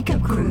Wake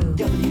Up Crew,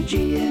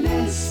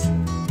 WGNS.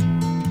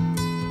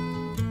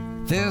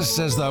 This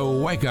is the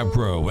Wake Up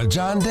Crew with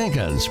John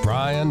Dinkins,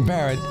 Brian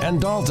Barrett, and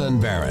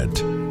Dalton Barrett.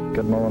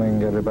 Good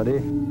morning, everybody.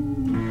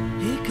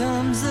 Here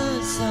comes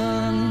the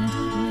sun.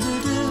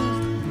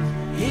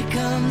 Doo-doo-doo. Here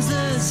comes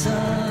the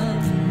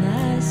sun.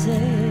 I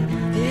say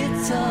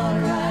it's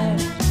alright.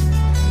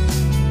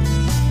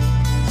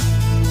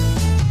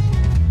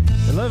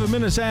 11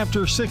 minutes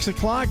after 6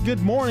 o'clock.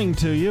 Good morning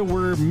to you.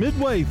 We're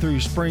midway through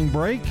spring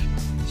break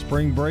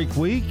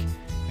week,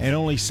 and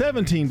only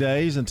 17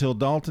 days until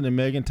Dalton and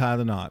Megan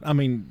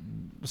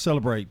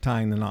celebrate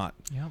tying the knot.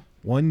 Yep.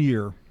 1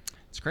 year.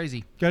 It's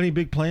crazy. Got any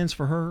big plans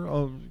for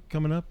her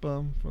coming up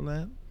from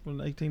that? From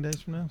 18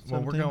 days from now?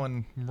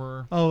 17?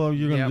 Well,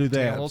 you're going to do take a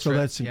that. little So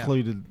trip, that's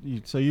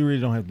included. So you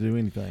really don't have to do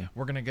anything.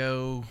 We're going to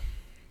go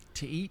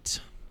to eat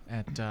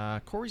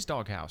at Corey's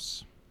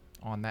Doghouse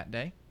on that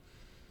day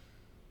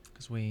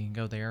because we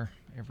go there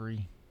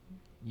every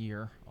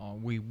year.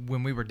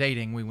 When we were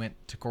dating, we went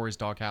to Corey's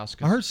Doghouse.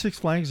 I heard Six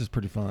Flags is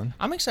pretty fun.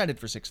 I'm excited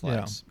for Six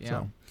Flags. Yeah.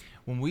 So.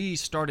 When we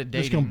started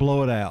dating, Just going to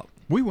blow it out.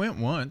 We went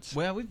once.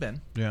 Well, we've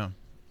been. Yeah.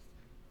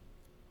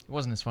 It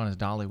wasn't as fun as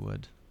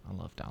Dollywood. I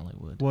love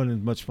Dollywood. Wasn't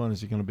as much fun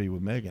as it's going to be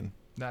with Megan.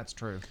 That's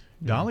true.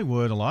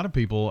 Dollywood, a lot of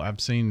people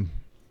I've seen,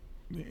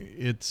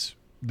 it's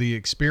the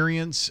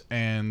experience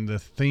and the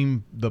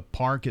theme, the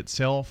park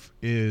itself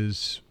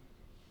is,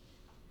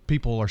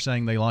 people are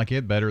saying they like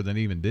it better than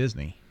even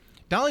Disney.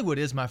 Dollywood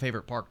is my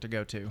favorite park to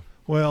go to.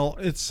 Well,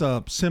 it's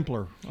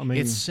simpler. I mean,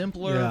 it's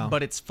simpler,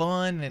 but it's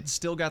fun. It's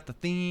still got the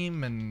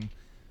theme, and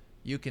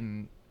you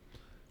can.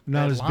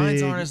 Not the as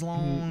lines big. aren't as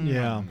long.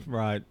 Yeah,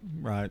 right.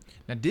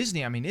 Now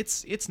Disney, I mean,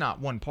 it's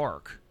not one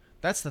park.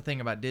 That's the thing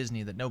about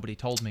Disney that nobody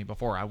told me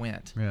before I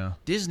went. Yeah.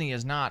 Disney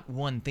is not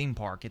one theme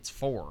park; it's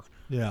 4.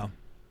 Yeah.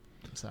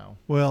 So.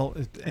 Well,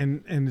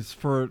 and it's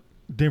for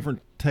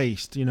different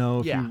taste. You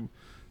know,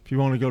 if you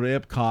want to go to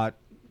Epcot,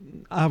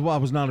 I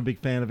was not a big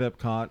fan of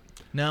Epcot.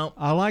 No.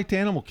 I liked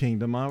Animal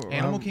Kingdom.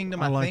 Animal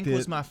Kingdom, I think,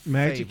 was my favorite.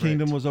 Magic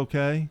Kingdom was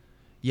okay.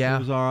 Yeah, it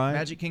was all right.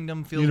 Magic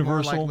Kingdom feels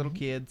more like little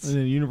kids. And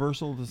then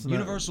Universal.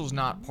 Universal's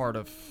not part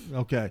of.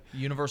 Okay.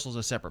 Universal's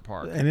a separate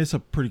park. And it's a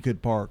pretty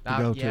good park to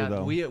go to,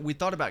 though. We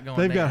thought about going.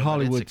 They've there, got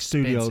Hollywood it's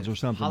Studios or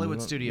something.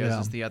 Hollywood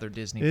Studios is the other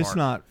Disney park. It's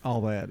not all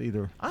that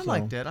either. I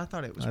liked it. I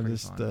thought it was pretty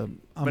fun.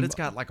 But it's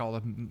got like all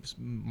the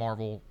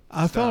Marvel.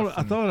 I thought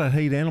I'd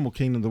hate Animal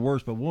Kingdom the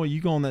worst, but boy,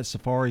 you go on that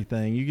safari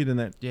thing, you get in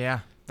that. Yeah,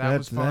 that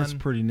was fun. That's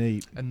pretty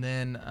neat. And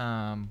then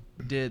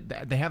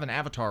they have an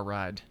Avatar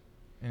ride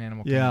in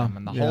Animal Kingdom,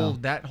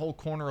 and that whole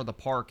corner of the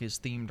park is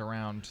themed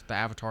around the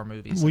Avatar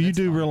movies. Well, you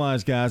do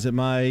realize, guys, at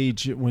my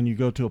age, when you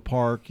go to a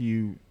park,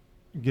 you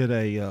get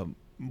a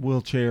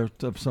wheelchair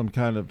of some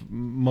kind of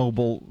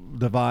mobile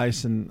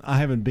device, and I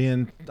haven't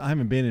been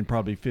in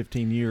probably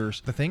 15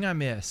 years. The thing I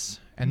miss,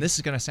 and this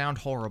is going to sound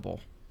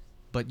horrible,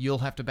 but you'll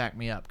have to back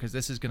me up because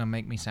this is going to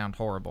make me sound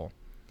horrible.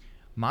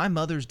 My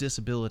mother's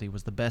disability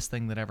was the best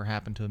thing that ever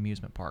happened to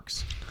amusement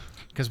parks.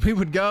 Because we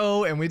would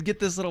go and we'd get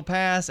this little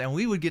pass and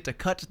we would get to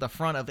cut to the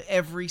front of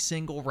every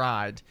single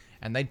ride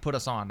and they'd put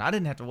us on. I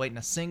didn't have to wait in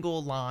a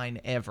single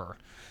line ever.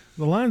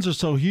 The lines are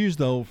so huge,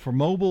 though, for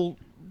mobile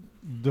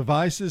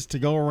devices to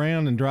go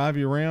around and drive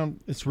you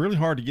around. It's really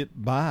hard to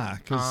get by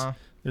because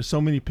there's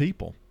so many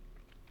people.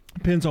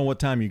 Depends on what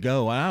time you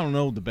go. I don't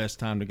know the best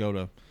time to go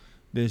to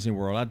Disney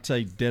World. I'd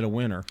say dead of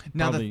winter.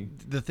 Now,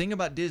 the thing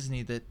about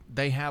Disney that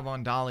they have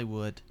on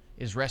Dollywood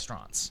is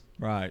restaurants.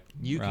 Right.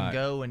 You can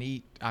go and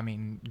eat,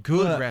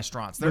 good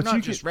resturants. They're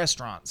not just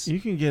restaurants. You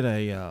can get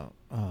a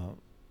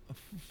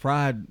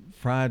fried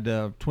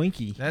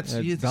Twinkie at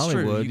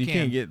Dollywood. You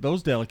can't get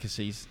those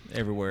delicacies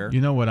everywhere.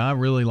 You know what I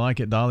really like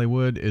at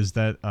Dollywood is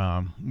that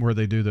where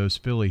they do those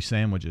Philly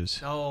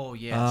sandwiches. Oh,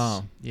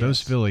 yes. Yes.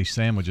 Those Philly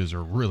sandwiches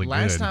are really good.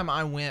 Last time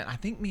I went, I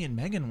think me and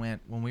Megan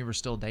went when we were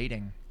still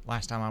dating.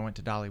 Last time I went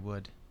to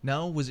Dollywood.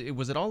 No, was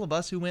it all of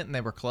us who went and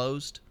they were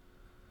closed?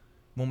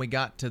 When we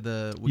got to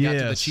the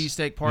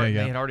cheesesteak part, and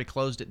they had already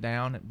closed it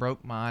down. It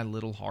broke my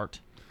little heart.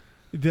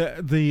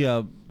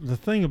 The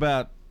thing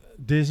about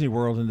Disney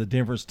World and the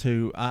difference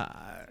too,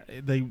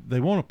 they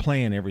want to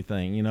plan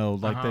everything. You know,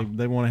 like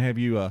they want to have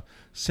you a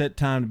set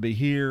time to be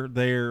here,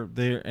 there,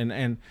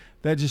 and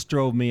that just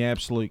drove me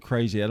absolute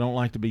crazy. I don't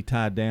like to be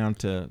tied down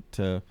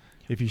to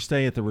if you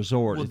stay at the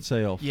resort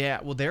itself.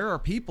 Yeah, well, there are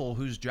people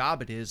whose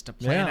job it is to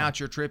plan out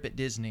your trip at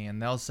Disney, and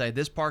they'll say,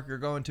 this park you're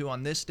going to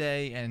on this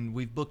day, and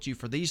we've booked you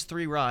for these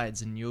 3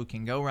 rides, and you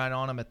can go right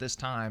on them at this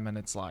time, and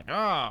it's like,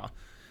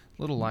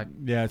 little like...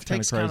 Yeah, it's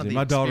kind of crazy.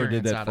 My daughter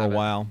did that for a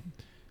while.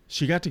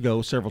 She got to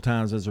go several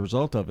times as a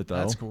result of it, though.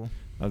 That's cool.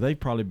 They've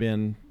probably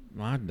been...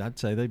 I'd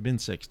say they've been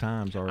 6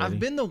 times already. I've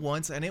been the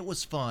once, and it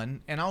was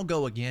fun, and I'll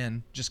go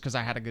again just because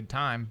I had a good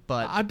time.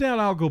 But I doubt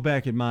I'll go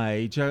back at my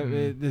age.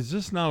 There's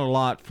just not a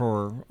lot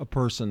for a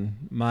person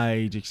my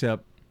age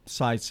except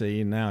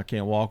sightsee, and now I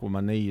can't walk with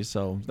my knees,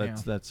 so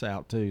that's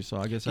out too. So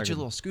I guess get I your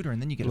little scooter, and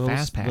then you get a little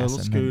fast pass. Little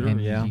scooter, and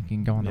you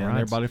can go on the rides. And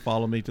everybody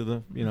follow me to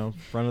the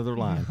front of their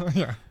line.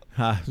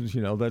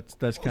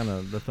 That's kind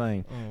of the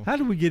thing. How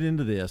did we get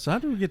into this? How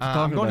did we get to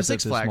talking I'm going about to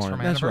Six that this Flags morning?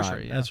 for my That's anniversary.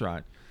 right. Yeah. That's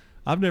right.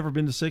 I've never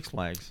been to Six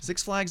Flags.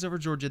 Six Flags over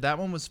Georgia. That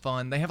one was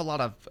fun. They have a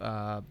lot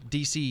of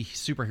DC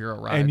superhero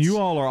rides. And you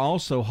all are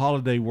also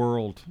Holiday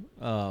World.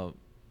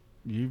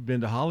 You've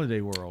been to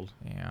Holiday World.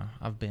 Yeah,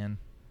 I've been.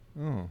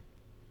 Oh.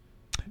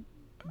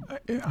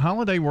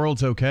 Holiday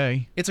World's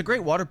okay. It's a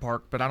great water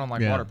park, but I don't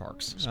like water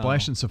parks.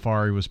 Splash and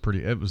Safari was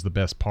pretty. It was the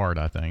best part,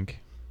 I think.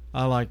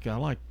 I like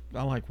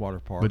water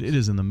parks. But it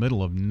is in the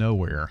middle of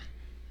nowhere.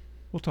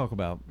 We'll talk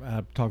about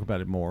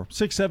it more.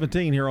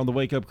 6:17 here on the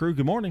Wake Up Crew.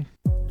 Good morning.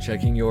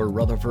 Checking your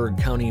Rutherford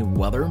County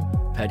weather.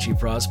 Patchy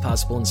frost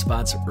possible in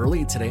spots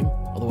early today.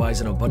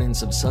 Otherwise, an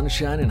abundance of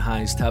sunshine and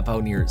highs top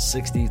out near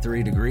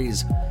 63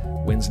 degrees.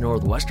 Winds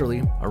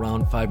northwesterly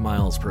around 5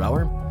 miles per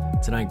hour.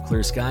 Tonight,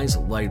 clear skies,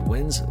 light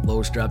winds,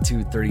 lows drop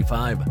to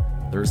 35.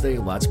 Thursday,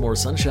 lots more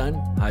sunshine.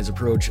 Highs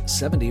approach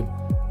 70.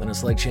 Then a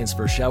slight chance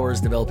for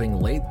showers developing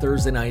late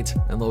Thursday night,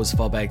 and lows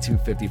fall back to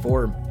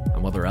 54.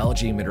 I'm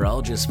weatherology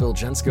meteorologist Phil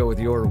Jensko with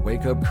your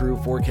Wake Up Crew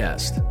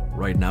forecast.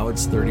 Right now,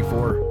 it's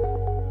 34.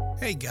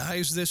 Hey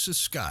guys, this is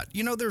Scott.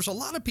 You know, there's a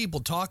lot of people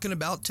talking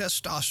about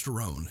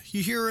testosterone.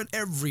 You hear it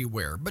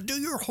everywhere, but do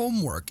your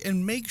homework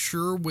and make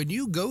sure when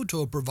you go to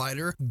a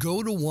provider,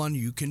 go to one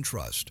you can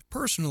trust.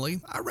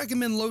 Personally, I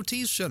recommend Low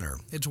T Center.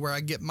 It's where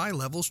I get my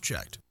levels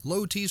checked.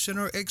 Low T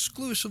Center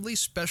exclusively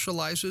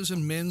specializes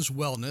in men's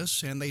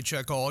wellness, and they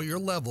check all your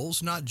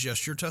levels, not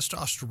just your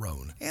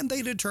testosterone. And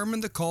they determine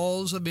the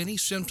cause of any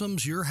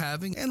symptoms you're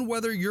having and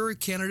whether you're a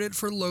candidate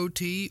for low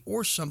T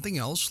or something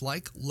else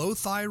like low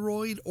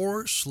thyroid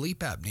or sleep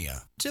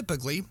apnea.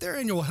 Typically, their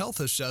annual health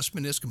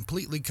assessment is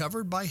completely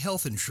covered by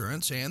health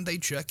insurance, and they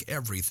check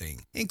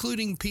everything,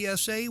 including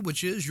PSA,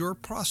 which is your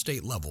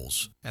prostate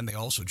levels. And they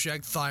also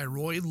check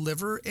thyroid,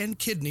 liver, and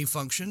kidney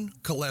function,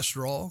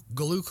 cholesterol,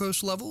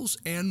 glucose levels,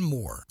 and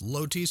more.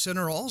 Low T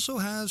Center also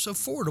has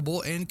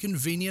affordable and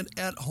convenient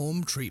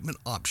at-home treatment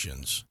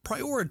options.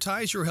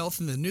 Prioritize your health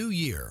in the new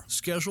year.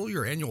 Schedule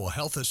your annual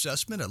health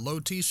assessment at Low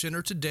T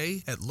Center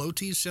today at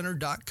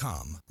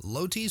lowtcenter.com.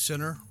 Low T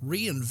Center,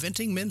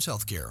 reinventing men's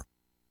healthcare.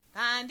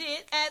 Find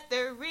it at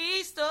the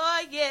Restore,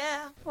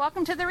 yeah.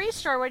 Welcome to the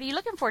Restore. What are you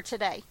looking for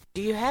today?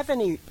 Do you have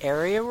any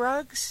area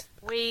rugs?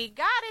 We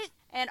got it.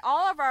 And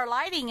all of our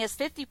lighting is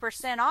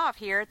 50% off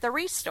here at the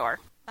Restore.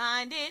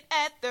 Find it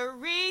at the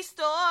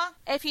Restore.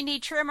 If you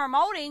need trim or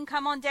molding,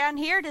 come on down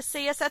here to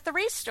see us at the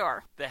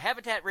Restore. The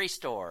Habitat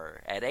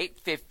Restore at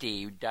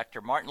 850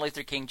 Dr. Martin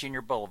Luther King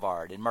Jr.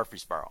 Boulevard in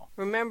Murfreesboro.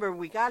 Remember,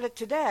 we got it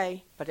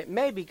today, but it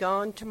may be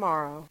gone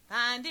tomorrow.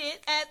 Find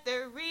it at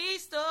the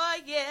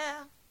Restore,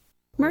 yeah.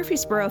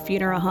 Murfreesboro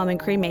Funeral Home and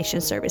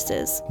Cremation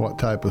Services. What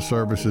type of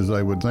services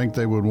they would think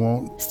they would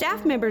want.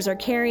 Staff members are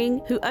caring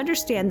who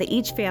understand that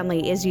each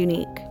family is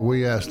unique.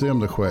 We ask them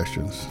the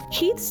questions.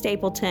 Keith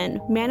Stapleton,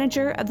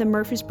 manager of the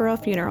Murfreesboro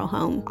Funeral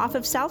Home, off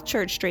of South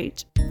Church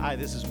Street. Hi,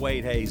 this is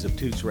Wade Hayes of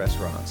Toots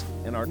Restaurants,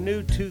 and our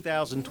new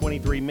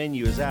 2023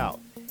 menu is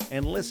out.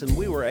 And listen,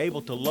 we were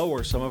able to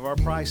lower some of our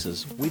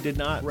prices. We did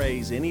not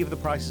raise any of the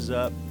prices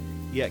up,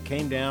 yet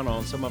came down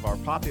on some of our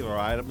popular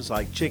items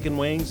like chicken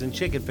wings and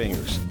chicken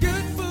fingers.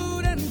 Good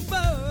food and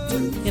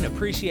fun. In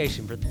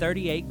appreciation for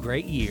 38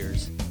 great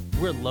years,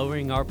 we're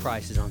lowering our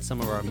prices on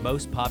some of our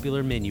most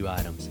popular menu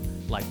items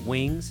like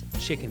wings,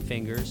 chicken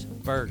fingers,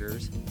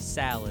 burgers,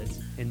 salads,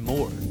 and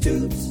more.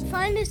 Toots.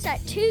 Find us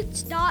at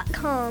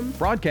Toots.com.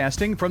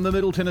 Broadcasting from the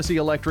Middle Tennessee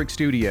Electric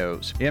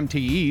Studios,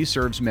 MTE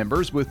serves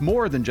members with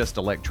more than just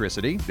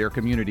electricity. Their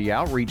community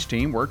outreach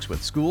team works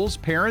with schools,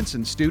 parents,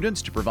 and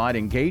students to provide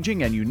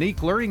engaging and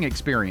unique learning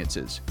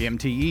experiences.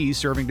 MTE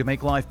serving to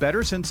make life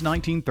better since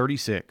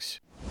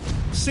 1936.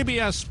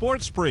 CBS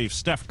Sports Brief.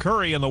 Steph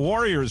Curry and the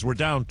Warriors were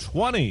down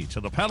 20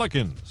 to the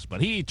Pelicans, but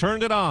he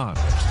turned it on.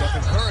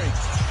 Stephen Curry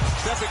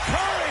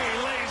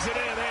lays it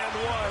in and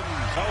one.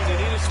 Oh, did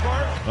he need a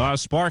spark? A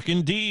spark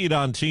indeed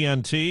on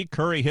TNT.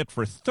 Curry hit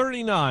for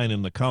 39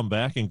 in the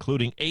comeback,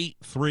 including 8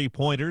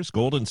 3-pointers.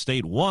 Golden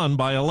State won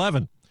by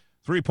 11.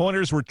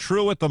 3-pointers were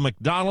true at the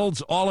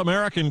McDonald's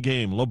All-American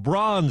game.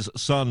 LeBron's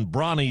son,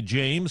 Bronny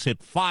James,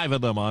 hit 5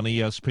 of them on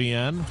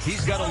ESPN.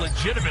 He's got a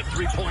legitimate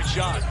three-point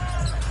shot.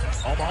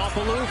 Omaha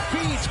Ballou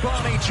feeds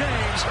Bronny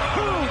James,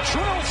 who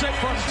drills it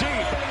from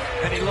deep.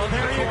 And he loves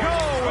there you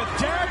go with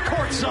Dad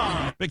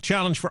courtside. Big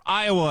challenge for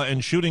Iowa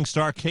and shooting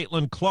star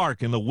Caitlin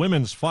Clark in the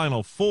women's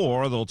Final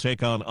Four. They'll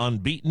take on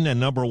unbeaten and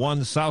number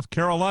 1 South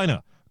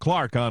Carolina.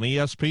 Clark on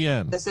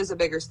ESPN. This is a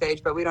bigger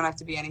stage, but we don't have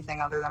to be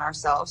anything other than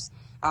ourselves.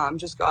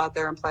 Just go out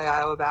there and play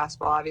Iowa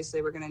basketball.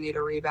 Obviously, we're going to need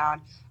a rebound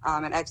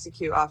and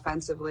execute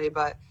offensively.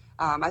 But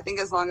I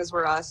think as long as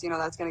we're us,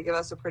 that's going to give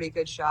us a pretty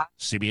good shot.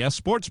 CBS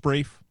Sports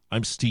Brief.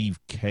 I'm Steve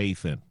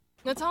Kathan.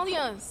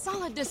 Natalia,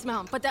 solid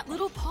dismount, but that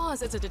little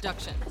pause is a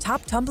deduction.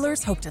 Top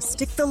tumblers hope to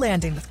stick the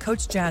landing with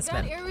Coach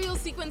Jasmine. That aerial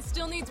sequence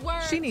still needs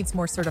work. She needs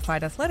more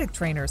certified athletic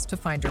trainers to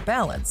find her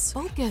balance.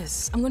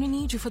 Focus. I'm going to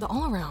need you for the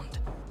all-around.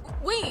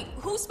 Wait,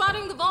 who's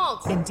spotting the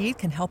vault? Indeed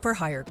can help her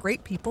hire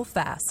great people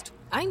fast.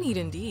 I need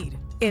Indeed.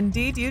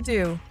 Indeed you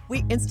do.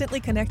 We instantly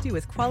connect you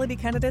with quality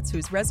candidates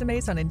whose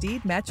resumes on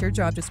Indeed match your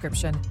job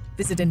description.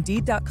 Visit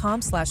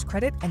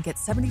Indeed.com/credit and get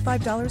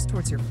 $75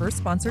 towards your first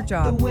sponsored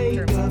job. The Wake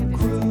Up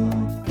Crew,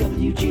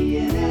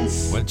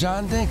 WGNS. With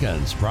John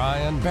Dinkins,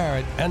 Brian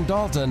Barrett, and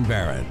Dalton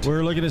Barrett.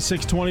 We're looking at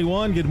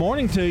 621. Good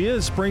morning to you.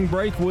 It's spring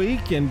break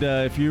week, and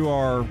if you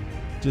are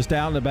just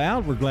out and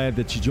about, we're glad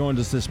that you joined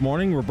us this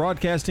morning. We're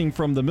broadcasting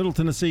from the Middle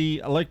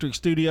Tennessee Electric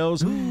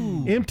Studios.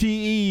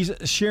 MTE's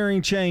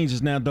Sharing Change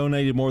has now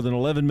donated more than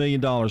 $11 million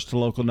to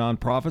local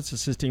nonprofits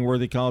assisting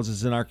worthy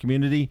causes in our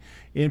community.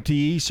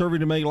 MTE serving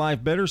to make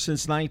life better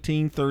since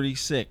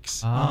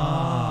 1936.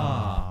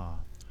 That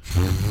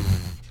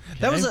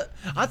was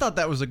I thought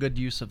that was a good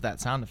use of that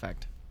sound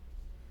effect.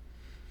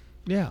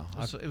 Yeah,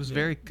 it was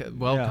very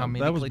well. Yeah,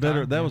 that was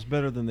better. That was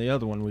better than the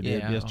other one we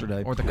did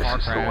yesterday. Or the car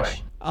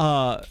crash.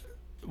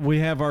 We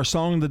have our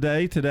song of the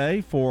day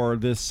today for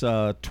this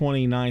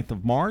 29th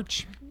of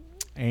March,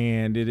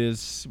 and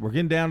we're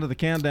getting down to the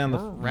countdown.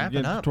 We're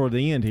wrapping up toward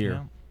the end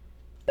here.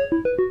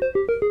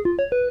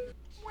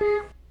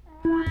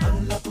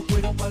 Dala tu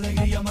cuerpo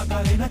alegría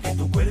Macarena, que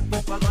tu cuerpo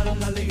es para dar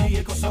la alegría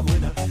y cosas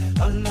buenas.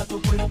 Dala tu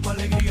cuerpo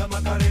alegría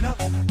Macarena,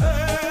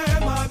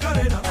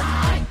 Macarena.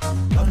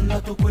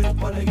 Dala tu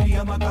cuerpo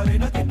alegría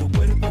Macarena, que tu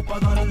cuerpo es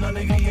para dar la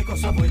alegría y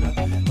cosas buenas.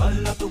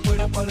 Dala tu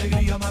cuerpo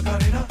alegría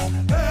Macarena,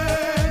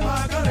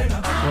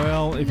 Macarena.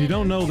 Well, if you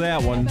don't know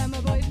that one,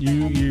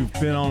 you've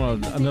been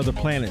on another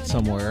planet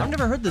somewhere. I've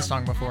never heard this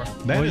song before.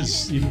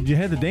 You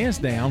had the dance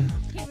down.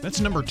 That's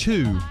number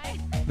 2.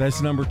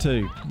 That's number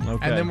 2.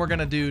 Okay. And then we're going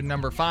to do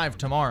number 5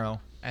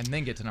 tomorrow and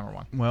then get to number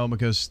 1. Well,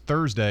 because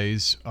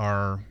Thursdays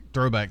are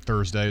Throwback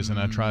Thursdays, and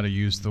I try to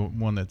use the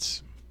one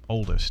that's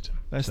oldest.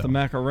 That's the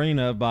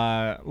Macarena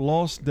by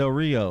Los Del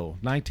Rio,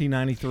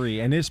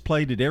 1993, and it's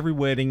played at every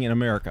wedding in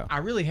America. I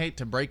really hate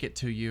to break it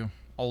to you,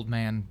 old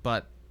man,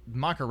 but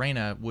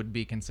Macarena would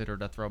be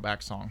considered a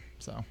throwback song,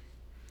 so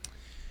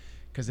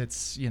because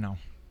it's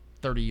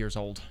 30 years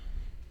old.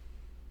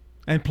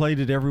 And played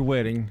at every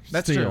wedding.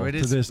 That's still, true. It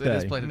is to this day. It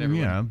is played at every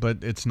wedding. Yeah,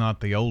 but it's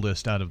not the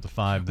oldest out of the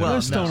 5. Well,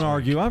 let's don't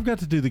argue. I've got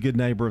to do the good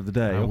neighbor of the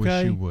day. I Okay.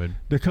 wish you would.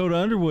 Dakota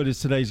Underwood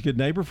is today's good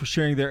neighbor for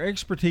sharing their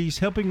expertise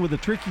helping with a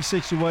tricky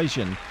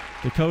situation.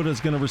 Dakota is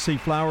going to receive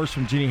flowers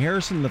from Jenny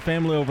Harrison and the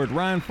family over at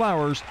Ryan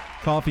Flowers,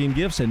 Coffee and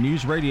Gifts, and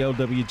News Radio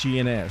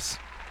WGNS.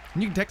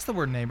 And you can text the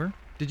word neighbor.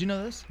 Did you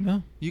know this?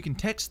 No. You can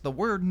text the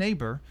word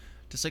neighbor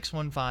to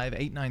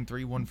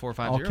 615-893-1450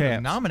 All and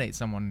caps. nominate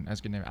someone as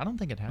good neighbor. I don't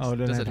think it has. Oh, it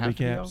doesn't Does it have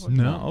to be caps? all?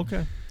 No.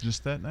 Okay.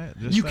 Just that.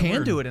 You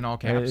can do it in all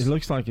caps. It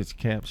looks like it's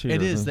caps here.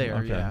 It is there,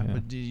 Okay, yeah.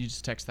 But you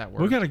just text that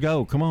word. We got to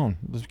go. Come on.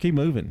 Let's keep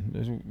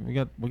moving. We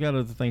got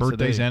other things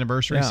Birthdays, to do.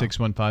 anniversary, Yeah.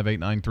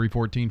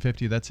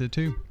 615-893-1450. That's it,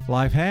 too.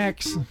 Life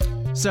hacks.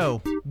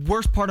 So,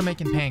 worst part of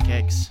making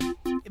pancakes,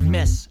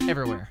 mess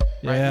everywhere.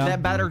 Right? Yeah.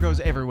 That batter goes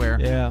everywhere.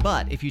 Yeah.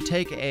 But if you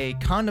take a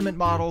condiment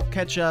bottle,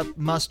 ketchup,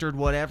 mustard,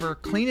 whatever,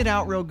 clean it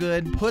out real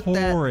good, put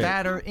that Pour it.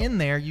 batter in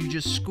there, you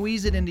just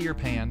squeeze it into your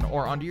pan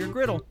or onto your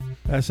griddle.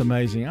 That's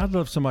amazing. I'd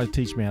love somebody to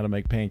teach me how to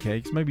make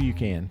pancakes. Maybe you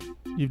can.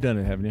 You've done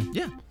it, haven't you?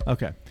 Yeah.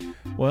 Okay.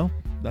 Well,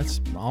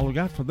 that's all we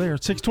got for there.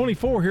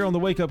 6:24 here on the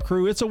Wake Up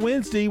Crew. It's a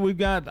Wednesday. We've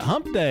got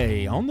Hump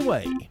Day on the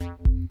way.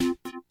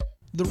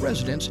 The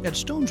residents at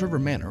Stones River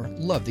Manor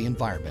love the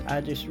environment. I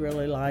just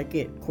really like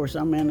it. Of course,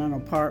 I'm in an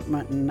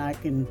apartment and I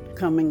can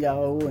come and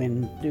go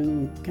and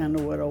do kind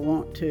of what I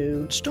want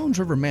to. Stones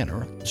River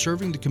Manor,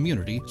 serving the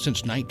community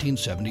since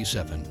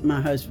 1977. My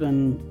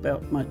husband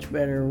felt much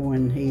better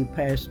when he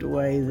passed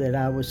away that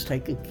I was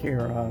taken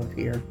care of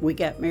here. We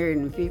got married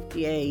in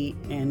 58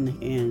 and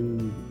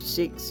in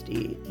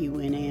 60 he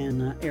went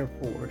in Air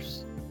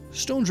Force.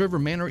 Stones River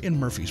Manor in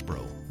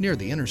Murfreesboro, near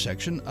the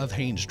intersection of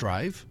Haynes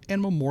Drive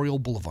and Memorial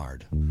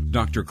Boulevard.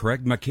 Dr.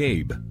 Craig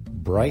McCabe.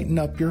 Brighten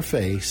up your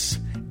face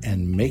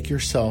and make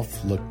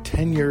yourself look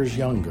 10 years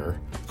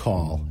younger.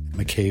 Call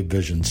McCabe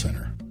Vision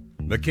Center.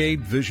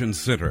 McCabe Vision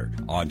Center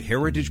on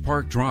Heritage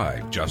Park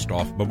Drive, just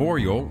off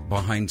Memorial,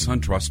 behind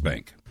SunTrust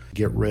Bank.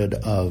 Get rid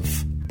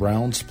of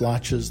brown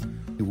splotches,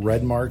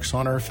 red marks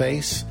on our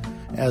face,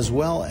 as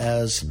well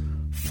as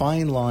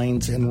fine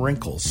lines and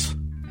wrinkles.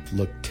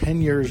 Look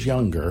 10 years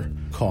younger.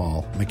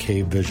 Call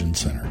McCabe Vision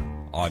Center.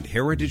 On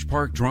Heritage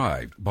Park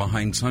Drive,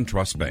 behind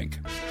SunTrust Bank.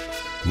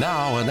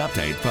 Now an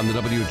update from the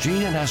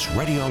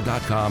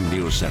WGNSradio.com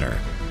News Center.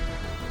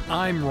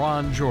 I'm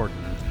Ron Jordan.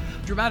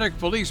 Dramatic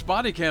police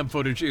body cam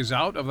footage is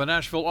out of the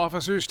Nashville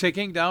officers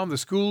taking down the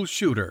school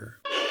shooter.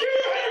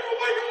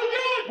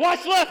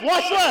 Watch left!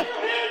 Watch left!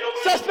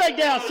 Suspect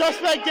down!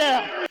 Suspect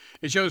down!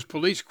 It shows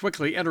police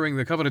quickly entering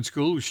the Covenant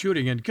School,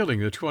 shooting and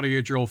killing the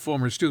 28-year-old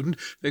former student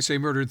they say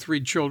murdered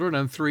 3 children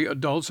and 3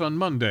 adults on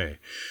Monday.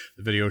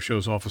 The video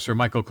shows Officer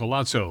Michael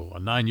Colazzo, a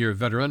 9-year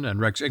veteran, and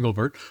Rex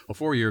Engelbert, a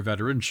 4-year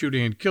veteran,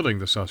 shooting and killing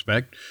the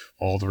suspect.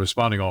 All the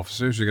responding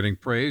officers are getting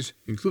praise,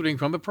 including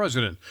from the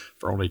president,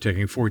 for only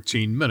taking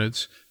 14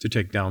 minutes to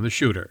take down the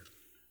shooter.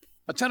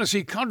 A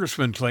Tennessee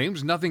congressman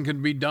claims nothing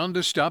can be done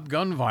to stop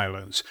gun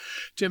violence.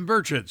 Tim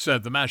Burchett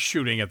said the mass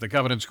shooting at the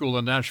Covenant School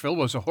in Nashville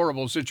was a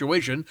horrible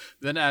situation,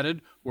 then added,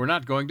 "We're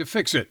not going to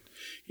fix it."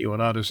 He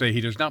went on to say he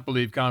does not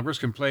believe Congress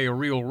can play a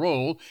real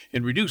role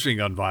in reducing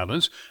gun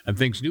violence and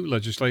thinks new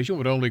legislation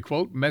would only,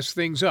 quote, mess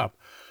things up.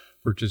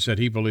 Burchett said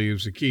he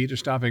believes the key to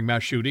stopping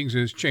mass shootings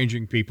is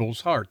changing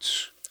people's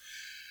hearts.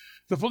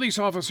 The police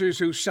officers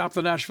who stopped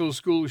the Nashville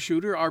school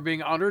shooter are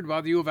being honored by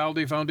the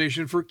Uvalde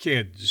Foundation for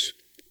Kids.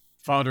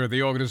 Founder of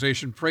the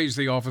organization praised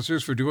the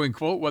officers for doing,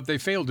 quote, what they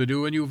failed to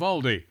do in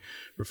Uvalde,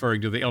 referring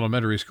to the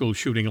elementary school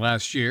shooting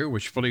last year,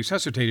 which police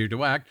hesitated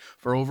to act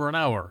for over an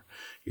hour.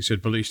 He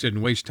said police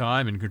didn't waste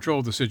time and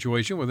controlled the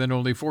situation within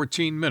only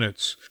 14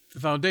 minutes. The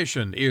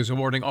foundation is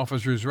awarding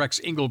officers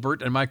Rex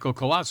Engelbert and Michael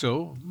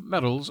Colazzo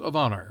Medals of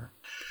Honor.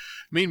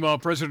 Meanwhile,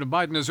 President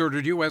Biden has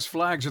ordered U.S.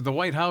 flags at the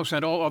White House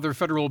and all other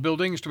federal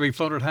buildings to be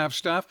flown at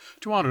half-staff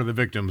to honor the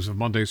victims of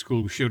Monday's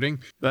school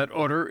shooting. That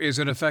order is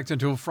in effect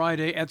until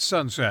Friday at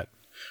sunset.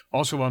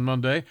 Also on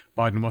Monday,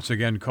 Biden once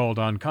again called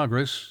on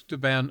Congress to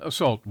ban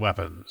assault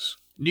weapons.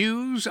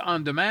 News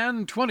on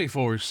demand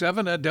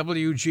 24/7 at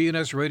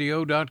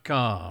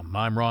WGNSradio.com.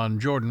 I'm Ron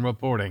Jordan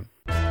reporting.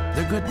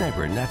 The Good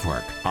Neighbor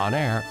Network, on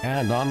air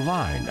and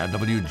online at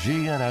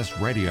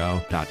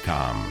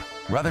WGNSradio.com.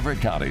 Rutherford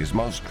County's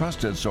most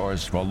trusted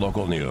source for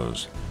local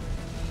news.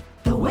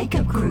 The Wake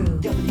Up Crew,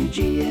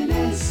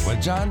 WGNS.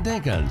 With John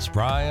Dinkins,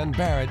 Brian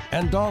Barrett,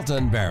 and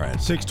Dalton Barrett.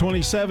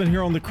 627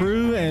 here on The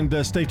Crew,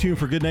 and stay tuned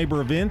for Good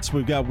Neighbor events.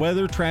 We've got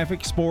weather,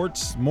 traffic,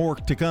 sports, more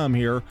to come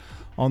here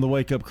on The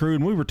Wake Up Crew.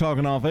 And we were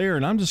talking off air,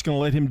 and I'm just going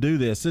to let him do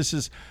this. This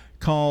is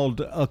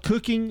called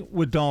Cooking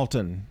with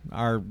Dalton,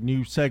 our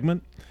new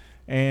segment.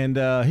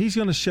 And he's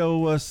going to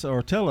show us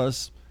or tell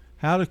us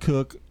how to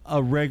cook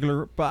a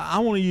regular, but I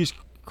want to use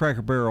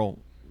Cracker Barrel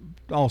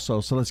also,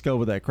 so let's go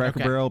with that. Cracker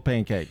Barrel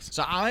pancakes.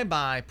 So I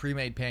buy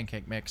pre-made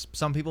pancake mix.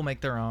 Some people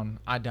make their own.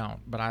 I don't,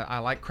 but I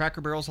like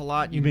Cracker Barrels a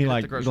lot. You mean can get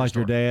like it at the grocery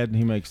store. your dad?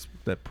 He makes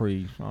that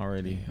pre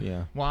already.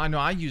 Yeah. Well, I know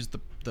I use the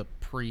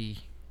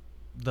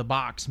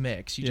box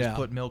mix. You just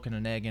put milk and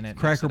an egg in it.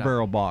 Cracker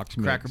Barrel box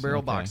mix. Cracker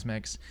Barrel box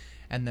mix,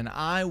 and then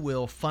I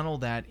will funnel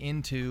that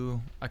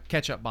into a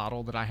ketchup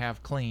bottle that I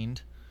have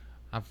cleaned.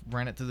 I've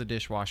ran it through the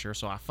dishwasher,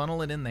 so I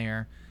funnel it in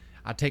there.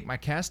 I take my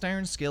cast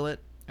iron skillet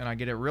and I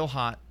get it real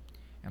hot.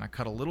 And I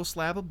cut a little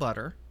slab of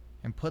butter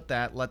and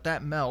let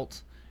that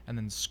melt, and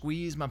then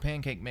squeeze my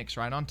pancake mix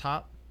right on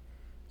top.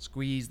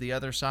 Squeeze the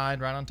other side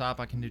right on top.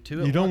 I can do two at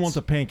once. You don't want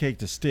the pancake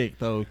to stick,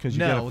 though, because you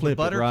got to flip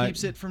it, right? No, the butter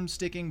keeps it from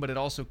sticking, but it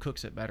also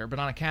cooks it better. But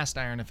on a cast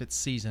iron, if it's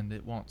seasoned,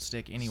 it won't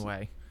stick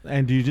anyway.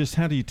 And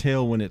how do you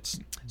tell when it's...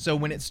 So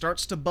when it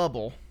starts to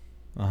bubble,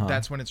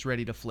 that's when it's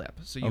ready to flip.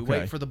 So you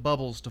wait for the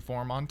bubbles to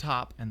form on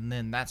top, and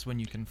then that's when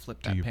you can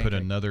flip that pancake. Do you put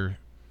another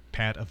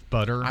pat of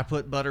butter? I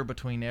put butter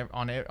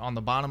on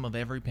the bottom of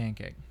every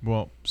pancake.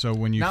 Well, so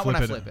when you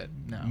flip it,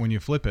 when you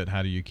flip it,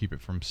 how do you keep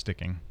it from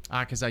sticking?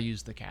 Because I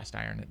use the cast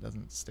iron, it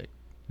doesn't stick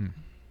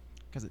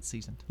because it's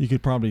seasoned. You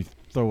could probably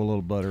throw a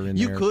little butter in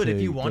there. You could if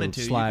you wanted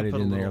to. Slide it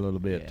in there a little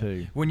bit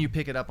too. When you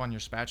pick it up on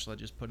your spatula,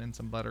 just put in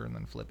some butter and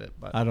then flip it.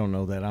 But I don't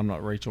know that. I'm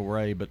not Rachel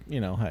Ray, but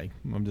hey,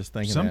 I'm just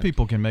thinking. Some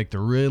people can make the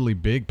really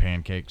big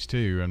pancakes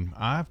too, and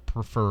I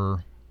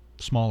prefer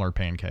smaller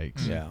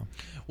pancakes. Yeah.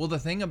 Well, the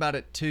thing about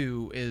it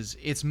too is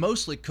it's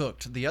mostly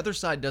cooked. The other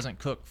side doesn't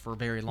cook for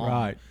very long.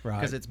 Right.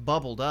 Because it's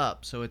bubbled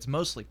up, so it's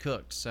mostly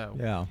cooked. So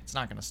it's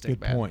not going to stick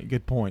bad.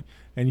 Good point.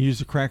 And use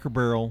the Cracker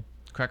Barrel.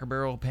 Cracker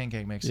Barrel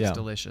pancake mix is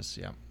delicious.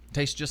 Yeah.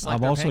 Tastes just like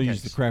I've their also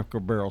pancakes. used the Cracker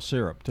Barrel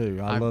syrup too.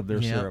 I love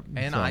their syrup.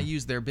 And I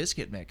use their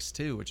biscuit mix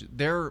too, which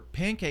their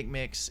pancake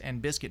mix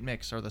and biscuit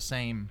mix are the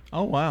same.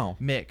 Oh wow.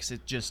 Mix.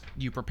 It just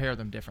you prepare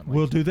them differently.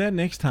 We'll do that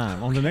next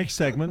time. On the next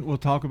segment, we'll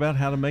talk about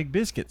how to make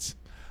biscuits.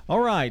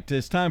 All right,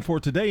 it's time for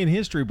Today in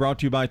History, brought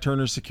to you by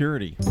Turner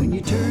Security. When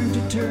you turn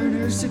to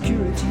Turner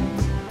Security,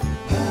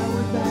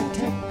 powered by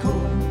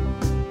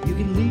TechCore, you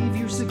can leave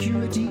your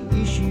security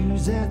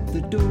issues at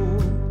the door.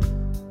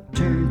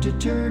 Turn to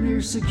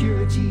Turner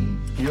Security.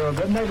 Your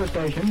Good Neighbor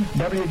station,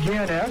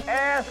 WGNS.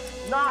 Ask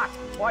not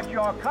what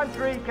your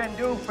country can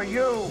do for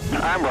you.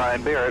 I'm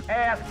Brian Barrett.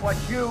 Ask what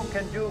you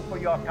can do for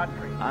your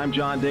country. I'm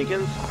John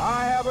Dinkins.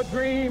 I have a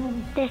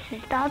dream. This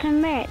is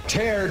Dalton Merritt.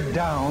 Tear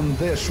down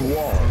this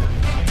wall.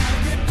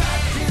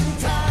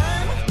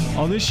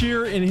 On this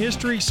year in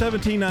history,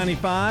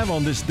 1795,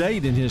 on this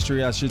date in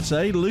history, I should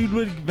say,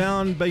 Ludwig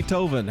van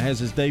Beethoven has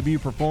his debut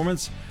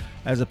performance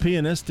as a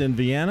pianist in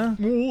Vienna.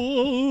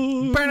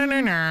 In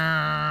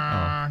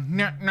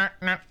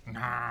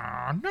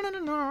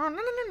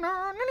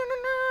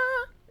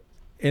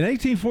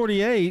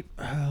 1848,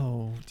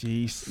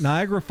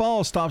 Niagara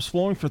Falls stops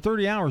flowing for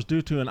 30 hours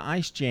due to an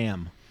ice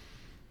jam.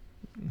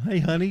 Hey,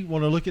 honey,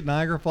 want to look at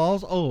Niagara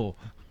Falls? Oh.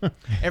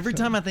 Every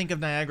time I think of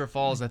Niagara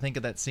Falls, I think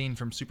of that scene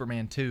from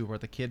Superman 2 where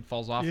the kid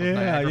falls off of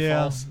Niagara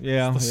Falls.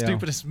 Yeah, it's the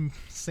stupidest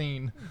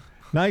scene.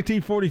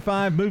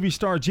 1945, movie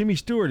star Jimmy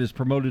Stewart is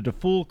promoted to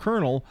full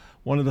colonel,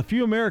 one of the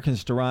few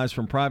Americans to rise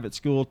from private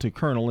school to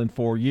colonel in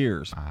 4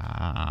 years.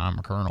 I'm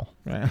a colonel.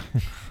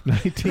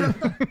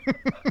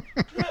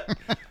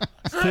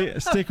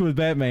 Sticking with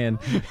Batman.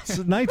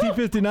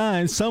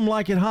 1959, Some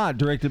Like It Hot,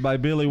 directed by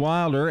Billy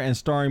Wilder and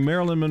starring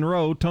Marilyn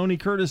Monroe, Tony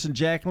Curtis, and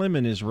Jack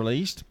Lemmon is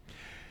released.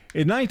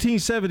 In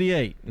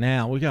 1978,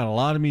 now we got a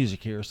lot of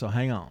music here, so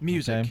hang on.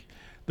 Music. Okay?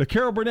 The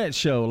Carol Burnett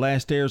Show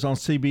last airs on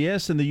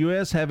CBS in the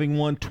U.S., having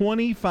won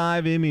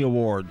 25 Emmy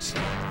Awards. It's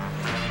the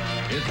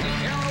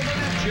Carol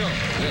Burnett Show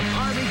with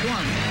Harvey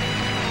Korman.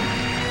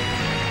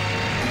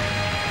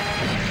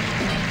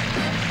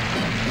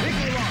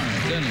 Vicki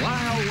Lawrence and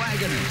Lyle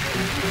Waggoner.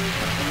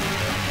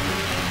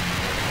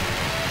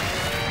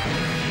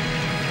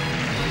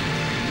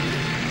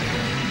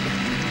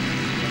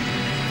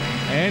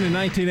 And in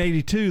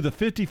 1982, the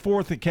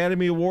 54th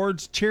Academy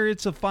Awards,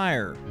 Chariots of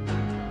Fire.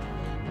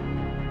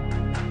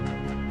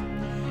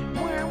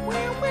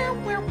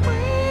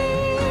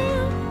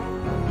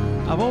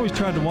 I've always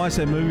tried to watch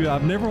that movie.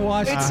 I've never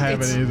watched it. I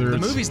haven't either. The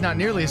movie's not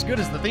nearly as good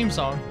as the theme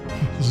song.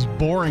 This is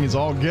boring as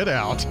all get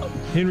out.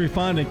 Henry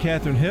Fonda and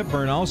Katharine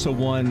Hepburn also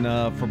won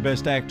for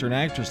Best Actor and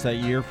Actress that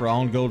year for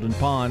On Golden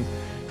Pond.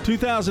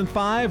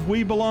 2005,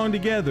 We Belong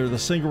Together, the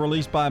single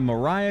released by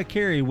Mariah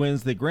Carey,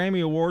 wins the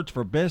Grammy Awards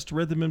for Best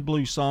Rhythm and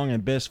Blues Song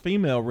and Best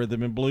Female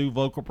Rhythm and Blues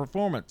Vocal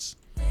Performance.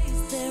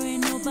 There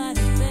ain't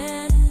nobody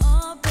better.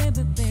 Oh,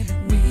 baby, baby,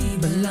 we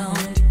belong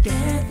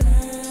together.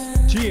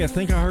 Gee, I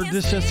think I heard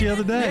this just the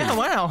other day. Yeah,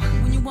 wow.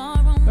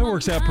 That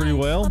works out pretty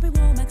well.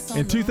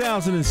 In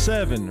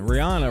 2007,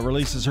 Rihanna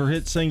releases her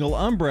hit single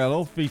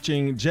Umbrella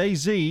featuring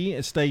Jay-Z.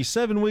 It stays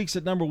 7 weeks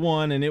at number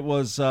 1, and it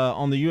was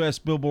on the U.S.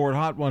 Billboard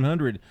Hot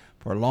 100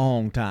 for a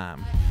long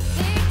time.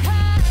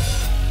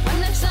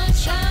 When the sun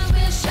shines,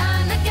 we'll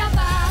shine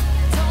together.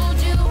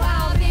 Told you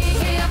I'll be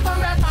here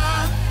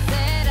forever.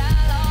 Said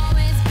I'll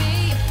always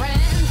be your friend.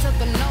 Took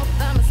an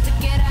oath, I'ma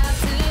stick it out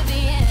to the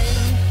end.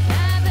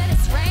 Now that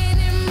it's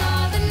raining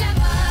more than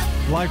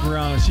ever. Like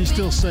Rihanna, she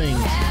still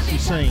sings. She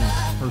sings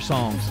her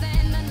songs.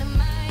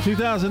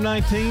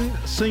 2019,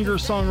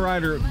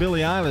 singer-songwriter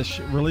Billie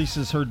Eilish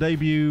releases her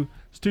debut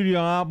studio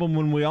album,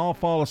 When We All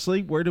Fall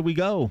Asleep. Where do we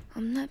go?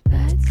 I'm that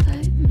bad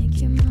type,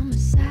 make your mama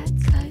sad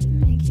type,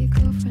 make your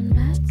girlfriend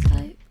mad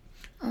type.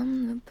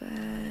 I'm the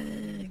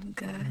bad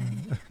guy.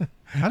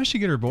 How does she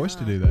get her voice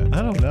to do that?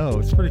 I don't know.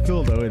 It's pretty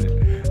cool, though, isn't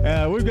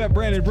it? We've got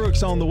Brandon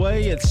Brooks on the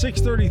way at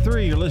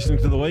 6:33. You're listening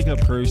to the Wake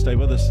Up Crew. Stay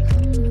with us.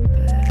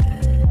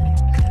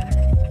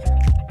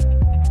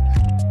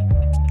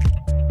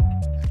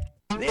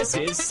 This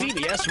is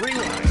CBS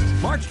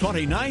Rewind. March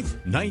 29th,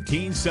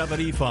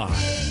 1975.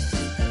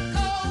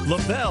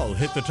 LaBelle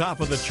hit the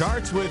top of the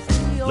charts with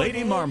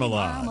Lady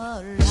Marmalade.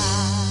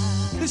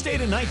 This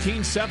date in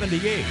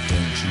 1978.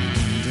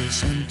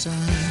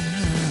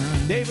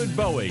 David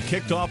Bowie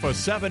kicked off a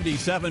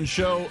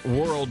 77-show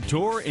world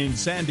tour in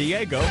San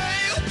Diego.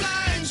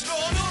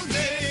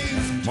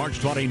 March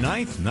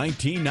 29th,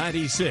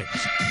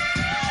 1996.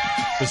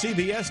 The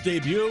CBS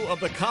debut of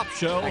the cop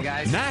show,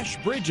 Nash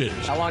Bridges.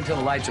 How long till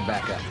the lights are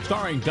back up?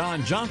 Starring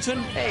Don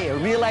Johnson. Hey, a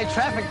real-life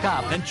traffic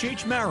cop. And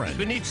Cheech Marin.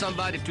 We need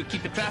somebody to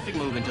keep the traffic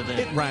moving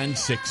today. It ran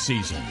 6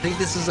 seasons. I think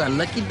this is our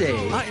lucky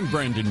day. I'm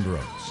Brandon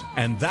Brooks,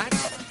 and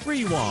that's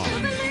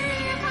Rewind.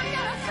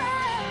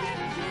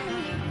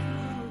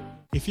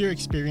 If you're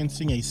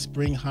experiencing a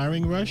spring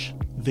hiring rush,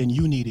 then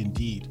you need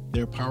Indeed.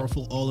 Their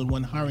powerful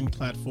all-in-one hiring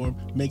platform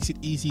makes it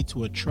easy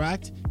to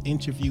attract,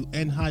 interview,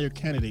 and hire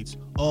candidates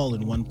all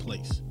in one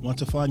place. Want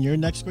to find your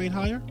next great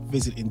hire?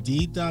 Visit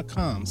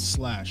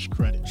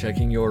Indeed.com/credit.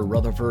 Checking your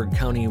Rutherford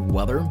County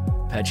weather.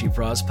 Patchy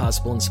frost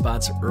possible in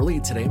spots early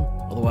today.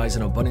 Otherwise,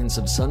 an abundance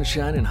of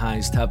sunshine and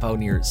highs top out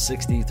near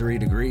 63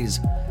 degrees.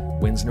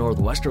 Winds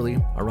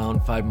northwesterly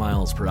around 5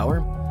 miles per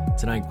hour.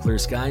 Tonight, clear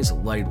skies,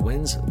 light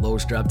winds,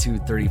 lows drop to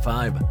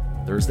 35.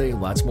 Thursday,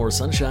 lots more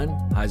sunshine,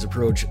 highs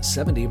approach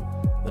 70.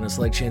 Then a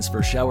slight chance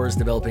for showers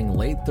developing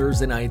late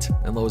Thursday night,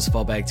 and lows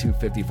fall back to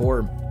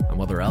 54. I'm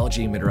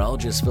weatherology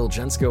meteorologist Phil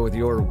Jensko with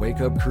your Wake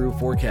Up Crew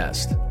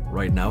forecast.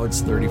 Right now, it's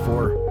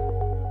 34.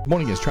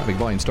 Morning as traffic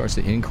volume starts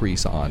to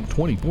increase on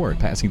 24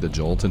 passing the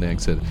Jolton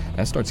exit.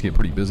 That starts to get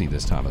pretty busy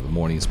this time of the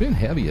morning. It's been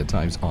heavy at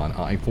times on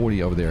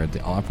I-40 over there at the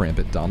off-ramp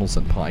at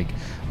Donaldson Pike,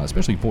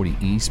 especially 40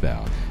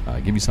 eastbound.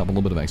 Give yourself a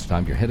little bit of extra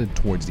time. You're headed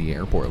towards the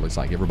airport. It looks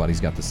like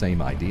everybody's got the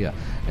same idea,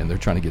 and they're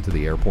trying to get to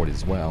the airport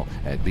as well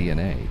at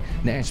B&A.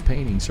 Nash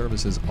Painting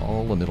Services,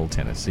 all in Middle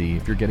Tennessee.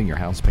 If you're getting your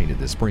house painted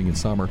this spring and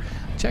summer,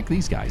 check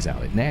these guys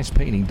out at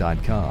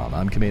nashpainting.com.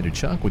 I'm Commander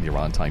Chuck with your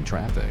on-time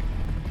traffic.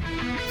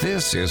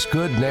 This is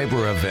Good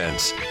Neighbor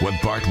Events with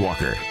Bart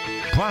Walker.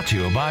 Brought to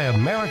you by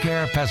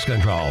AmeriCare Pest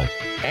Control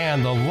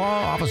and the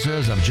law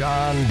offices of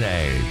John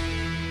Day.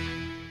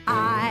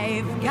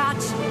 I've got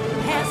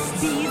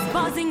pests, bees,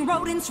 buzzing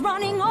rodents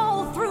running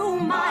all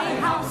through my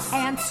house.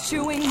 Ants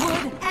chewing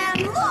wood,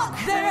 and look,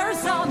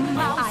 there's a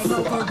mouse. I'm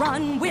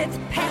overrun with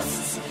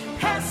pests,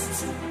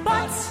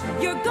 but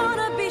you're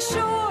gonna be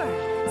sure,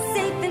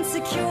 safe and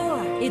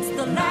secure. It's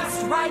the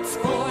last rites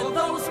for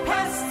those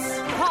pests.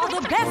 Call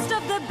the best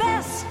of the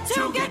best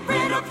to get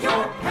rid of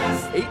your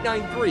pests.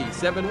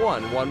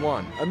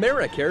 893-7111.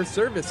 AmeriCare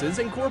Services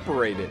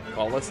Incorporated.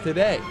 Call us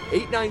today.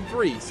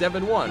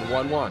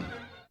 893-7111.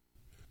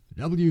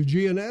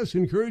 WGNS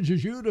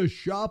encourages you to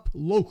shop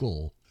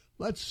local.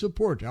 Let's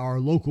support our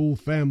local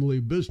family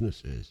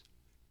businesses.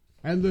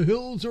 And the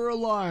hills are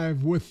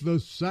alive with the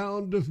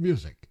sound of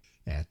music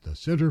at the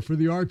Center for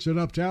the Arts in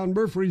Uptown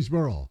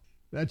Murfreesboro.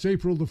 That's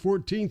April the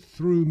 14th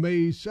through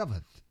May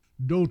 7th.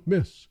 Don't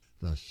miss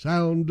the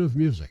sound of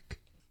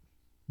music.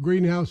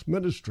 Greenhouse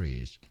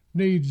Ministries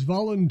needs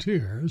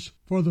volunteers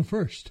for the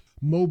first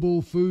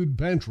mobile food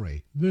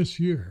pantry this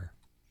year.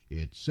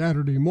 It's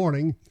Saturday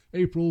morning,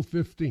 April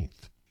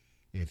 15th.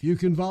 If you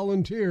can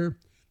volunteer,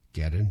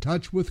 get in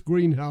touch with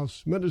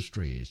Greenhouse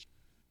Ministries.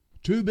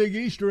 2 big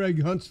Easter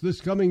egg hunts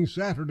this coming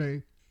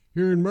Saturday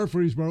here in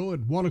Murfreesboro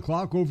at 1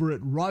 o'clock over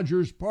at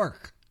Rogers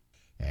Park.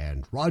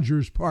 And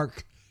Rogers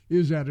Park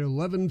is at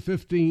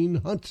 1115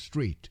 Hunt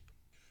Street.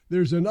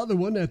 There's another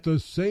one at the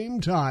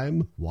same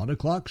time, 1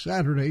 o'clock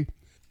Saturday,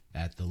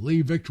 at the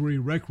Lee Victory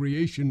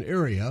Recreation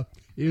Area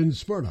in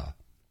Smyrna.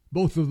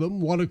 Both of them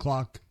 1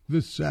 o'clock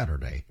this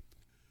Saturday.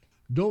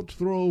 Don't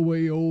throw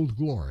away old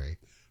glory.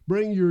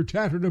 Bring your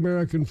tattered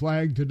American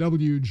flag to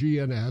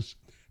WGNS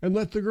and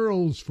let the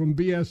girls from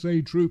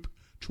BSA Troop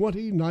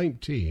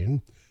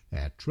 2019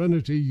 at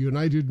Trinity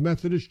United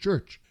Methodist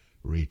Church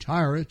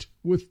retire it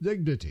with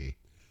dignity.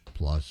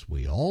 Plus,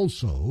 we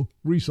also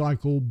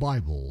recycle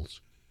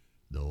Bibles.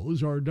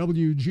 Those are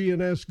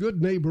WGNS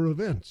Good Neighbor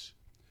events.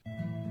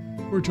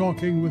 We're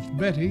talking with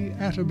Betty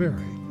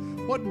Atterbury.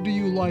 What do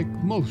you like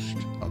most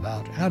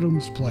about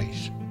Adams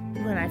Place?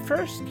 When I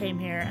first came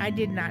here, I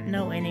did not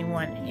know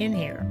anyone in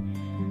here.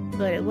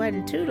 But it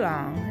wasn't too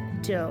long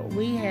till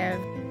we have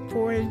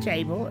 4 at a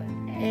table,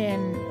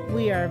 and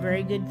we are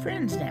very good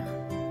friends now.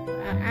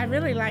 I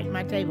really like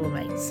my table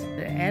mates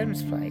at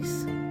Adams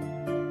Place.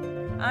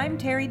 I'm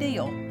Terry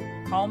Deal.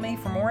 Call me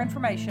for more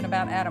information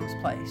about Adams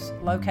Place,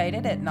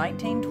 located at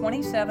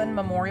 1927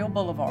 Memorial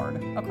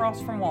Boulevard,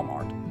 across from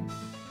Walmart.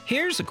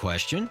 Here's a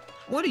question.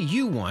 What do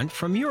you want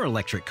from your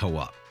electric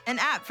co-op? An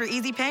app for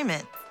easy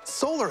payment.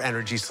 Solar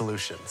energy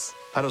solutions.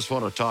 I just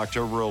want to talk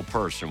to a real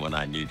person when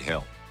I need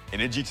help.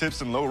 Energy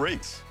tips and low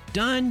rates.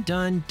 Done,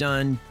 done,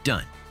 done,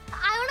 done.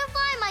 I want to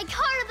fly my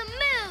car to the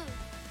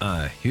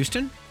moon.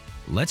 Houston,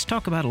 let's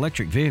talk about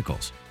electric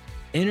vehicles.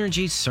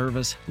 Energy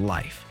Service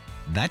Life.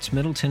 That's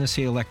Middle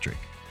Tennessee Electric.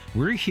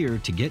 We're here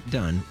to get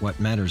done what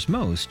matters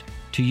most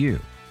to you.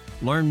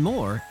 Learn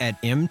more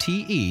at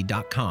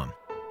mte.com.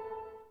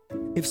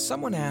 If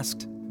someone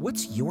asked,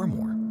 what's your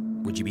more?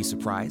 Would you be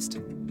surprised?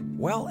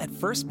 Well, at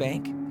First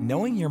Bank,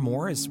 knowing your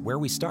more is where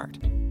we start.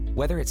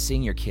 Whether it's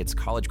seeing your kid's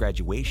college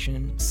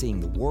graduation, seeing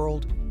the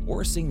world,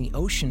 or seeing the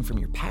ocean from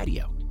your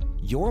patio,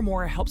 your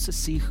more helps us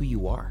see who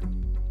you are.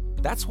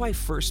 That's why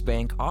First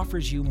Bank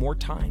offers you more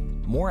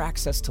time, more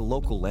access to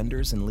local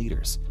lenders and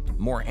leaders,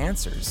 more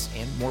answers,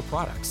 and more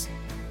products.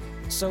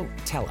 So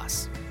tell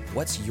us,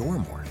 what's your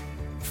more?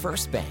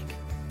 First Bank.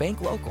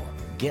 Bank local.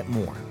 Get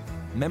more.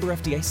 Member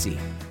FDIC.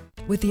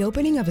 With the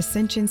opening of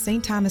Ascension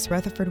St. Thomas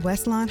Rutherford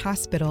Westlawn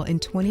Hospital in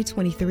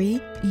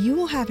 2023, you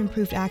will have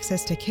improved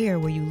access to care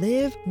where you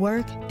live,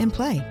 work, and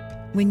play.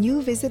 When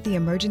you visit the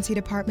emergency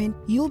department,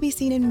 you'll be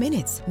seen in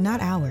minutes,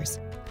 not hours.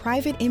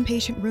 Private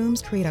inpatient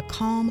rooms create a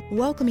calm,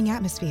 welcoming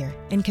atmosphere,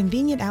 and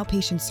convenient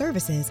outpatient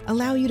services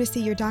allow you to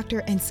see your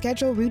doctor and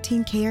schedule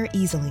routine care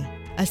easily.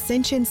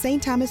 Ascension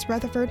St. Thomas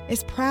Rutherford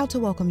is proud to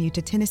welcome you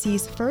to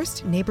Tennessee's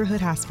first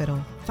neighborhood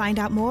hospital. Find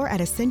out more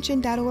at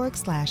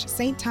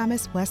ascension.org/St.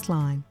 Thomas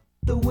Westlawn.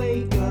 The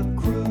Wake Up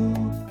Crew,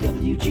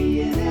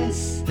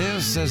 WGNS.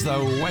 This is the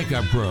Wake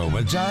Up Crew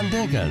with John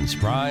Dinkins,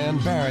 Brian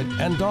Barrett,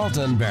 and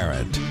Dalton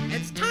Barrett.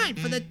 It's time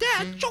for the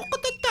dad joke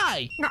of the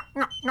day.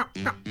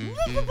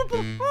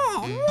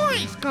 Oh,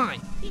 nice guy.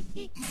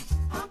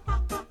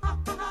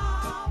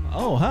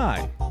 Oh,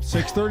 hi.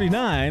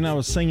 6:39. I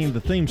was singing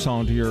the theme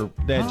song to your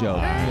dad joke.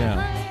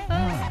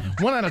 Yeah.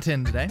 1 out of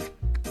 10 today.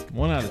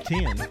 1 out of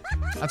 10.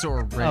 That's what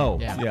we're rating. Oh,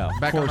 yeah. yeah.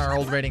 Back on our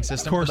old rating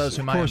system for those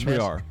who might have missed. Of course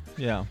we are.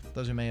 Yeah.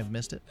 Those who may have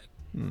missed it.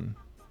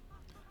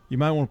 You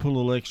might want to put a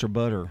little extra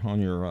butter on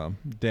your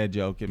dad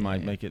joke. It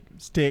might make it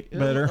stick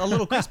better. A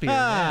little crispier.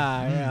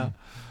 Yeah.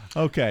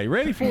 Okay.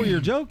 Ready for your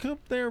joke up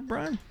there,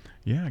 Brian?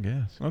 Yeah, I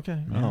guess.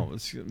 Okay. Yeah. Oh,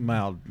 it's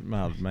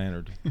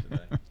mild-mannered today.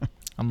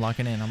 I'm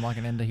locking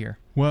into here.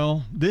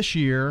 Well, this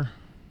year,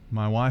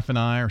 my wife and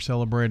I are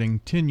celebrating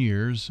 10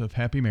 years of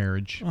happy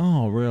marriage.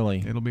 Oh,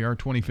 really? It'll be our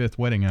 25th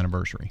wedding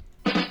anniversary.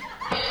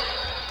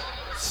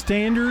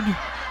 Standard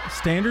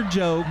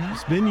joke.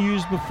 It's been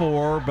used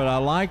before, but I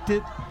liked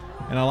it,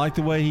 and I like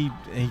the way he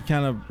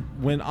kind of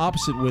went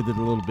opposite with it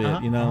a little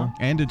bit, you know?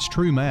 And it's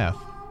true math,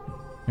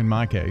 in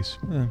my case.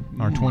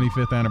 Our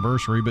 25th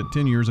anniversary, but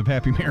 10 years of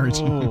happy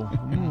marriage. I'm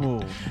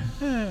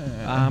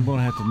going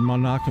to have to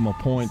knock him a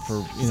point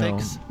for,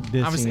 6.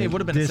 It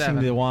would have been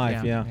 7. The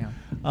wife, yeah.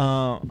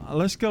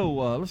 Let's go,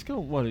 what,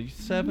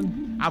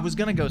 7? I was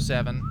going to go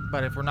 7,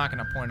 but if we're knocking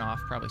a point off,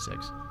 probably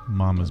 6.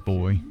 Mama's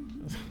boy.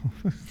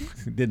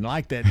 Didn't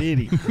like that, did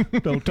he?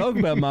 Don't talk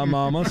about my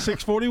mama.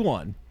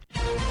 6:41.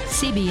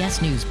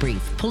 CBS News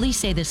Brief. Police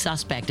say the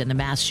suspect in the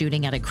mass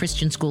shooting at a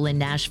Christian school in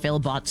Nashville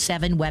bought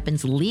 7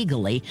 weapons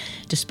legally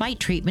despite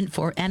treatment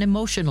for an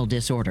emotional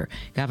disorder.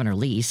 Governor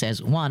Lee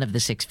says one of the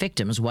 6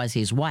 victims was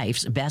his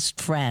wife's best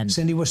friend.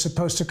 Cindy was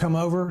supposed to come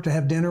over to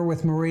have dinner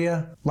with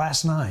Maria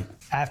last night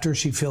after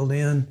she filled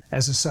in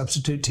as a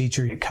substitute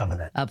teacher at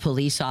Covenant. A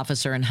police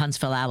officer in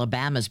Huntsville,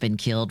 Alabama has been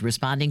killed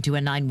responding to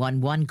a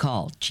 911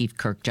 call. Chief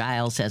Kirk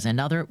Giles says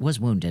another was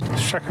wounded. The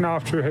second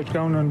officer has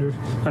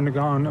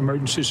undergone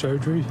emergency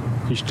surgery.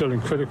 He's still in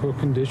critical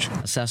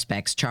condition.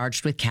 Suspects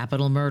charged with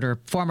capital murder.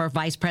 Former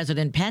Vice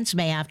President Pence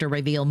may have to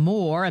reveal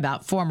more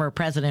about former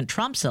President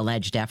Trump's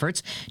alleged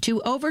efforts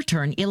to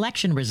overturn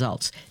election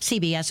results.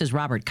 CBS's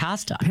Robert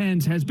Costa.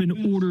 Pence has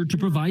been ordered to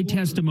provide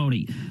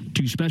testimony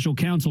to special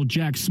counsel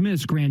Jack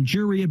Smith's grand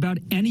jury about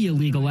any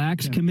illegal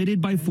acts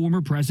committed by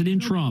former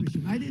President Trump,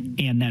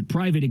 and that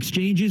private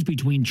exchanges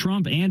between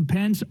Trump and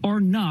Pence are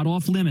not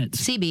off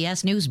limits.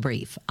 CBS News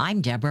Brief.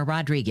 I'm Deborah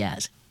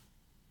Rodriguez.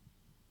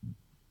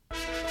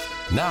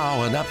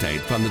 Now an update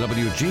from the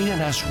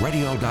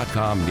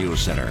WGNSradio.com News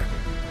Center.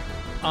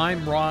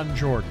 I'm Ron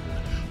Jordan.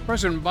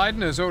 President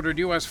Biden has ordered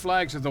U.S.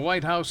 flags at the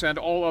White House and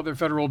all other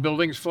federal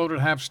buildings floated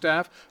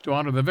half-staff to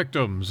honor the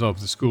victims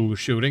of the school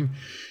shooting.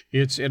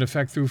 It's in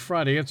effect through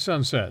Friday at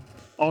sunset.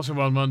 Also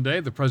on Monday,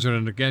 the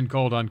president again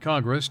called on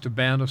Congress to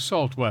ban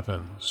assault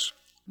weapons.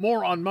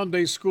 More on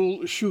Monday's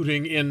school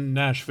shooting in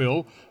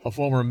Nashville. A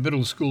former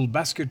middle school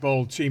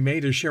basketball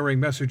teammate is sharing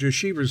messages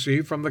she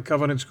received from the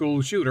Covenant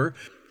school shooter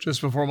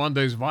just before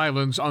Monday's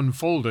violence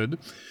unfolded.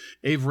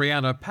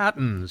 Avriana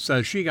Patton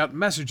says she got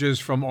messages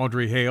from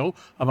Audrey Hale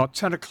about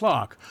 10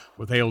 o'clock,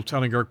 with Hale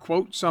telling her,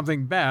 quote,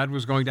 something bad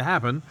was going to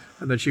happen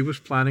and that she was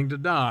planning to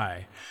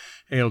die.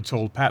 Hale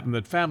told Patton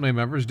that family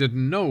members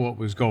didn't know what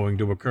was going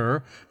to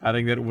occur,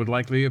 adding that it would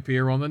likely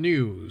appear on the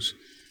news.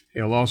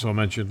 Hale also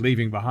mentioned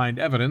leaving behind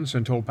evidence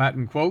and told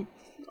Patton, quote,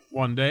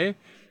 one day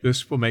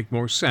this will make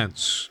more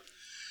sense.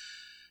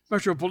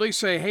 Metro Police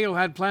say Hale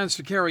had plans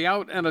to carry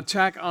out an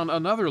attack on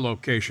another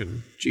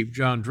location. Chief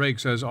John Drake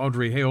says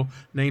Audrey Hale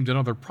named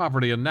another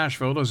property in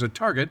Nashville as a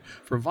target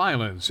for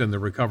violence in the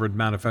recovered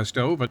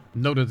manifesto, but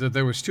noted that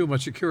there was too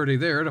much security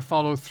there to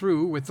follow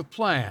through with the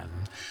plan.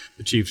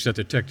 The chief said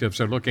detectives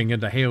are looking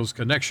into Hale's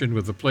connection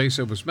with the place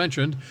that was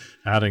mentioned,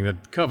 adding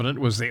that Covenant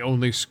was the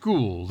only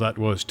school that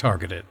was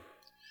targeted.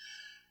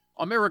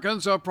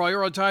 Americans are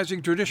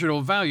prioritizing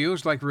traditional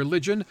values like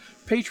religion,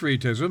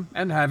 patriotism,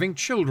 and having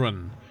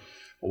children.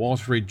 A Wall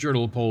Street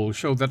Journal poll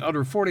showed that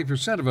under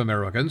 40% of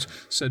Americans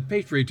said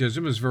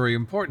patriotism is very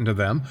important to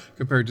them,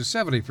 compared to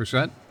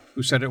 70%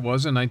 who said it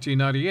was in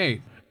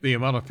 1998. The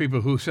amount of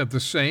people who said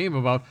the same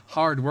about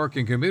hard work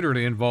and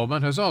community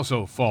involvement has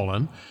also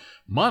fallen.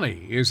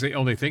 Money is the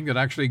only thing that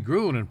actually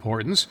grew in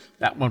importance.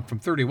 That went from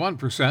 31% in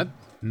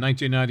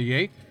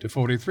 1998 to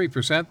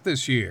 43%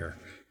 this year.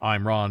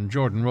 I'm Ron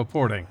Jordan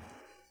reporting.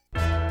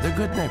 The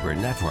Good Neighbor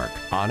Network,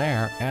 on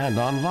air and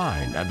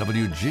online at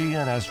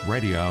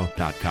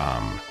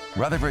WGNSradio.com.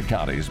 Rutherford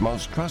County's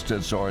most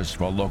trusted source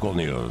for local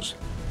news.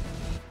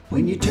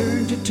 When you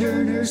turn to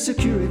Turner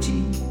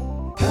Security,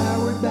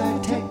 powered by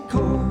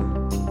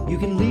TechCore, you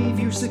can leave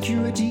your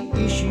security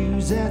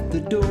issues at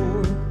the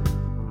door.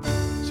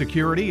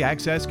 Security,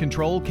 access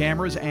control,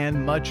 cameras,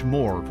 and much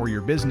more for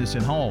your business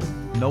and home.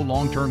 No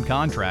long-term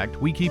contract.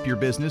 We keep your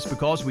business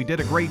because we did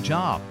a great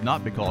job,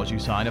 not because you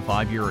signed a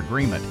 5-year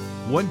agreement.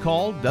 One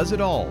call does it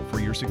all for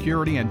your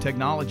security and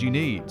technology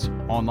needs.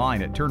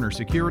 Online at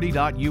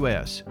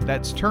turnersecurity.us.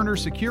 That's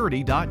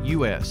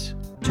turnersecurity.us.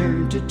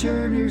 Turn to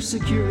Turner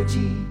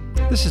Security.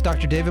 This is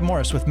Dr. David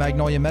Morris with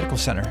Magnolia Medical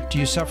Center. Do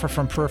you suffer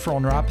from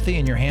peripheral neuropathy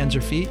in your hands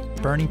or feet,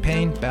 burning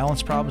pain,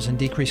 balance problems, and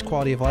decreased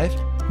quality of life?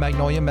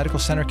 Magnolia Medical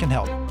Center can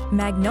help.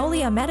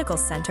 Magnolia Medical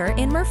Center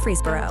in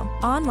Murfreesboro.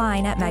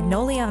 Online at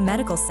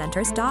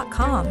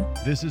magnoliamedicalcenters.com.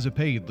 This is a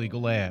paid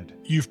legal ad.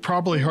 You've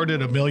probably heard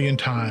it a million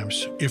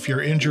times. If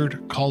you're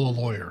injured, call a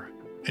lawyer.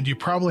 And you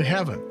probably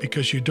haven't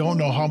because you don't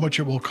know how much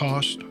it will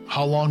cost,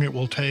 how long it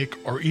will take,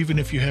 or even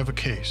if you have a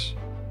case.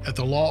 At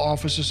the law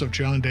offices of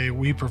John Day,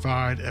 we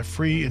provide a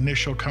free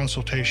initial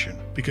consultation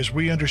because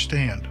we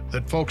understand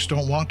that folks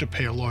don't want to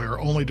pay a lawyer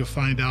only to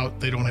find out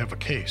they don't have a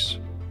case.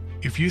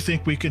 If you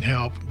think we can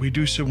help, we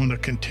do so on a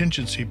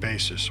contingency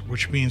basis,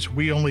 which means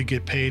we only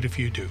get paid if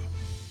you do.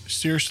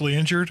 Seriously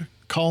injured?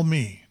 Call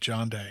me,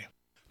 John Day.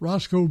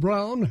 Roscoe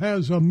Brown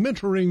has a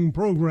mentoring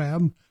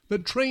program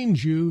that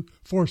trains you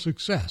for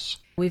success.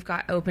 We've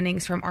got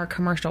openings from our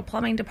commercial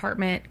plumbing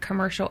department,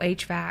 commercial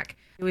HVAC.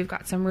 We've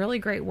got some really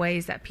great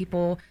ways that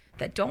people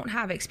that don't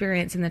have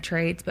experience in the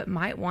trades but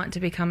might want to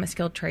become a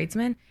skilled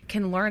tradesman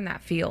can learn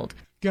that field.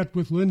 Get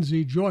with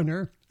Lindsay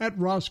Joyner at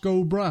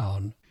Roscoe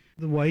Brown.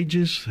 The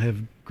wages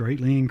have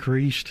greatly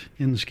increased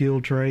in the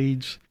skilled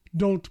trades.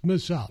 Don't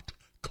miss out.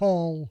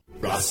 Call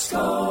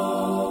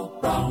Roscoe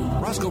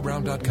Brown.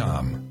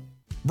 RoscoeBrown.com.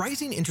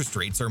 Rising interest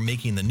rates are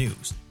making the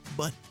news.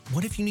 But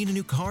what if you need a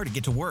new car to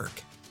get to work?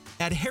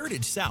 At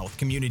Heritage South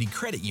Community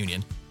Credit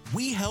Union,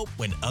 we help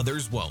when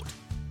others won't.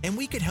 And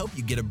we could help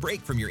you get a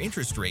break from your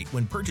interest rate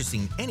when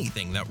purchasing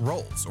anything that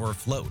rolls or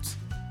floats.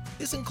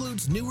 This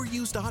includes newer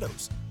used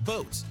autos,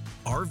 boats,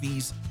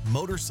 RVs,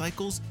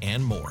 motorcycles,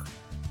 and more.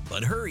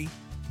 But hurry,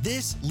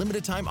 this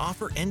limited time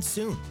offer ends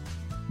soon.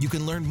 You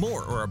can learn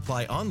more or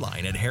apply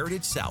online at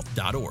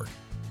heritagesouth.org.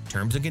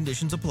 Terms and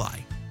conditions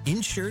apply.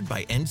 Insured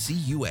by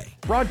NCUA.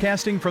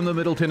 Broadcasting from the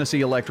Middle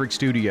Tennessee Electric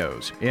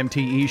Studios,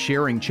 MTE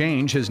Sharing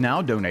Change has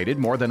now donated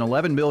more than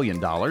 $11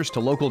 million to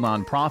local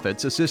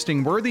nonprofits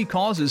assisting worthy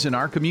causes in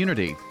our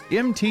community.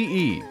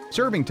 MTE,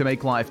 serving to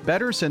make life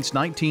better since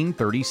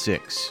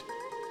 1936.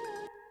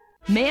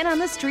 Man on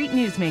the Street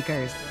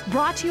Newsmakers,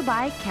 brought to you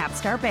by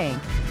Capstar Bank.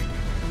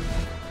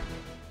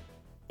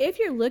 If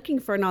you're looking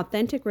for an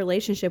authentic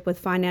relationship with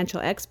financial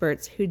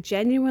experts who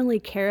genuinely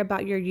care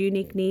about your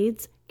unique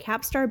needs,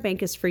 Capstar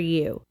Bank is for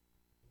you.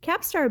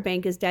 Capstar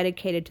Bank is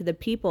dedicated to the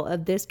people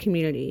of this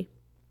community.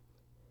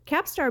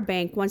 Capstar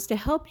Bank wants to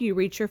help you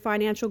reach your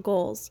financial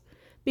goals,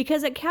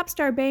 because at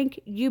Capstar Bank,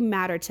 you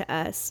matter to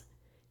us.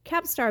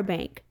 Capstar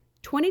Bank,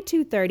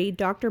 2230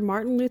 Dr.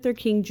 Martin Luther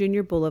King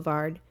Jr.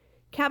 Boulevard,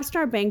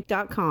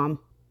 capstarbank.com,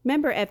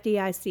 member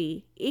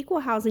FDIC,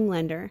 equal housing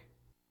lender.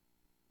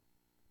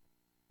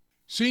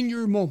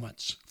 Senior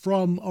Moments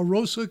from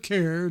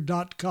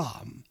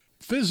arosacare.com.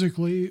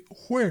 Physically,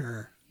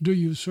 where do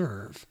you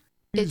serve?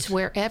 It's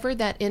wherever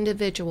that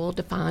individual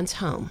defines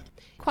home.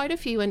 Quite a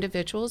few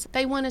individuals,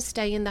 they want to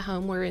stay in the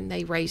home where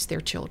they raise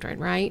their children,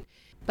 right?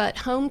 But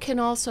home can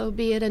also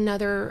be at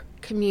another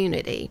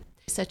community,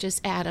 such as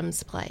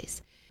Adams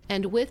Place.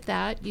 And with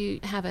that,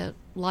 you have a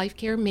life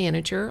care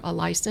manager, a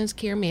licensed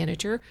care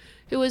manager,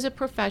 who is a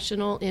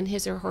professional in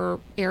his or her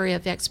area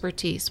of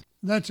expertise.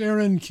 That's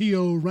Erin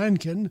Keogh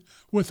Rankin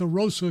with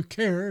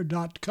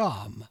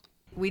arosacare.com.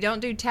 We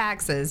don't do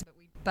taxes,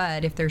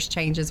 but if there's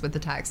changes with the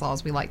tax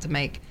laws, we like to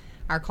make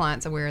our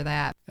clients aware of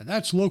that. And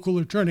that's local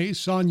attorney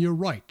Sonia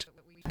Wright.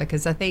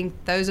 Because I think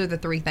those are the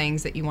three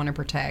things that you want to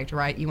protect,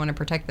 right? You want to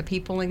protect the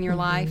people in your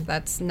life.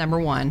 That's number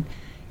one.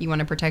 You want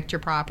to protect your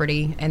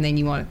property, and then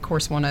you want, of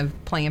course, want to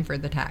plan for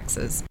the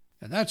taxes.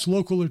 And that's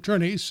local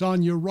attorney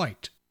Sonia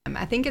Wright.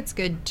 I think it's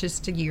good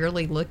just to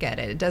yearly look at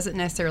it. It doesn't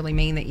necessarily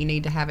mean that you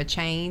need to have a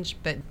change,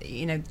 but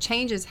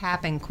changes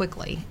happen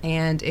quickly,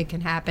 and it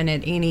can happen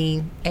at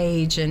any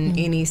age and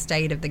any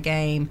state of the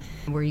game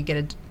where you get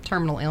a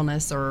terminal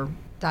illness or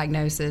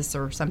diagnosis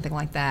or something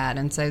like that.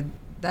 And so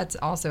that's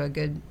also a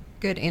good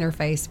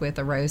interface with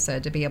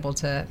AROSA to be able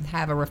to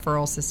have a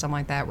referral system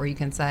like that where you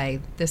can say,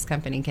 this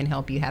company can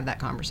help you have that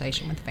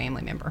conversation with a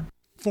family member.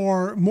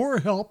 For more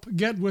help,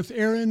 get with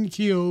Erin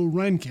Keogh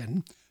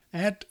Rankin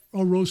at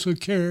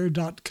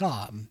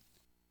arosacare.com.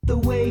 The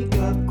Wake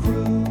Up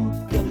Crew,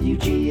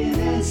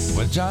 WGNS.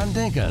 With John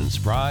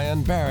Dinkins,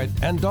 Brian Barrett,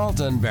 and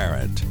Dalton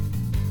Barrett.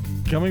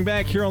 Coming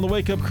back here on the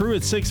Wake Up Crew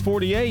at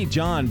 6:48.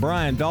 John,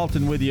 Brian,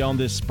 Dalton with you on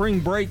this spring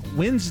break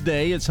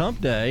Wednesday. It's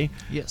hump day.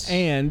 Yes.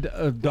 And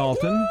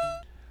Dalton,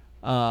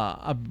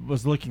 I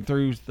was looking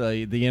through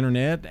the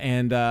internet,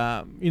 and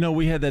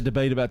we had that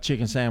debate about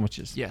chicken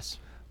sandwiches. Yes.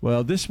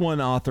 Well, this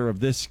one author of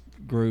this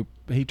group,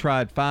 he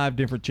tried 5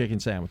 different chicken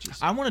sandwiches.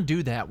 I want to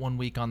do that one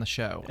week on the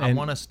show. I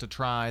want us to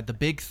try the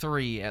big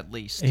 3 at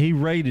least. He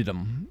rated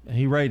them.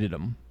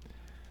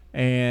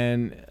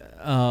 And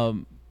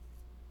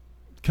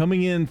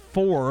coming in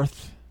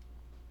 4th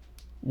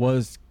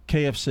was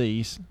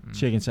KFC's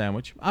chicken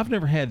sandwich. I've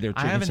never had their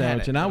chicken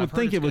sandwich, and I would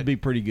think it would be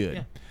pretty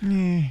good.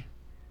 Yeah.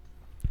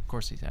 Of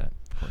course he's had it.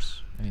 Of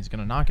course. And he's going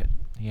to knock it.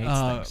 He hates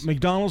things.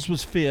 McDonald's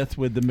was 5th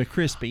with the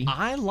McCrispy.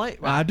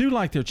 I do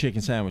like their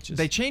chicken sandwiches.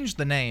 They changed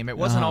the name. It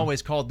wasn't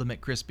always called the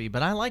McCrispy,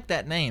 but I like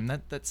that name.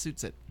 That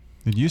suits it.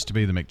 It used to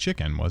be the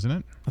McChicken, wasn't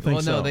it? I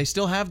think so. No, they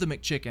still have the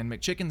McChicken.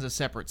 McChicken's a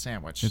separate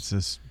sandwich.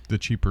 It's the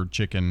cheaper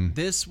chicken.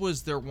 This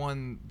was their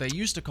one. They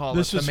used to call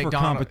this it the was McDonald's.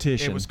 For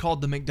competition. It was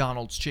called the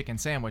McDonald's chicken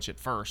sandwich at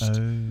first.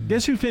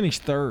 Guess who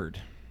finished 3rd?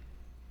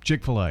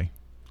 Chick-fil-A.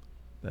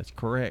 That's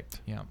correct.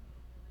 Yeah.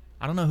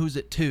 I don't know who's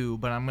at 2,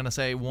 but I'm going to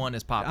say 1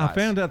 is Popeyes. I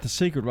found out the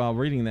secret while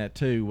reading that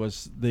too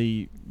was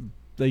they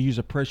use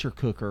a pressure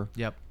cooker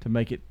to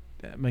make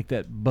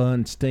that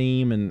bun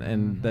steam,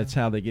 and that's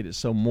how they get it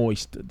so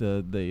moist,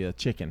 the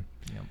chicken.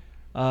 Yep.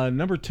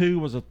 Number 2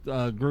 was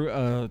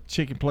a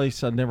chicken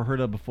place I'd never heard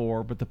of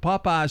before, but the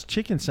Popeyes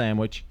chicken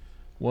sandwich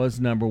was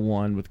number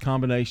 1 with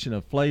combination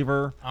of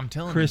flavor, I'm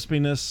telling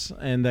crispiness,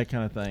 and that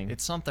kind of thing.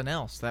 It's something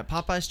else. That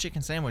Popeyes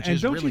chicken sandwich and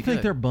is really good. And don't you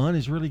think their bun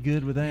is really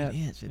good with that? It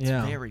is. It's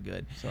very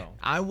good. So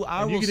I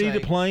will you could say, eat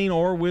it plain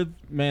or with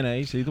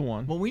mayonnaise, either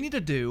one. What we need to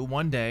do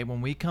one day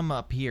when we come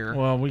up here.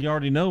 Well, we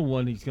already know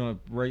one he's going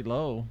to rate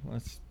low.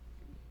 That's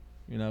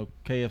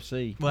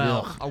KFC.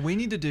 Well, we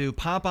need to do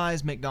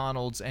Popeyes,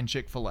 McDonald's, and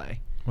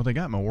Chick-fil-A. Well, they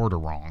got my order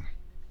wrong.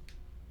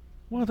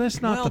 Well,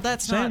 that's not the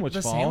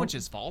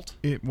sandwich's fault.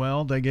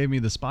 They gave me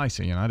the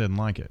spicy, and I didn't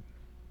like it.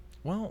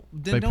 Well,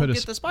 then don't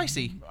get the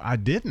spicy. I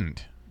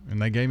didn't,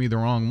 and they gave me the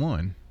wrong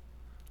one.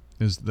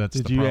 That's the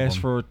problem. Did you ask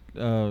for?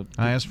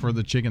 I asked for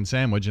the chicken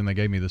sandwich, and they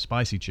gave me the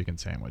spicy chicken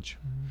sandwich.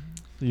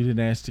 You didn't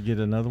ask to get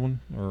another one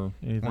or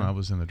anything? Well, I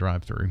was in the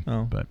drive-thru.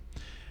 Oh. But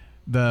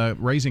the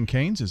Raising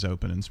Cane's is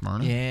open in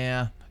Smyrna.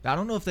 Yeah. I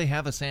don't know if they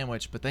have a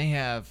sandwich, but they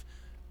have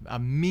a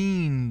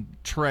mean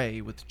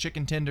tray with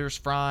chicken tenders,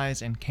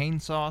 fries, and cane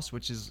sauce,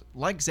 which is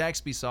like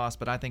Zaxby sauce,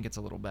 but I think it's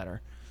a little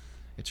better.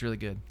 It's really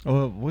good.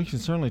 Well, we can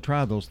certainly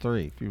try those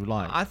three if you would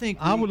like.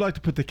 I would like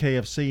to put the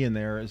KFC in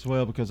there as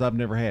well because I've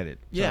never had it.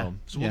 Yeah,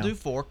 so we'll do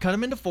 4. Cut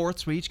them into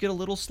fourths. We each get a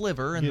little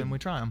sliver, and then we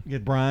try them.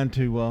 Get Brian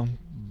to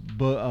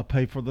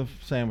pay for the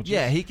sandwiches.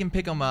 Yeah, he can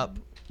pick them up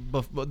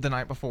the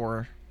night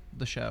before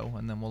the show,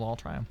 and then we'll all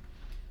try them.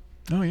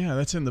 Oh, yeah,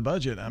 that's in the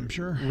budget, I'm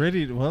sure.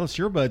 Well, it's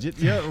your budget.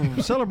 Yeah,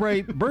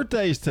 celebrate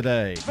birthdays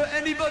today. For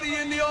anybody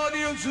in the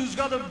audience who's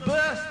got a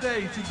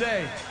birthday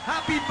today,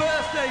 happy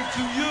birthday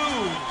to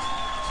you.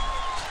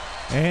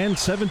 And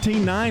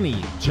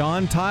 1790,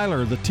 John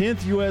Tyler, the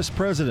 10th U.S.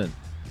 president.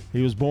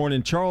 He was born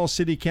in Charles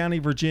City County,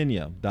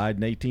 Virginia. Died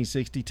in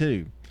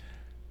 1862.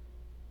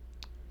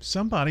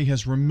 Somebody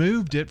has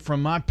removed it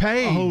from my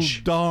page.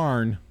 Oh,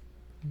 darn.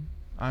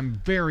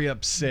 I'm very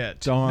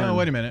upset. Darn. No,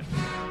 wait a minute.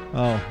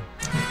 Oh.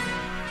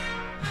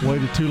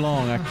 Waited too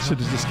long. I should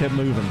have just kept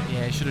moving.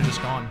 Yeah, he should have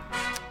just gone.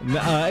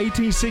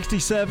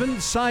 1867,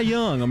 Cy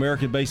Young,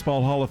 American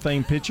Baseball Hall of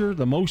Fame pitcher,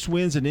 the most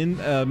wins in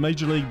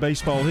Major League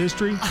Baseball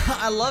history.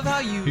 I love how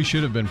you... He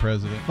should have been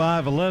president.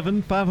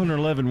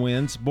 511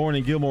 wins. Born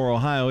in Gilmore,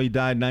 Ohio, he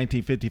died in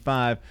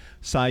 1955.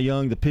 Cy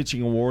Young, the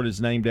pitching award,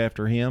 is named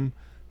after him.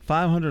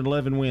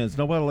 511 wins.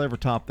 Nobody will ever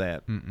top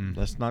that.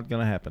 That's not going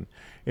to happen.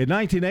 In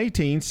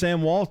 1918,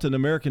 Sam Walton,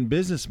 American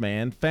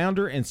businessman,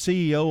 founder and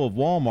CEO of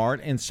Walmart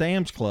and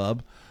Sam's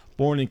Club,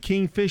 born in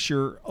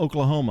Kingfisher,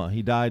 Oklahoma.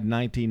 He died in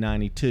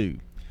 1992.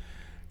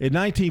 In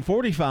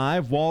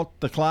 1945, Walt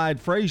the Clyde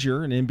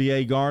Frazier, an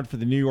NBA guard for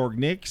the New York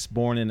Knicks,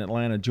 born in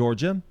Atlanta,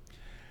 Georgia.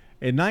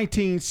 In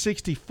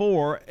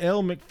 1964,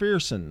 Elle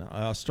Macpherson,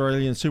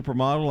 Australian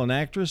supermodel and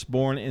actress,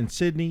 born in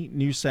Sydney,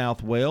 New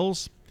South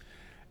Wales.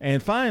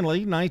 And finally,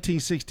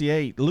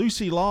 1968,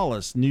 Lucy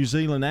Lawless, New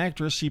Zealand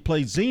actress. She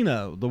played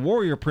Xeno, the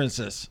warrior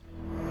princess.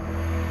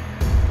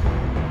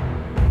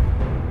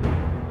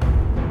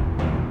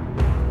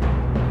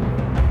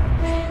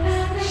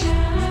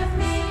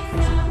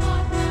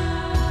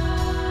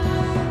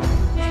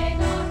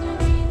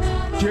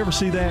 Did you ever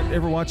see that?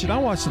 Ever watch it? I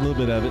watched a little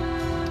bit of it.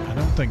 I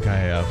don't think I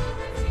have.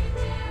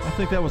 I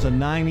think that was a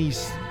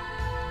 90s.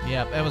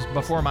 Yeah, that was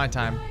before my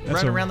time.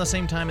 That's around the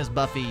same time as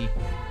Buffy.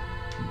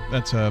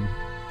 That's a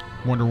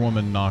Wonder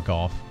Woman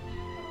knockoff.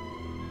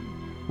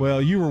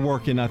 Well, you were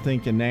working, I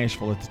think, in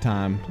Nashville at the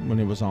time when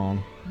it was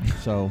on.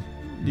 So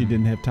you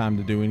didn't have time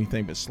to do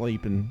anything but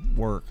sleep and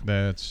work.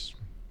 That's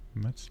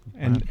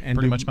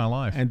pretty much my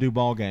life. And do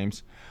ball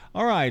games.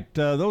 All right,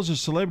 those are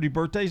celebrity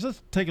birthdays.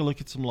 Let's take a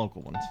look at some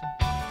local ones.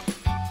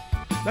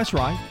 That's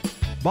right.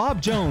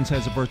 Bob Jones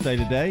has a birthday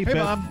today. Hey,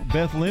 Bob.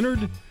 Beth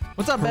Leonard.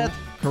 What's up, Beth?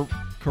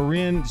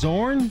 Corinne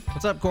Zorn.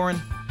 What's up,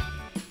 Corin?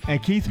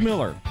 And Keith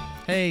Miller.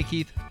 Hey,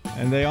 Keith.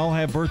 And they all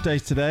have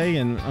birthdays today,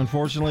 and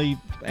unfortunately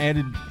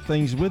added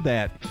things with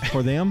that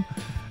for them.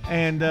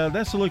 And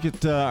that's a look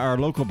at our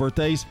local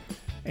birthdays.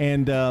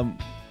 And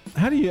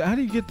how do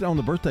you get on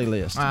the birthday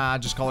list?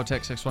 Just call or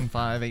text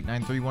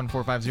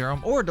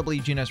 615-893-1450 or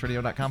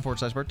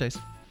WGNSradio.com/birthdays.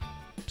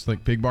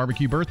 Slick Pig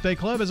Barbecue Birthday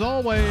Club, as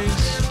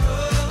always.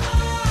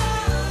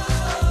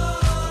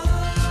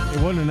 It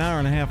wasn't an hour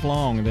and a half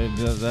long.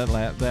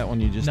 That one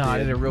you just did. No, I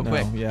did it real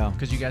quick. Yeah.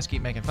 Because you guys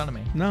keep making fun of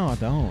me. No, I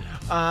don't.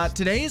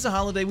 Today is a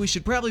holiday we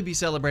should probably be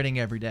celebrating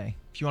every day,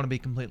 if you want to be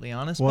completely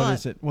honest. What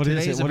is it?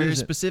 Today is a very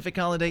specific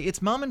holiday.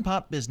 It's Mom and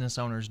Pop Business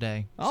Owners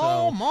Day.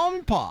 Oh, Mom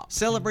and Pop.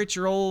 Celebrate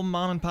your old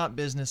mom and pop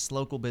business,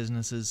 local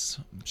businesses.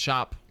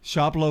 Shop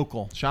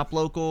local. Shop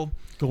local.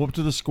 Go up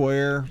to the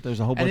square. There's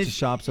a whole bunch of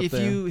shops up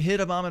there. If you hit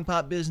a mom and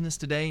pop business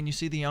today and you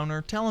see the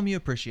owner, tell them you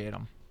appreciate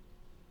them.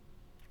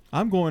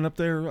 I'm going up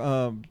there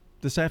late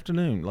this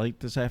afternoon.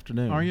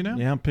 Are you now?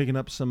 Yeah, I'm picking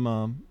up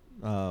some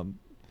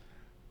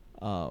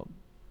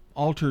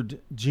altered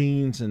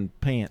jeans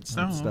and pants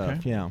and stuff.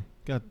 Okay. Yeah,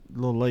 got a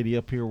little lady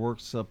up here,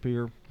 works up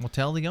here. Well,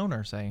 tell the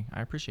owner, say,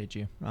 I appreciate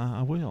you.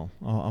 I will.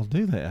 I'll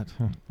do that.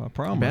 I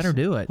promise. You better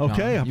do it.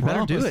 Okay, John. You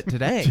better do it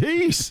today.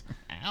 Jeez.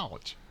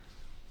 Ouch.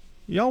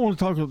 Y'all want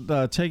to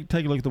talk? Take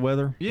a look at the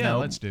weather? Yeah,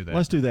 let's do that.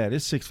 Let's do that.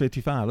 It's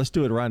 6:55. Let's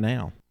do it right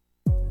now.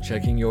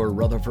 Checking your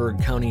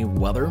Rutherford County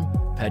weather.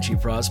 Patchy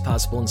frost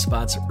possible in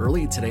spots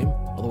early today.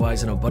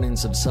 Otherwise, an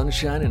abundance of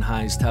sunshine and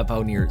highs top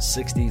out near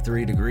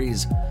 63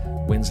 degrees.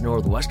 Winds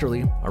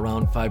northwesterly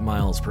around 5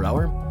 miles per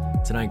hour.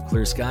 Tonight,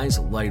 clear skies,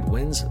 light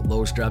winds,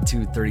 lows drop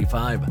to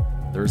 35.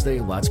 Thursday,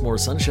 lots more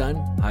sunshine.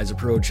 Highs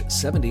approach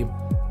 70.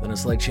 Then a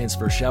slight chance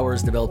for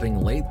showers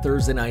developing late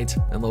Thursday night,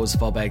 and lows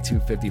fall back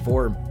to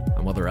 54.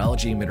 I'm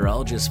weatherology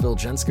meteorologist Phil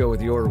Jensko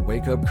with your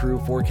Wake Up Crew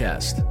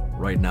forecast.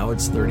 Right now,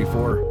 it's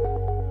 34.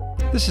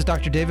 This is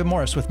Dr. David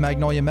Morris with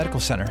Magnolia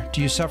Medical Center.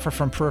 Do you suffer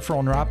from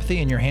peripheral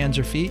neuropathy in your hands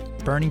or feet,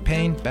 burning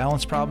pain,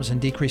 balance problems,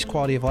 and decreased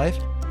quality of life?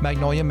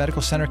 Magnolia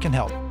Medical Center can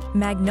help.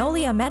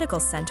 Magnolia Medical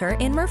Center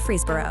in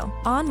Murfreesboro.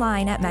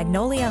 Online at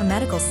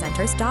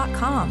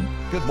magnoliamedicalcenters.com.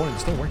 Good morning.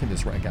 Still working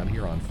this wreck out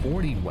here on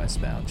 40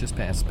 westbound, just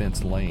past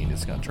Spence Lane.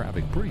 It's got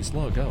traffic pretty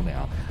slow go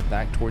now.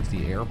 Back towards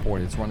the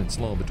airport, it's running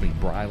slow between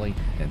Briley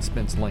and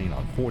Spence Lane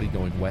on 40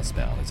 going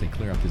westbound as they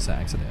clear up this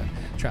accident.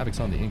 Traffic's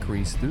on the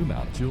increase through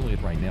Mount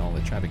Juliet right now.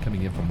 The traffic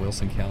coming in from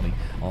Wilson County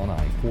on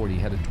I-40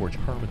 headed towards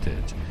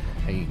Hermitage.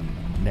 Hey,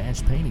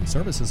 Nash Painting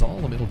Services,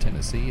 all of Middle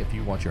Tennessee. If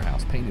you want your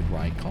house painted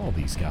right, call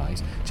these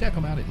guys. Check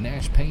them out at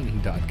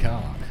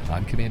nashpainting.com.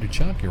 I'm Commander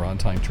Chuck. You're on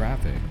time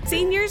traffic.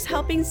 Seniors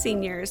helping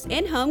seniors.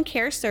 In-home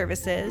care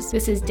services.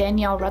 This is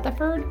Danielle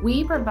Rutherford.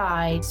 We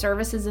provide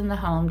services in the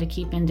home to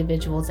keep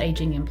individuals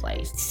aging in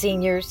place.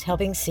 Seniors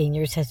helping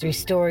seniors has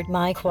restored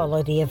my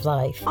quality of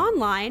life.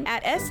 Online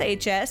at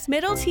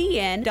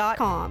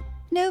shsmiddletn.com.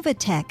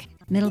 Novatech,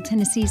 Middle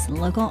Tennessee's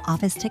local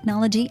office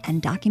technology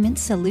and document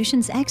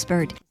solutions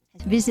expert.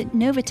 Visit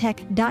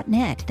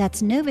Novatech.net.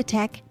 That's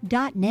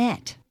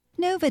Novatech.net.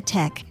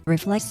 Novatech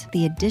reflects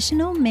the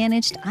additional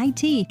managed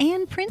IT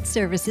and print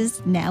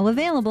services now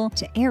available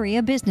to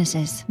area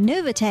businesses.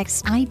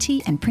 Novatech's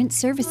IT and print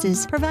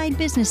services provide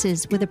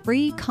businesses with a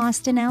free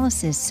cost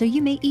analysis so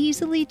you may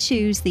easily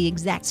choose the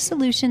exact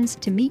solutions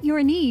to meet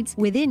your needs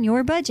within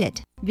your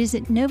budget.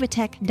 Visit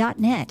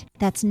Novatech.net.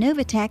 That's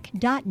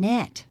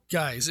Novatech.net.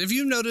 Guys, if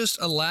you've noticed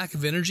a lack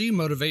of energy,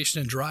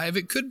 motivation, and drive,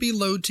 it could be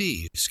low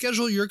T.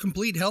 Schedule your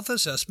complete health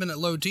assessment at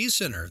Low T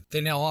Center.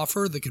 They now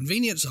offer the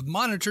convenience of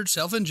monitored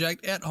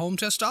self-inject at-home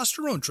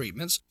testosterone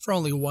treatments for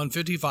only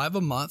 $155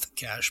 a month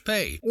cash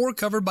pay, or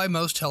covered by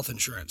most health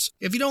insurance.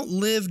 If you don't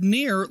live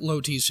near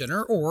Low T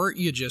Center, or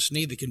you just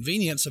need the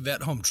convenience of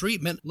at-home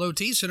treatment, Low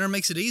T Center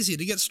makes it easy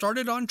to get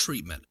started on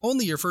treatment.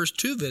 Only your first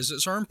 2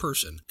 visits are in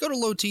person. Go to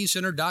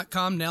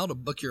lowtcenter.com now to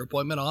book your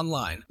appointment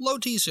online. Low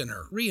T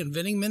Center,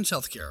 reinventing men's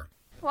healthcare.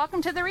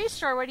 Welcome to the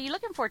Restore. What are you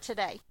looking for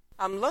today?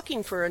 I'm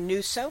looking for a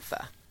new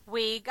sofa.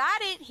 We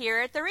got it here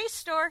at the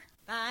Restore.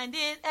 Find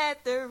it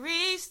at the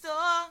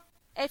Restore.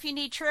 If you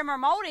need trim or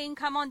molding,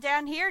 come on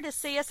down here to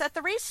see us at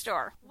the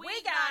Restore.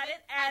 We got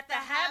it at the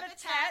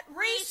Habitat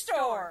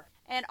Restore.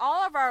 And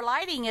all of our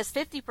lighting is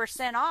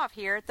 50% off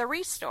here at the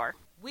Restore.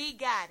 We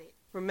got it.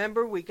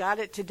 Remember, we got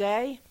it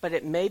today, but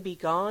it may be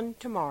gone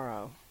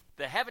tomorrow.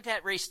 The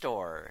Habitat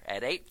Restore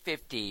at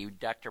 850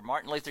 Dr.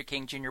 Martin Luther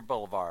King Jr.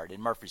 Boulevard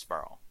in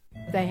Murfreesboro.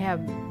 They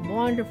have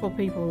wonderful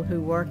people who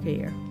work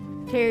here.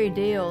 Terry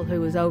Deal, who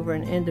was over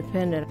in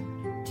Independent,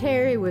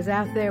 Terry was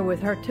out there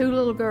with her 2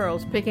 little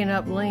girls picking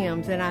up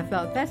limbs, and I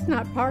thought, that's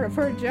not part of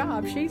her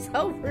job. She's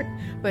over.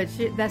 But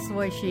that's the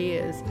way she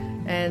is.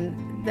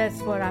 And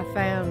that's what I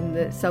found,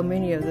 that so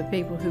many of the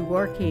people who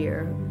work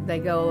here, they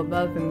go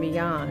above and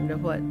beyond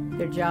of what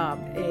their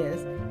job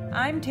is.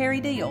 I'm Terry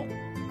Deal.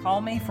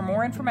 Call me for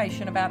more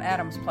information about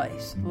Adams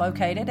Place,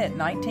 located at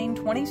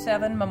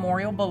 1927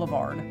 Memorial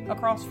Boulevard,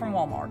 across from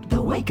Walmart.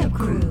 The Wake Up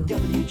Crew,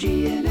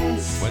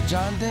 WGNS. With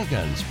John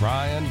Dinkins,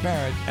 Brian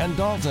Barrett, and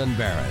Dalton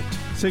Barrett.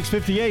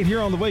 6:58 here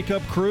on the Wake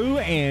Up Crew,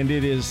 and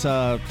it is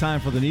time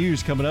for the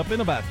news coming up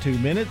in about 2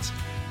 minutes.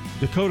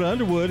 Dakota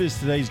Underwood is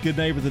today's Good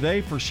Neighbor of the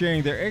Day for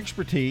sharing their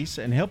expertise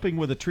and helping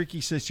with a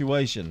tricky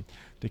situation.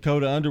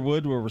 Dakota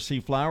Underwood will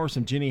receive flowers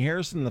from Jenny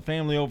Harrison and the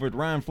family over at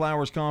Ryan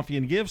Flowers Coffee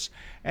and Gifts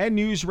and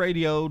News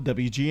Radio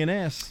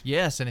WGNS.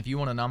 Yes, and if you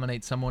want to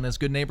nominate someone as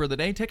Good Neighbor of the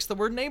Day, text the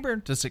word neighbor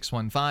to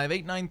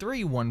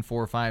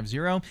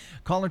 615-893-1450.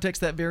 Call or text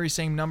that very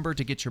same number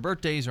to get your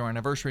birthdays or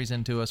anniversaries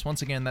into us.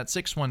 Once again, that's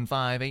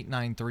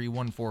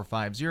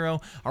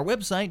 615-893-1450. Our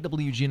website,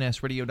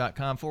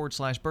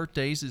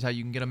 WGNSradio.com/birthdays, is how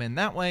you can get them in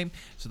that way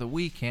so that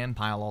we can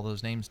pile all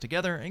those names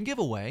together and give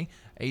away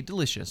a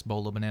delicious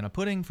bowl of banana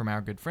pudding from our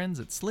good friends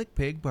at Slick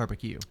Pig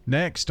Barbecue.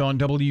 Next on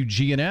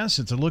WGNS,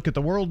 it's a look at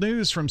the world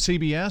news from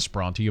CBS,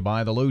 brought to you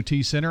by the Low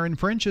T Center in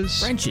French's.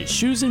 French's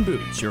Shoes and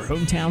Boots, your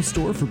hometown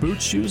store for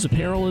boots, shoes,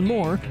 apparel, and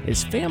more,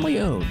 is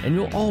family-owned, and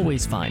you'll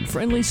always find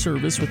friendly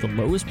service with the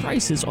lowest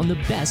prices on the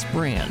best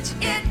brands.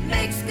 It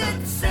makes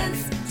good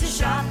sense to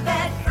shop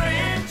at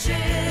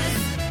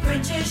French's.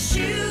 French's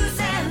Shoes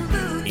and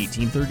Boots.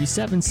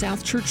 1837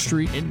 South Church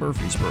Street in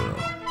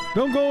Murfreesboro.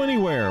 Don't go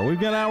anywhere.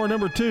 We've got hour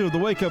number 2 of the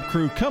Wake Up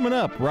Crew coming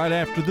up right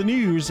after the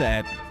news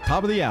at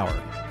top of the hour.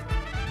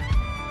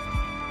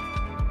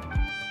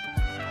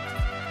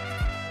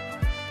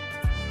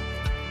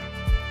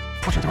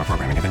 Portions of our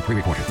programming have been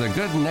pre-recorded. The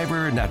Good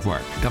Neighbor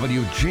Network,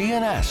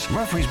 WGNS,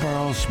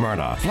 Murfreesboro,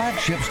 Smyrna,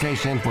 flagship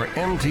station for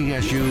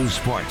MTSU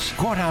Sports.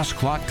 Courthouse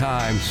clock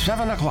time,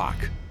 7 o'clock.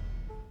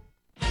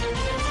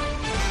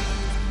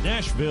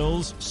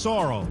 Nashville's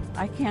sorrow.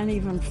 I can't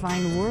even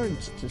find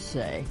words to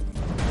say.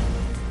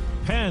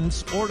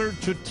 Pence ordered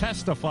to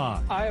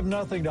testify. I have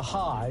nothing to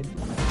hide.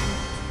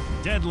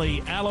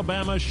 Deadly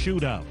Alabama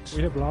shootouts.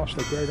 We have lost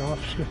a great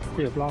officer.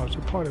 We have lost a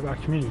part of our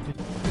community.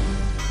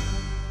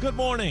 Good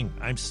morning.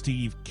 I'm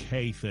Steve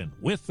Kathan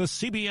with the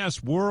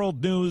CBS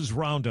World News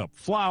Roundup.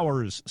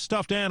 Flowers,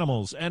 stuffed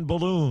animals, and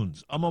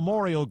balloons. A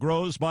memorial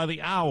grows by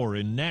the hour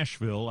in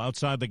Nashville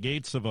outside the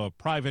gates of a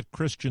private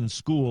Christian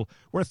school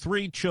where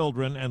 3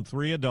 children and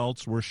 3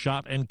 adults were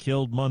shot and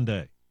killed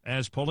Monday.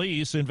 As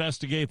police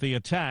investigate the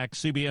attack,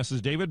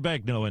 CBS's David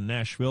Begnaud in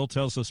Nashville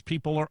tells us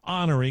people are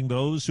honoring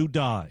those who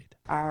died.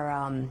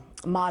 Our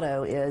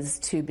motto is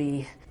to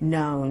be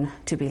known,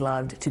 to be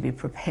loved, to be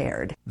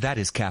prepared. That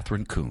is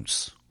Catherine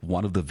Kuntz,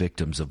 one of the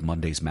victims of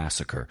Monday's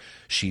massacre.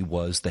 She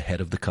was the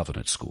head of the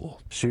Covenant School.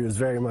 She was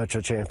very much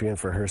a champion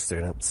for her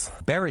students.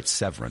 Barrett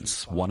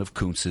Severance, one of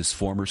Kuntz's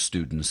former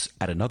students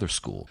at another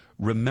school,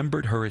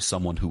 remembered her as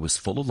someone who was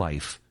full of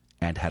life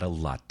and had a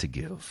lot to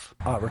give.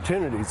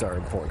 Opportunities are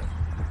important.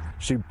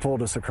 She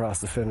pulled us across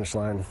the finish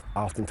line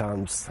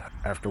oftentimes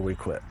after we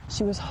quit.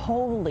 She was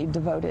wholly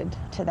devoted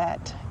to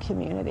that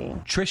community.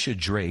 Tricia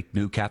Drake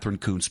knew Catherine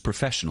Kuntz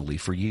professionally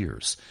for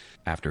years.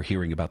 After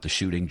hearing about the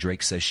shooting,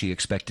 Drake says she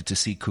expected to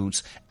see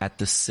Kuntz at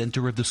the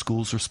center of the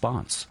school's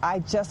response. I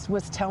just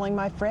was telling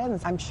my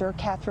friends, I'm sure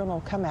Catherine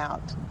will come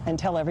out and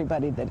tell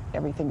everybody that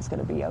everything's going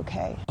to be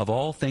okay. Of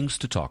all things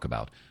to talk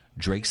about,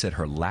 Drake said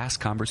her last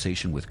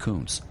conversation with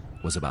Kuntz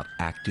was about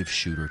active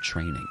shooter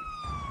training.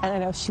 And I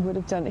know she would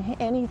have done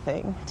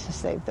anything to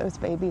save those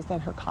babies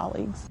and her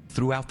colleagues.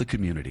 Throughout the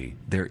community,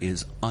 there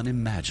is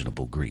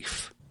unimaginable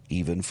grief,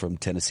 even from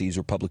Tennessee's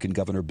Republican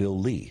Governor Bill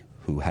Lee,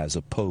 who has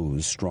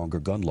opposed stronger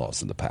gun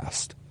laws in the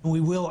past.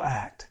 We will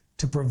act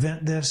to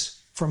prevent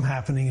this from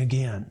happening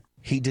again.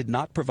 He did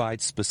not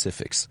provide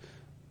specifics,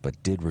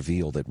 but did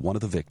reveal that one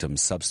of the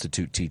victims,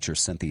 substitute teacher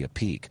Cynthia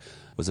Peak,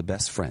 was a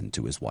best friend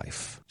to his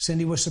wife.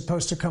 Cindy was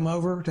supposed to come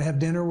over to have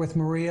dinner with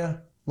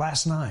Maria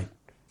last night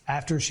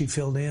after she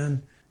filled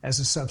in as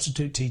a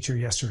substitute teacher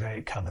yesterday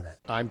at Covenant.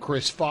 I'm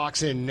Chris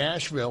Fox in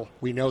Nashville.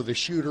 We know the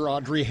shooter,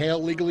 Audrey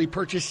Hale, legally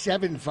purchased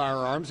 7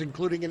 firearms,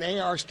 including an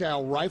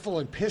AR-style rifle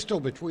and pistol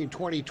between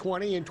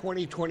 2020 and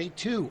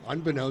 2022,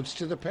 unbeknownst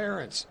to the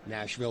parents.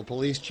 Nashville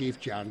Police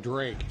Chief John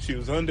Drake. She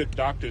was under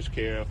doctor's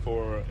care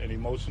for an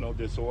emotional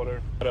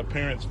disorder. Her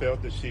parents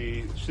felt that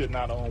she should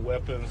not own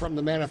weapons. From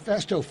the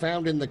manifesto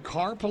found in the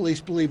car, police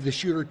believe the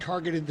shooter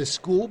targeted the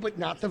school, but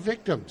not the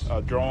victims.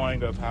 A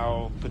drawing of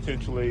how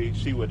potentially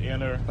she would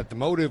enter. But the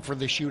motive for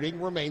the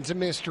shooting remains a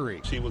mystery.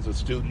 She was a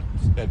student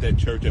at that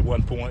church at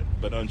one point,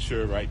 but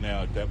unsure right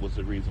now if that was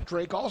the reason.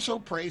 Drake also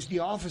praised the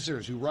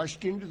officers who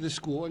rushed into the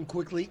school and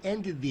quickly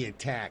ended the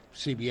attack.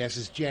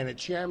 CBS's Janet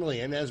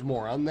Shamlian has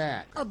more on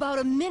that. About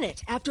a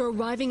minute after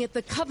arriving at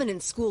the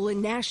Covenant School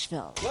in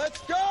Nashville, let's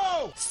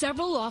go!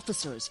 Several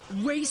officers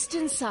raced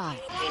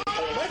inside,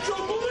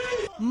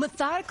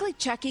 methodically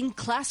checking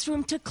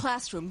classroom to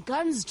classroom,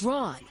 guns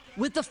drawn,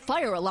 with the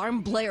fire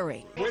alarm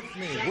blaring. With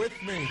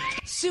me.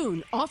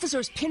 Soon,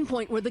 officers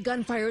pinpoint where the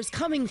gunfire is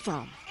coming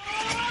from.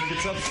 I think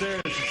it's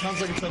upstairs. It sounds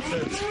like it's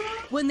upstairs.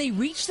 When they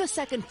reach the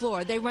second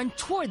floor, they run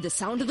toward the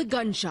sound of the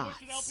gunshots.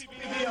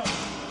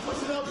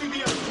 What's an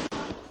LPBO?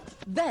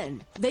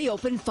 Then they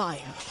open fire,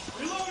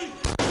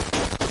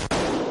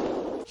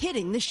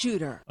 hitting the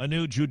shooter. A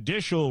new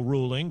judicial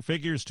ruling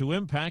figures to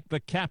impact the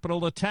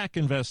Capitol attack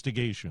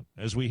investigation,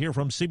 as we hear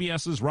from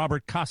CBS's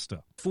Robert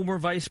Costa. Former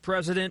Vice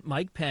President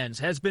Mike Pence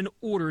has been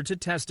ordered to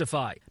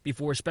testify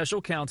before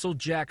special counsel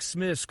Jack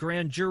Smith's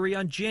grand jury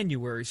on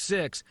January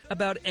 6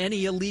 about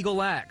any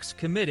illegal acts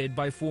committed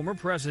by former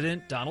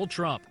President Donald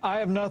Trump. I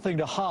have nothing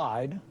to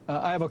hide.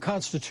 I have a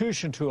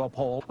Constitution to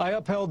uphold. I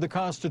upheld the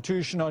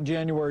Constitution on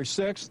January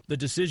 6th. The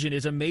decision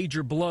is a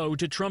major blow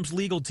to Trump's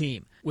legal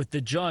team, with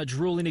the judge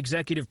ruling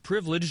executive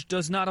privilege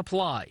does not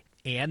apply,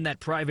 and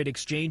that private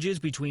exchanges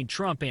between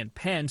Trump and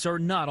Pence are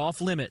not off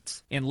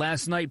limits. And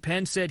last night,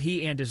 Pence said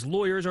he and his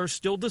lawyers are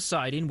still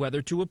deciding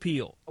whether to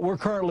appeal. We're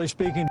currently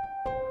speaking.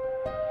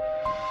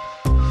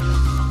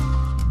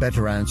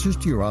 Better answers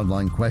to your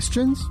online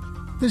questions?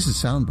 This is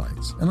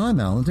Soundbites, and I'm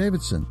Alan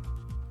Davidson.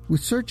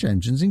 With search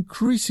engines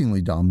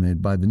increasingly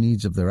dominated by the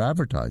needs of their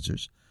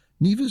advertisers,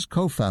 Neva's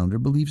co-founder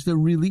believes there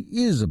really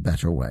is a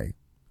better way.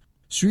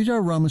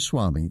 Sridhar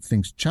Ramaswamy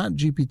thinks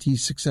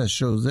ChatGPT's success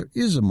shows there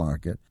is a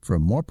market for a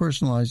more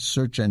personalized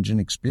search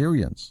engine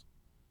experience.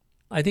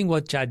 I think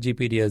what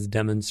ChatGPT has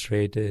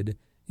demonstrated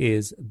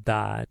is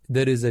that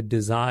there is a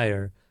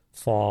desire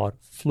for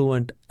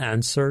fluent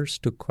answers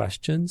to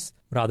questions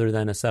rather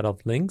than a set of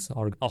links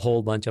or a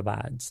whole bunch of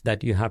ads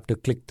that you have to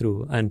click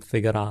through and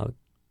figure out.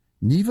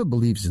 Neva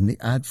believes in the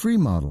ad-free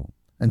model,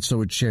 and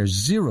so it shares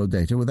zero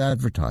data with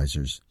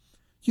advertisers.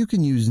 You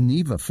can use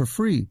Neva for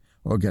free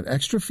or get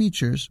extra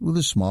features with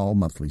a small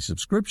monthly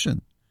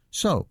subscription.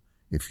 So,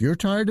 if you're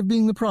tired of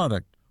being the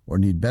product or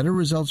need better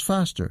results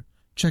faster,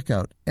 check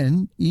out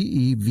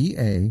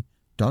neeva.com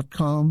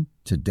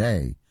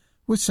today.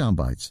 With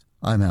Soundbites,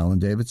 I'm Alan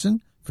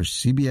Davidson for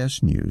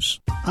CBS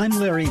News. I'm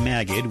Larry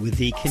Magid with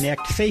the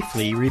Connect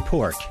Safely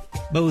report.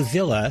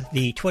 Mozilla,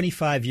 the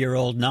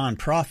 25-year-old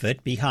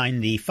nonprofit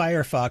behind the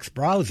Firefox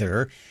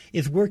browser,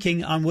 is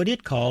working on what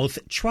it calls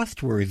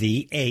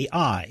trustworthy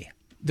AI.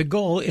 The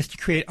goal is to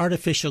create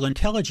artificial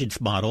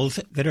intelligence models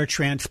that are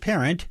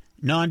transparent,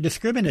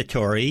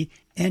 non-discriminatory,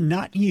 and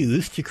not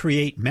used to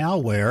create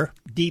malware,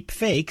 deep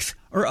fakes,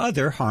 or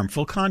other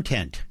harmful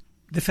content.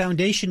 The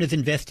foundation is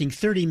investing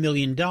 $30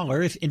 million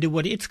into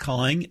what it's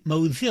calling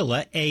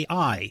Mozilla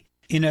AI,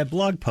 In a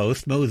blog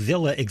post,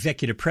 Mozilla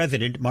Executive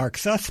President Mark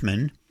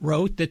Sussman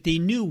wrote that the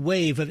new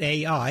wave of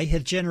AI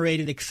has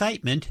generated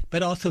excitement,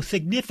 but also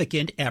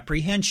significant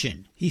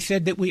apprehension. He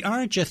said that we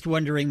aren't just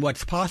wondering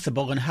what's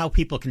possible and how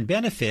people can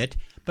benefit,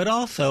 but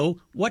also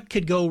what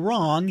could go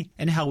wrong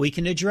and how we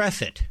can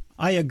address it.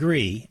 I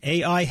agree.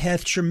 AI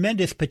has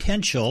tremendous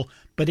potential,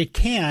 but it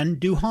can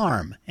do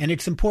harm, and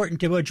it's important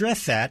to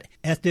address that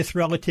at this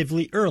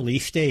relatively early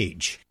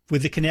stage.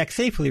 With the Connect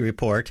Safely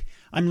report,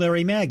 I'm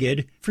Larry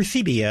Magid for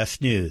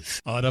CBS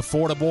News.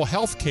 Unaffordable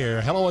health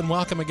care. Hello and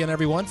welcome again,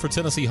 everyone, for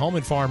Tennessee Home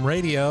and Farm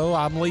Radio.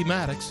 I'm Lee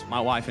Maddox.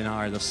 My wife and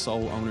I are the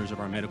sole owners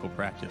of our medical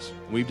practice.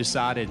 We've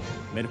decided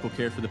medical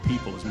care for the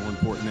people is more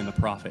important than the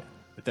profit.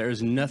 But there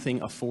is nothing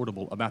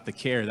affordable about the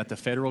care that the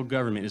federal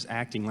government is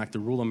acting like the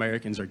rural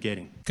Americans are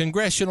getting.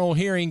 Congressional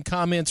hearing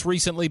comments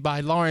recently by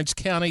Lawrence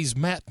County's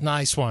Matt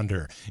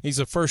Niswander. He's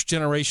a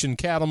first-generation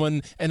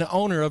cattleman and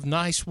owner of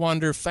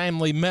Niswander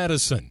Family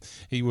Medicine.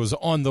 He was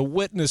on the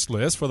witness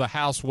list for the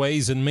House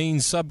Ways and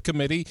Means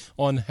Subcommittee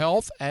on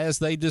Health as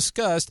they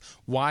discussed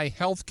why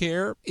health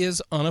care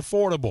is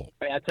unaffordable.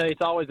 I tell you,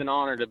 it's always an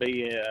honor to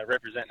be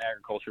representing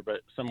agriculture,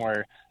 but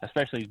somewhere,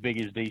 especially as big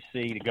as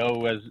D.C., to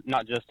go as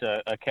not just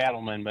a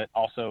cattleman, but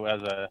also as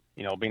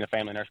being a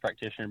family nurse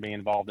practitioner, being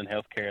involved in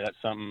healthcare. That's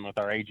something with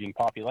our aging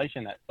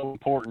population that's so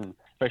important,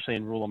 especially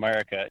in rural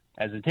America.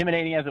 As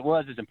intimidating as it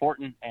was, it's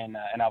important, and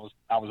I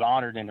was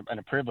honored and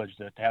a privilege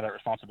to have that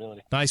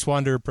responsibility.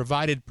 Niswander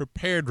provided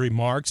prepared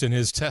remarks in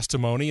his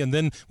testimony and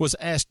then was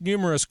asked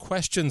numerous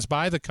questions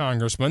by the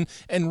congressman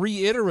and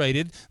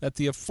reiterated that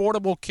the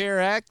Affordable Care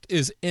Act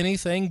is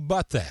anything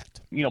but that.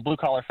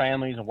 Blue-collar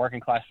families and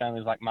working-class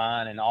families like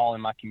mine and all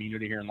in my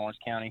community here in Lawrence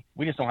County,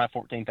 we just don't have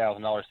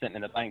 $14,000 sitting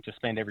in the bank to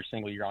spend every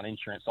single year on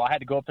insurance. So I had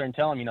to go up there and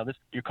tell them,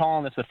 you're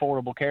calling this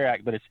Affordable Care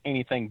Act, but it's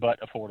anything but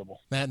affordable.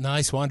 Matt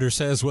Niswander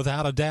says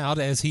without a doubt,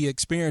 as he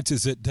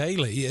experiences it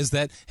daily, is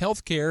that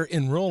health care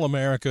in rural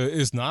America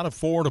is not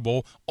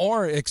affordable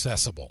or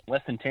accessible.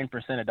 Less than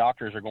 10% of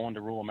doctors are going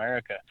to rural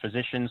America,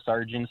 physicians,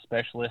 surgeons,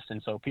 specialists,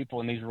 and so people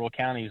in these rural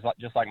counties,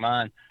 just like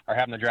mine, are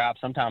having to drive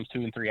sometimes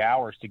 2 and 3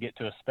 hours to get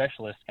to a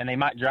specialist, and they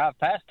might drive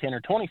past 10 or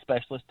 20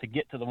 specialists to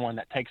get to the one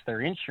that takes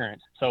their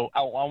insurance. So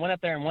I went up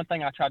there, and one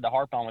thing I tried to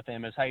harp on with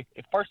them is, hey,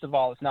 first of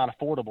all, it's not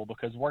affordable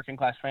because working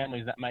class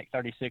families that make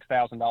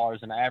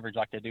 $36,000 in average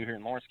like they do here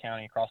in Lawrence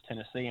County, across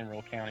Tennessee and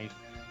rural counties,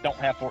 don't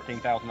have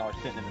 $14,000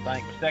 sitting in the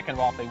bank. But second of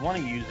all, if they want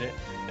to use it,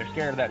 they're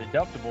scared of that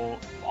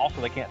deductible.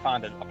 Also, they can't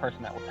find a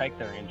person that will take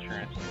their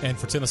insurance. And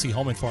for Tennessee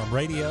Home and Farm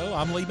Radio,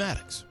 I'm Lee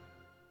Maddox.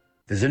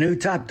 There's a new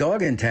top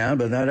dog in town,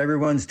 but not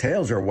everyone's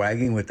tails are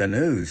wagging with the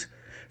news.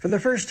 For the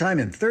first time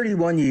in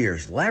 31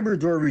 years,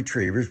 Labrador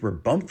Retrievers were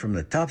bumped from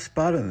the top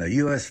spot on the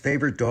U.S.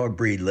 favorite dog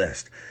breed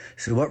list.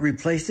 So what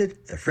replaced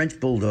it? The French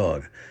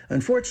Bulldog.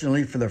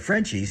 Unfortunately for the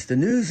Frenchies, the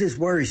news is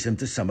worrisome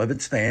to some of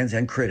its fans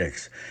and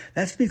critics.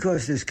 That's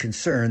because there's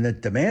concern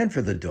that demand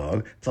for the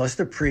dog, plus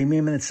the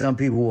premium that some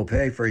people will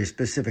pay for a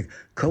specific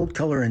coat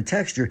color and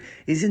texture,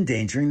 is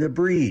endangering the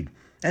breed.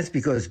 That's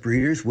because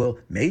breeders will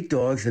mate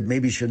dogs that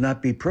maybe should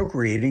not be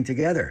procreating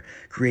together,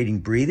 creating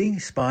breathing,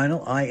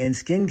 spinal, eye, and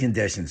skin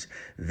conditions.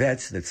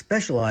 Vets that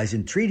specialize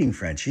in treating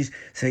Frenchies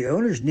say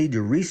owners need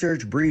to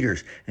research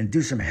breeders and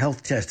do some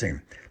health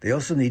testing. They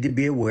also need to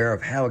be aware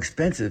of how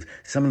expensive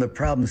some of the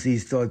problems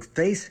these dogs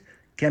face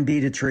can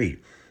be to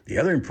treat. The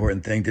other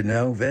important thing to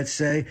know, vets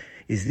say,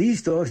 is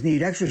these dogs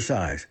need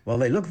exercise. While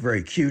they look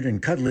very cute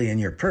and cuddly in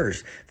your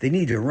purse, they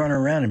need to run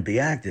around and be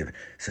active.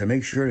 So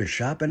make sure to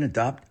shop and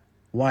adopt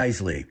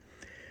wisely.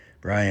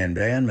 Brian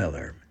Van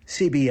Miller,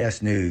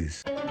 CBS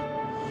News.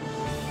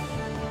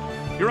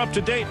 You're up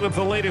to date with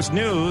the latest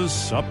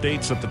news,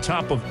 updates at the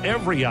top of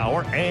every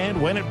hour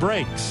and when it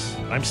breaks.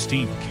 I'm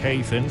Steve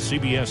Kathan,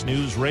 CBS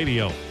News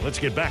Radio. Let's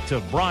get back to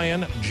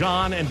Brian,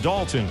 John, and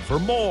Dalton for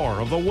more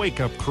of the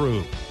Wake Up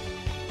Crew.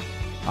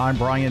 I'm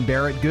Brian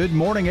Barrett. Good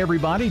morning,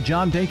 everybody.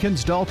 John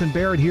Dinkins, Dalton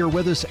Barrett here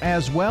with us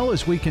as well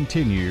as we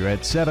continue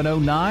at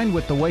 7:09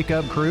 with the Wake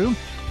Up Crew.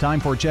 Time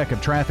for a check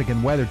of traffic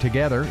and weather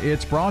together.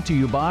 It's brought to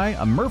you by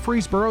a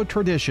Murfreesboro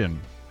tradition.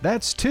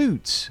 That's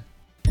Toots.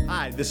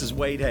 Hi, this is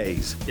Wade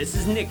Hayes. This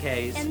is Nick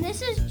Hayes. And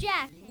this is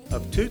Jack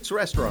of Toots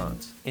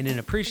Restaurants. And in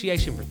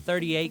appreciation for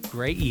 38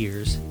 great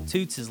years,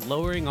 Toots is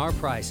lowering our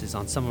prices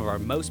on some of our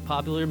most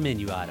popular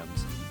menu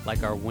items,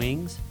 like our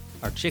wings,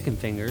 our chicken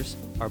fingers,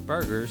 our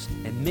burgers,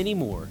 and many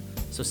more.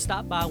 So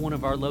stop by one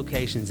of our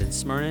locations in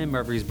Smyrna and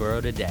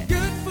Murfreesboro today.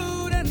 Good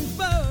food and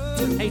fun.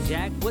 Hey,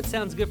 Jack, what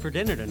sounds good for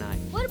dinner tonight?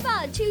 What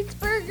about a Toots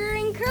burger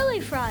and curly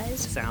fries?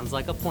 Sounds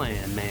like a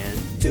plan, man.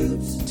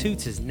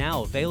 Toots is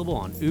now available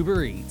on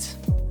Uber Eats.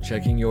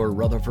 Checking your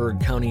Rutherford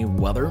County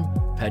weather.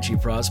 Patchy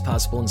frost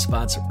possible in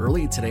spots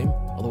early today.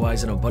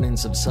 Otherwise, an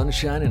abundance of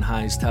sunshine and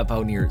highs top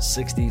out near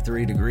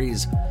 63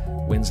 degrees.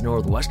 Winds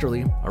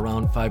northwesterly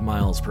around 5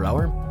 miles per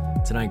hour.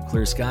 Tonight,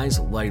 clear skies,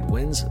 light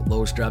winds,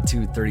 lows drop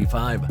to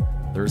 35.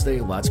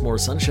 Thursday, lots more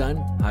sunshine,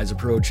 highs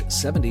approach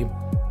 70.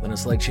 Then a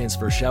slight chance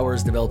for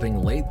showers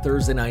developing late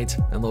Thursday night,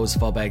 and lows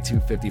fall back to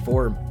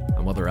 54.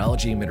 I'm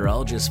weatherology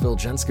meteorologist Phil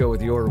Jensko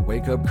with your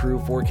Wake Up Crew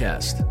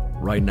forecast.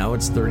 Right now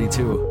it's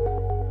 32.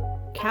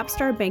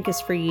 Capstar Bank is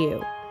for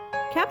you.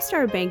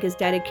 Capstar Bank is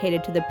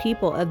dedicated to the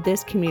people of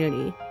this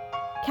community.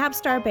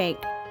 Capstar Bank,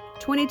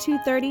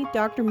 2230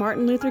 Dr.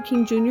 Martin Luther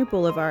King Jr.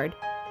 Boulevard,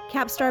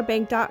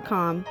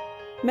 capstarbank.com.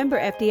 Member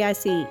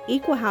FDIC,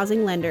 Equal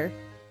Housing Lender.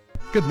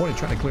 Good morning.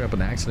 Trying to clear up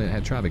an accident.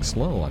 Had traffic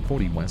slow on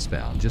 40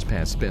 westbound, just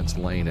past Spence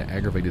Lane. It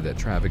aggravated that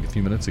traffic a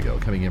few minutes ago.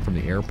 Coming in from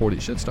the airport,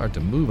 it should start to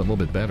move a little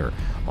bit better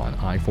on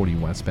I-40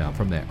 westbound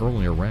from that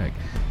earlier wreck.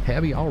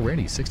 Heavy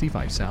already,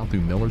 65 south through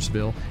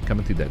Millersville,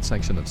 coming through that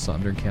section of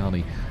Sumner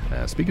County.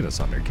 Speaking of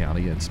Sumner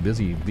County, it's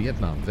busy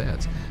Vietnam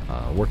vets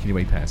working your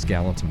way past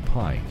Gallatin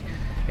Pike.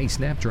 Hey,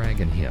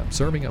 Snapdragon Hemp,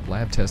 serving up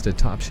lab-tested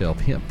top-shelf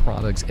hemp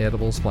products,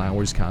 edibles,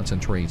 flowers,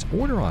 concentrates.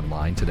 Order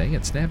online today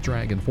at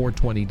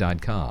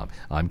snapdragon420.com.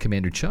 I'm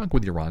Commander Chuck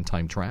with your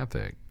on-time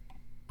traffic.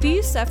 Do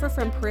you suffer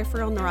from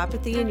peripheral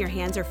neuropathy in your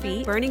hands or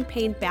feet, burning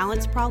pain,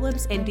 balance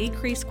problems, and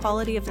decreased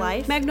quality of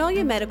life?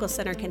 Magnolia Medical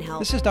Center can help.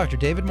 This is Dr.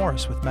 David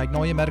Morris with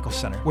Magnolia Medical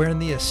Center. We're in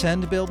the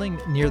Ascend building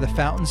near the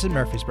fountains in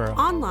Murfreesboro.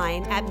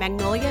 Online at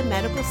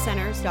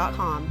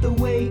magnoliamedicalcenters.com. The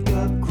Wake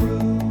Up Crew,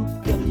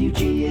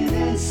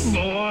 WGNS.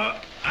 Boy,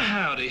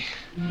 howdy.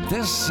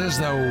 This is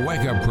the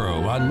Wake Up Crew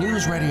on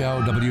News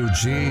Radio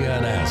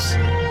WGNS.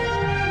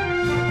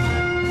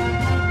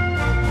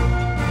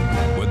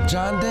 With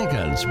John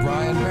Dinkins,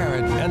 Brian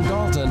Barrett, and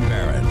Dalton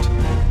Barrett.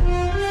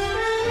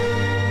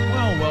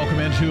 Well, welcome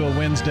into a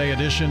Wednesday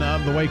edition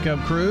of the Wake Up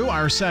Crew,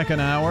 our second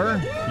hour.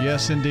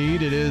 Yes,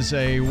 indeed, it is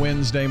a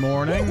Wednesday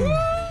morning.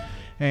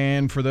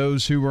 And for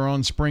those who were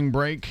on spring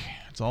break,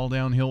 it's all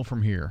downhill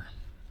from here.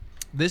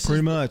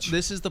 Pretty much.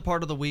 This is the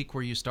part of the week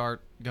where you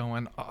start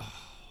going, oh,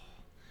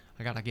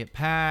 I got to get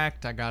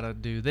packed, I got to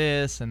do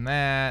this and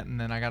that, and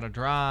then I got to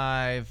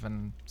drive.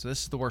 And so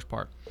this is the worst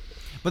part.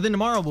 But then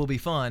tomorrow will be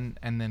fun,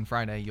 and then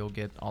Friday you'll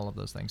get all of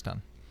those things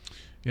done.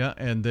 Yeah,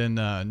 and then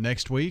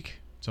next week,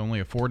 it's only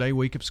a 4-day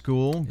week of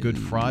school. Good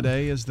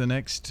Friday is the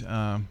next.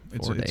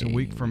 It's a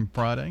week from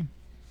Friday.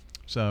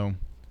 So,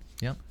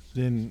 yep.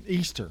 Then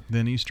Easter.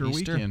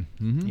 Weekend.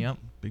 Mm-hmm. Yep.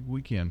 Big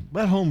weekend.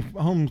 But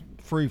home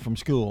free from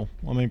school.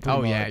 I mean,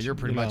 pretty much. Yeah, you're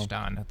pretty much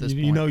done at this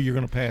point. You know you're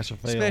going to pass or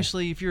fail.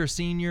 Especially if you're a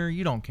senior,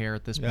 you don't care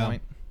at this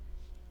point.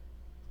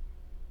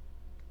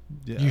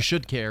 Yeah. You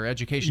should care.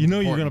 Education. You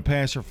know you're going to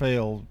pass or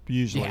fail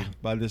usually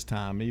by this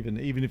time.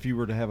 Even if you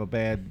were to have a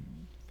bad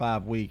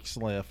 5 weeks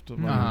left,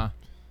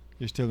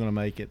 you're still going to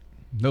make it.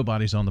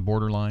 Nobody's on the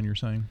borderline, you're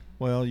saying?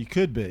 Well, you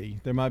could be.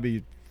 There might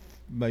be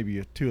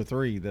maybe 2 or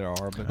 3 that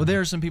are. But well,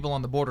 there are some people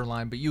on the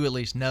borderline, but you at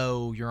least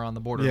know you're on the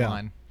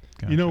borderline. Yeah.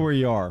 Gotcha. You know where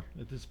you are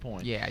at this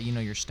point. Yeah, you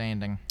know you're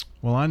standing.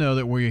 Well, I know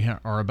that we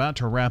are about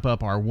to wrap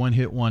up our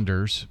one-hit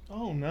wonders.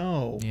 Oh,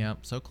 no. Yeah,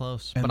 so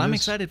close. And but I'm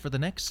excited for the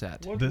next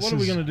set. What are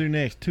we going to do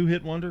next?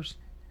 2-hit wonders?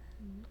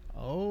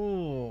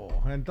 Oh,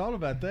 I hadn't thought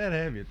about that,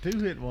 have you?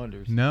 2-hit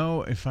wonders.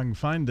 No, if I can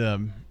find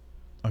a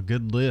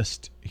good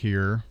list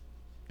here,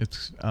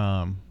 it's,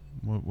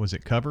 what was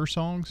it, cover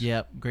songs?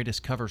 Yep,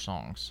 greatest cover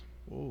songs.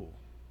 Oh.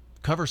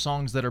 Cover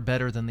songs that are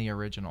better than the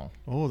original.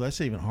 Oh,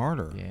 that's even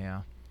harder.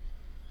 Yeah.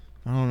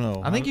 I don't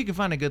know. I think you can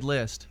find a good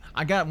list.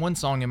 I got one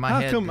song in my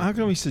head. How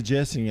come he's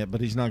suggesting it, but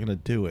he's not going to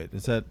do it?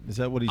 Is that what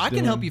he's doing? I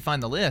can help you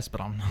find the list,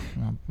 but I'm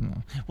not.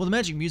 Well, the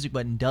Magic Music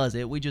button does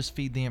it. We just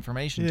feed the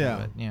information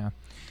to it. Yeah.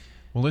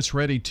 Well, it's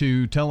ready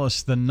to tell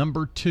us the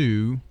number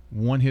 2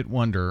 one-hit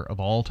wonder of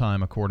all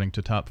time according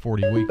to Top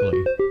 40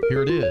 Weekly.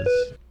 Here it is.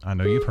 I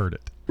know you've heard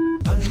it.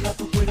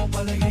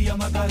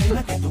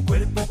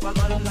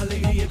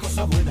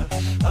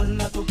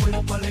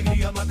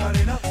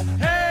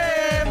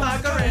 Hey,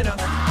 Macarena.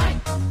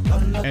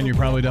 And you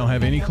probably don't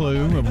have any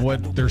clue of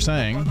what they're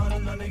saying,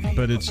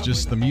 but it's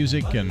just the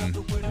music and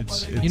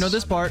it's you know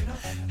this part.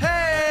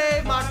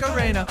 Hey,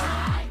 Macarena.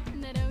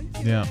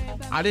 Yeah.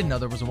 I didn't know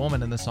there was a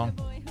woman in this song.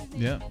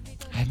 Yeah.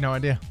 I had no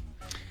idea.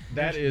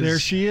 There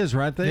she is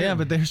right there. Yeah,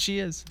 but there she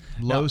is.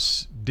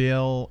 Los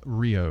Del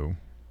Rio.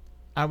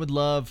 I would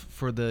love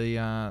for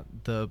the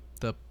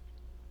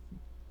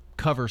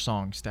cover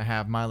songs to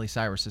have Miley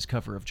Cyrus's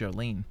cover of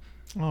Jolene.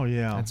 Oh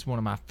yeah, that's one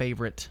of my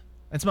favorite.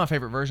 It's my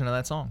favorite version of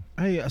that song.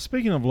 Hey,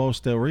 speaking of Los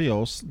Del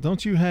Rios,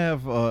 don't you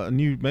have a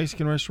new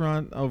Mexican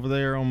restaurant over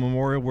there on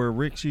Memorial where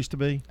Rick's used to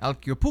be?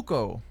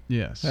 Acapulco.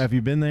 Yes. Have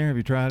you been there? Have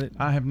you tried it?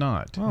 I have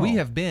not. Oh. We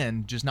have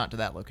been, just not to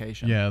that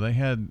location. Yeah, they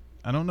had.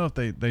 I don't know if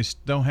they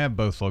don't have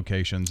both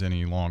locations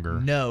any longer.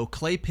 No,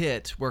 Clay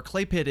Pit, where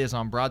Clay Pit is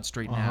on Broad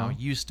Street now,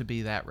 used to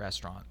be that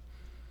restaurant.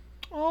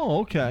 Oh,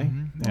 okay.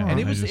 Mm-hmm. Yeah, and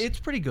it's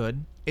pretty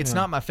good. It's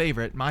not my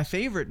favorite. My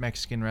favorite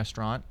Mexican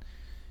restaurant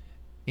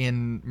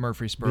in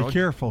Murfreesboro Be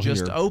careful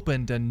just here.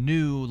 opened a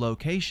new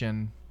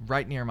location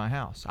right near my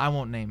house. I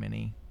won't name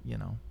any,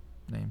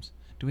 names.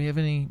 Do we have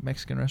any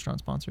Mexican restaurant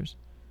sponsors?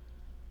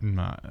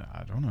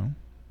 I don't know.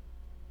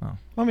 Oh.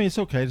 I mean, it's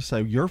okay to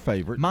say your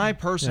favorite. My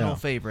personal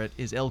favorite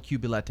is El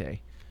Cubilete,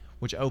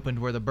 which opened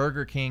where the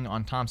Burger King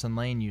on Thompson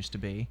Lane used to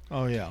be.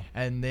 Oh, yeah.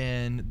 And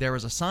then there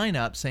was a sign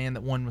up saying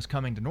that one was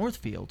coming to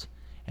Northfield.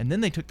 And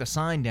then they took the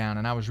sign down,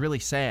 and I was really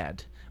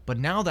sad. But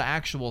now the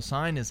actual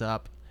sign is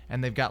up,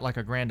 and they've got like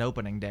a grand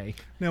opening day.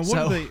 Now,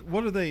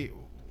 what are they?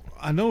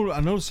 I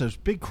noticed there's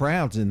big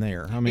crowds in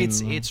there. I mean,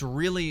 it's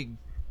really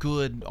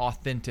good,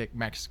 authentic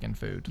Mexican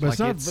food. But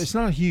it's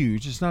not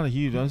huge. It's not a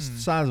huge. It's the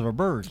size of a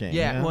Burger King.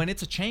 Yeah, well, and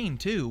it's a chain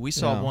too. We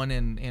saw one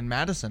in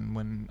Madison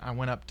when I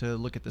went up to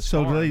look at this.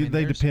 So farm.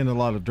 they depend a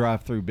lot of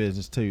drive-through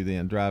business too.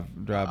 Then drive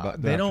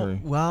they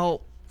don't.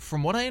 Well,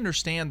 from what I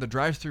understand, the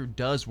drive-through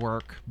does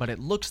work, but it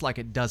looks like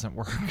it doesn't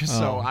work.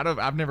 So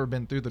I've never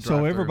been through the drive-through.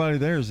 So everybody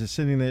there is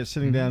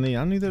sitting down there.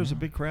 I knew there was a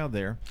big crowd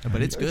there.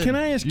 But it's good. Can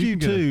I ask you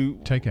too?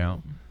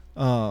 Takeout.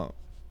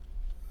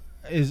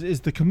 Is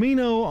the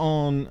Camino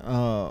on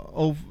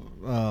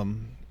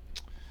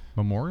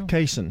Memorial?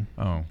 Cason.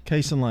 Oh.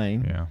 Cason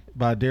Lane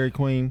by Dairy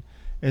Queen.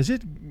 Is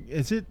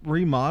it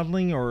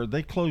remodeling, or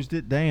they closed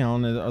it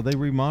down? Are they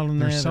remodeling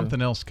that? There's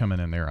something else coming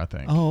in there, I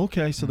think. Oh,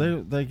 okay. So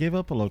they gave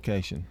up a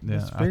location. Yeah,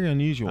 That's very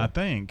unusual. I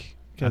think.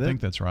 I think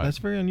that's right. That's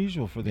very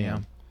unusual for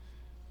them.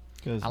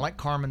 I like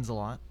Carmen's a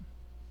lot.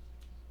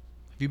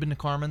 Have you been to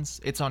Carmen's?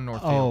 It's on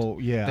Northfield. Oh,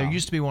 yeah. There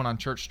used to be one on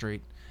Church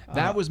Street.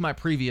 That was my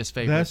previous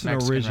favorite. That's an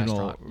Mexican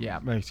original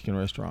restaurant. Mexican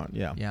restaurant.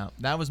 Yeah. Yeah.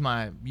 That was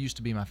used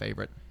to be my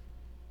favorite.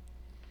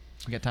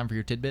 You got time for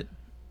your tidbit?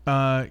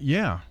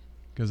 Yeah,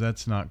 because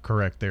that's not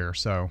correct there.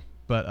 So,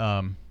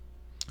 but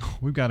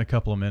we've got a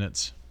couple of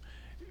minutes.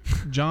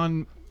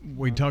 John,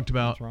 we talked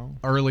about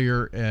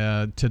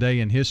earlier today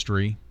in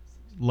history,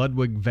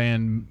 Ludwig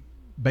van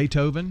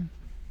Beethoven.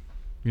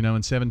 In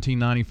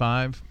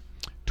 1795,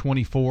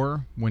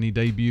 24, when he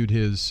debuted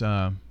his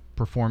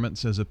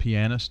performance as a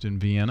pianist in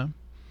Vienna.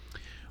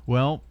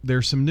 Well,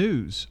 there's some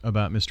news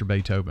about Mr.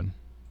 Beethoven.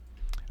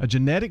 A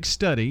genetic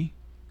study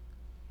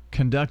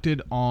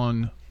conducted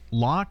on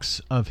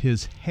locks of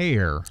his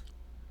hair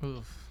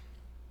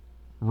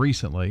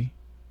recently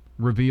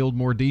revealed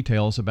more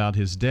details about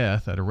his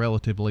death at a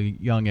relatively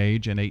young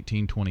age in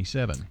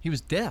 1827. He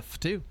was deaf,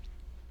 too,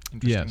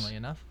 interestingly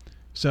enough.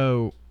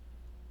 So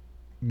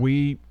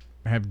we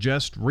have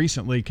just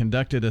recently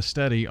conducted a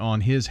study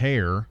on his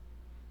hair,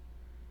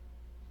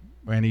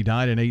 and he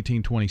died in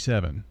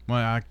 1827.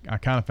 Well, I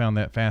kind of found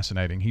that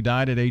fascinating. He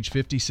died at age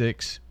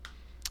 56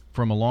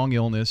 from a long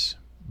illness,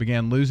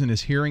 began losing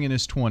his hearing in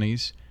his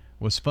 20s,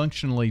 was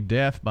functionally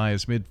deaf by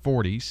his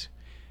mid-40s.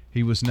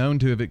 He was known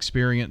to have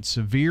experienced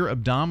severe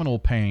abdominal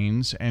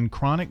pains and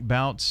chronic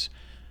bouts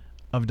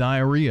of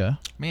diarrhea.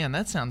 Man,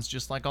 that sounds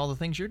just like all the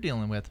things you're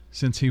dealing with.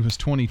 Since he was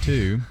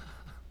 22.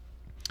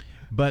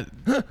 But...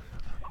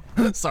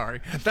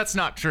 Sorry, that's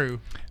not true,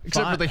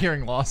 except for the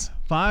hearing loss.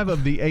 5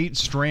 of the 8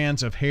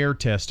 strands of hair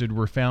tested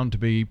were found to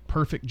be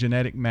perfect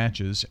genetic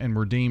matches and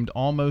were deemed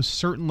almost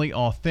certainly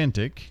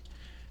authentic,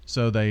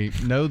 so they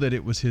know that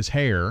it was his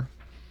hair.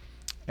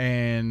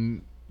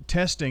 And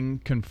testing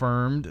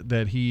confirmed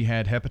that he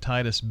had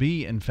hepatitis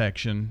B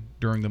infection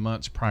during the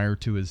months prior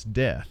to his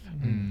death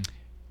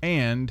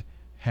and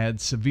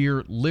had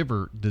severe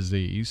liver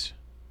disease,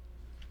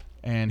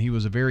 and he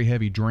was a very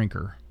heavy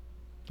drinker.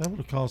 That would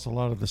have caused a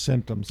lot of the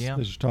symptoms that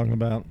you're talking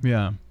about.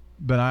 Yeah,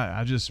 but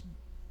I just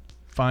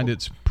find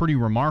it's pretty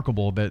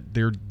remarkable that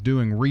they're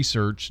doing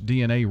research,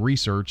 DNA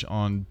research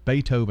on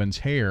Beethoven's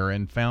hair,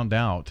 and found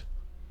out,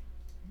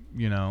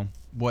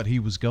 what he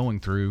was going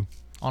through.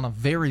 On a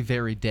very,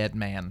 very dead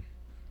man.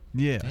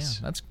 Yes.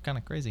 Yeah, that's kind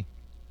of crazy.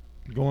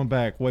 Going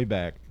way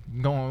back.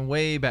 Going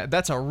way back.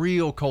 That's a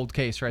real cold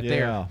case right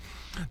there.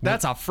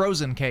 That's a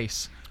frozen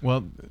case.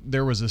 Well,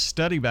 there was a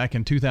study back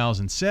in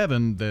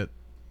 2007 that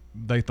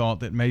they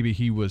thought that maybe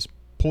he was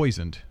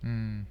poisoned.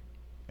 And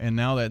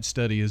now that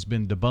study has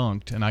been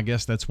debunked, and I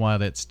guess that's why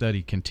that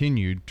study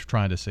continued to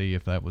try to see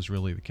if that was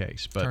really the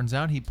case. But turns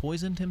out he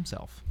poisoned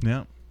himself.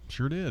 Yeah,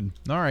 sure did.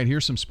 All right,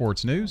 here's some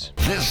sports news.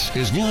 This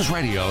is News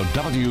Radio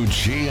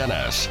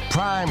WGNS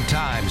Prime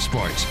Time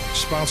Sports,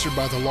 sponsored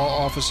by the law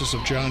offices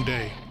of John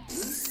Day.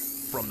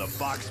 From the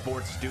Fox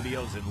Sports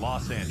Studios in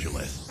Los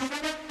Angeles,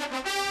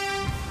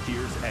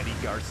 here's Eddie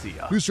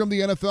Garcia. News from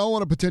the NFL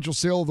on a potential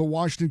sale of the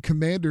Washington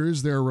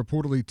Commanders. There are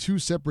reportedly 2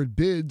 separate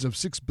bids of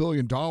 $6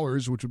 billion,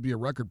 which would be a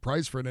record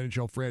price for an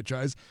NHL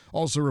franchise.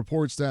 Also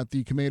reports that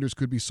the Commanders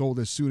could be sold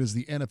as soon as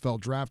the NFL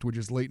draft, which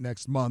is late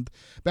next month.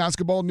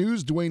 Basketball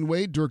news, Dwayne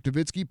Wade, Dirk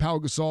Nowitzki, Pau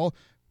Gasol,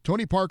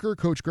 Tony Parker,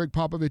 Coach Greg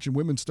Popovich, and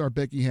women's star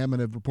Becky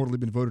Hammon have reportedly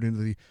been voted into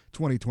the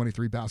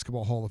 2023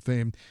 Basketball Hall of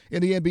Fame.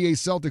 In the NBA,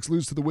 Celtics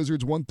lose to the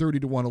Wizards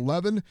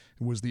 130-111. It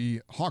was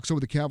the Hawks over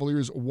the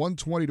Cavaliers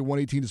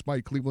 120-118,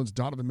 despite Cleveland's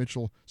Donovan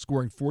Mitchell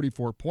scoring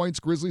 44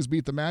 points. Grizzlies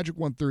beat the Magic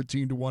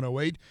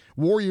 113-108.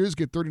 Warriors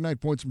get 39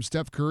 points from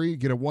Steph Curry,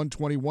 get a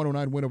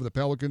 120-109 win over the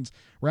Pelicans.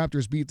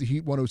 Raptors beat the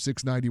Heat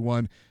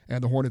 106-91,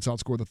 and the Hornets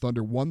outscore the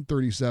Thunder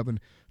 137-134.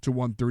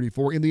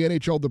 In the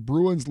NHL, the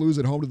Bruins lose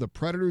at home to the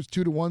Predators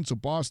 2-1, so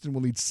Boston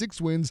will need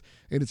 6 wins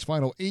in its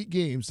final 8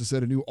 games to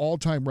set a new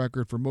all-time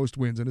record for most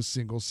wins in a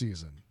single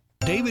season.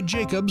 David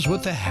Jacobs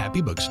with the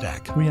Happy Book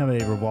Stack. We have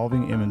a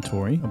revolving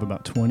inventory of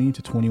about 20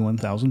 to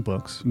 21,000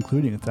 books,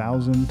 including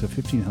 1,000 to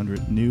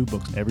 1,500 new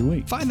books every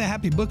week. Find the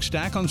Happy Book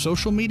Stack on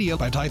social media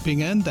by typing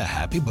in the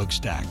Happy Book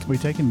Stack. We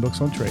take in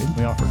books on trade.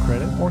 We offer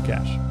credit or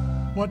cash.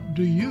 What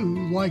do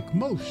you like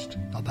most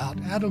about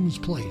Adams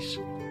Place?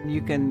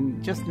 You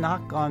can just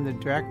knock on the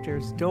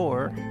director's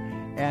door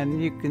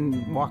and you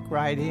can walk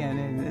right in,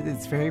 and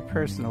it's very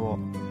personal.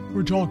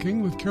 We're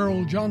talking with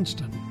Carol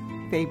Johnston.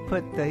 They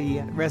put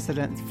the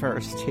residents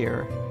first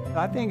here.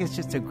 I think it's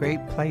just a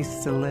great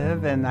place to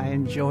live, and I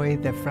enjoy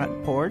the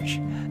front porch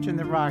and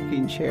the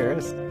rocking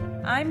chairs.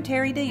 I'm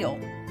Terry Deal.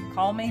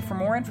 Call me for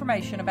more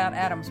information about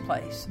Adams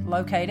Place,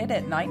 located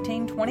at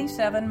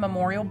 1927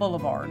 Memorial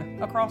Boulevard,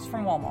 across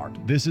from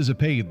Walmart. This is a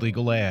paid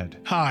legal ad.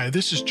 Hi,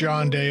 this is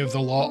John Day of the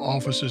Law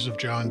Offices of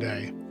John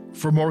Day.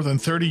 For more than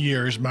 30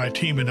 years, my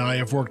team and I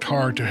have worked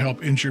hard to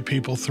help injured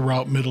people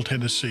throughout Middle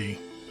Tennessee.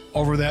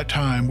 Over that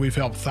time, we've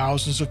helped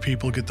thousands of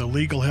people get the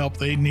legal help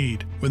they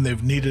need when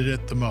they've needed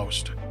it the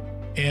most.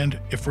 And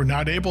if we're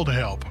not able to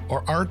help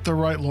or aren't the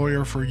right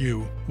lawyer for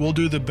you, we'll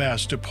do the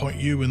best to point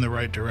you in the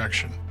right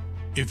direction.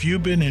 If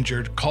you've been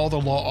injured, call the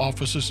law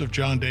offices of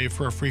John Day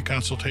for a free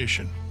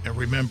consultation. And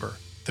remember,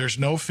 there's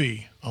no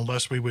fee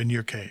unless we win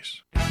your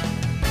case.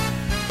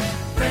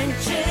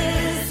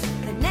 French's,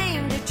 the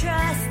name to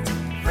trust.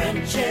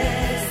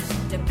 French's,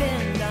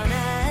 depend on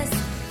us.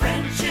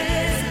 French's,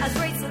 a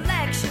great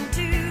selection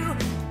too.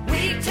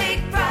 We take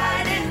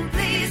pride in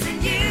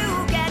pleasing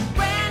you. Get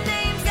brand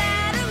names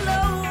at a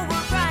lower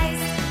price.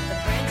 The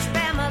French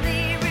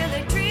family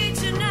really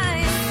treats you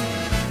nice.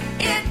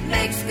 It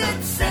makes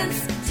good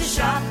sense to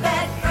shop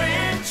at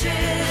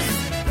French's.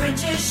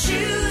 French's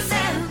Shoes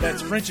and Boots.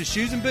 That's French's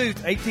Shoes and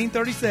Boots,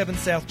 1837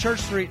 South Church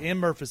Street in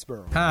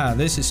Murfreesboro. Hi,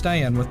 this is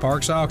Stan with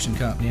Parks Auction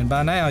Company, and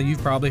by now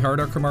you've probably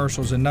heard our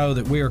commercials and know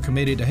that we are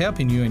committed to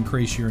helping you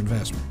increase your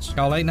investments.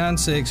 Call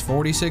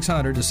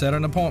 896-4600 to set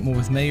an appointment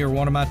with me or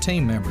one of my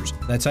team members.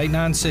 That's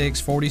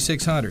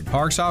 896-4600.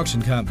 Parks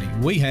Auction Company.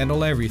 We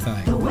handle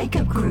everything. The Wake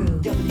Up Crew,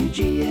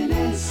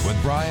 WGNS.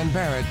 With Brian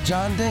Barrett,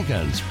 John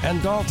Dinkins,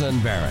 and Dalton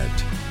Barrett.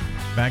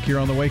 Back here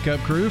on the Wake Up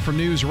Crew for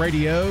News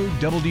Radio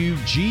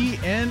WGNS.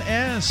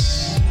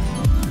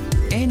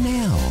 And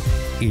now,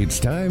 it's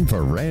time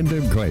for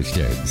Random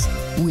Questions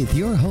with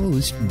your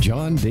host,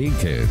 John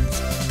Dinkins.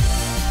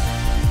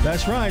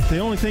 That's right. The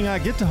only thing I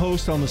get to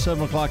host on the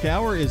 7 o'clock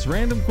hour is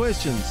Random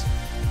Questions.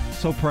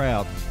 So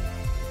proud.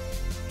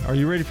 Are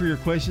you ready for your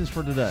questions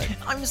for today?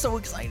 I'm so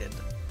excited.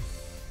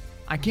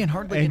 I can't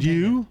hardly And contain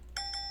you?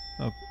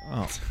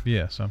 Oh.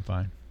 Yes, I'm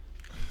fine.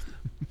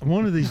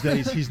 One of these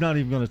days, he's not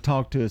even going to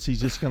talk to us. He's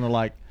just going to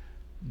like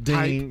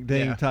ding,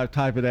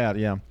 type it out.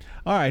 Yeah.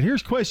 All right.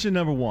 Here's question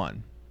number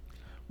 1.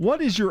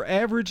 What is your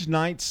average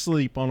night's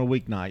sleep on a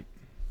weeknight?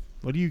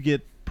 What do you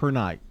get per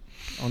night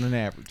on an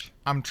average?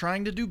 I'm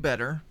trying to do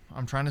better.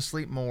 I'm trying to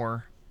sleep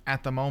more.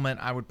 At the moment,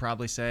 I would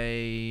probably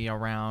say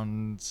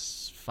around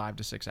 5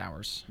 to 6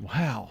 hours.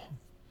 Wow.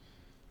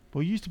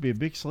 Well, you used to be a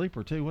big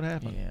sleeper, too. What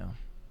happened? Yeah.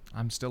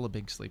 I'm still a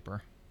big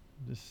sleeper.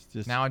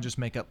 Just now I just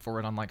make up for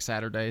it on like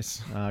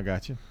Saturdays. I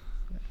got you.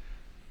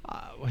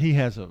 He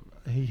has a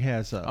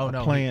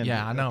plan.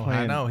 I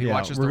know. He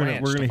watches the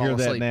ranch. We're gonna hear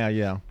that now.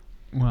 Yeah.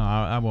 Well,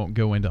 I won't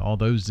go into all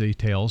those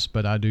details,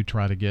 but I do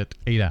try to get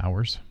 8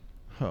 hours.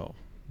 Oh,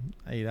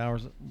 8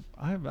 hours.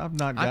 I've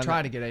not. I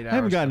try to get 8 hours. I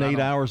haven't gotten 8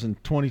 hours in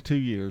 22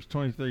 years,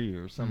 23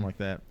 years, something like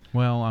that.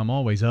 Well, I'm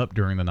always up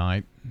during the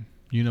night.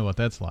 You know what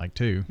that's like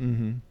too.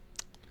 Mm-hmm.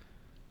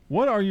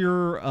 What are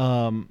your?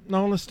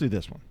 No, let's do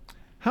this one.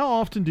 How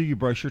often do you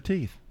brush your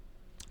teeth?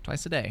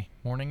 Twice a day,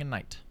 morning and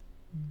night.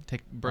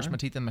 Brush my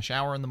teeth in the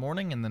shower in the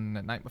morning, and then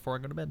at night before I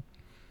go to bed.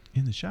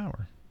 In the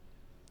shower?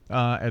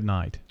 At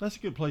night. That's a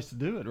good place to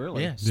do it,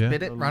 really. Yeah,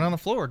 spit it right on the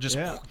floor. Just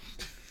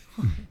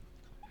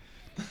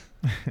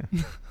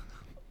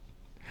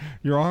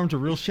Your arms are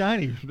real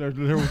shiny. They're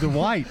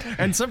white.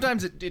 And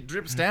sometimes it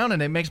drips down,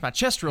 and it makes my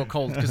chest real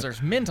cold because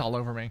there's mint all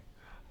over me.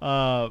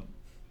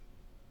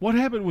 What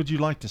habit would you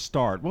like to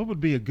start? What would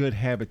be a good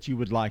habit you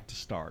would like to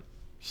start?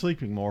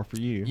 Sleeping more for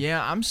you.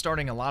 Yeah, I'm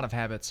starting a lot of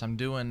habits. I'm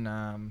doing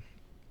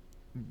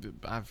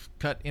I've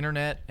cut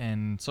internet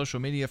and social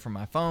media from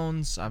my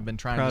phones. I've been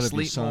trying to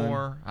sleep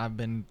more.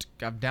 I'm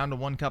down to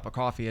 1 cup of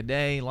coffee a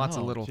day. Lots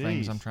of little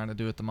things I'm trying to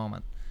do at the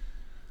moment.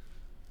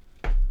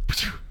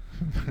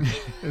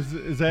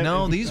 is that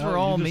no? These were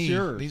all me.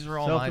 Yours. These were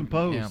all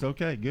self-imposed. Yeah.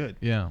 Okay, good.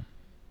 Yeah.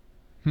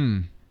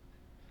 I'm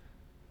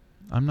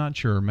not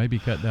sure. Maybe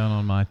cut down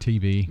on my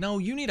TV. No,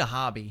 you need a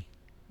hobby,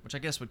 which I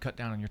guess would cut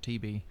down on your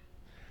TV.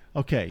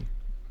 Okay.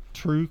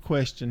 True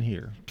question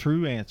here.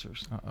 True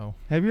answers. Uh-oh.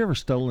 Have you ever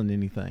stolen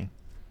anything?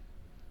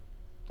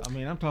 I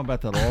mean, I'm talking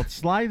about the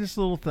slightest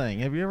little thing.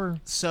 Have you ever?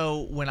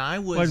 So when I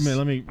was... Wait a minute.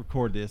 Let me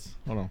record this.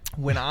 Hold on.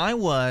 When I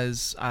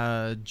was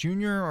a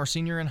junior or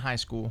senior in high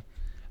school,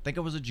 I think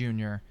I was a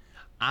junior,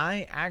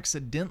 I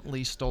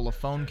accidentally stole a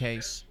phone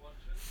case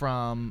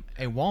from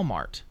a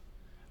Walmart.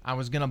 I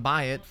was going to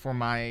buy it for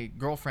my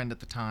girlfriend at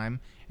the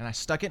time, and I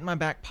stuck it in my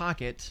back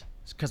pocket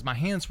because my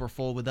hands were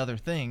full with other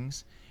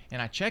things.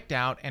 And I checked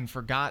out and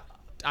forgot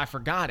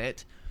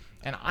it,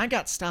 and I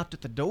got stopped at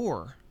the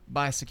door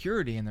by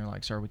security, and they're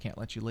like, "Sir, we can't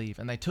let you leave."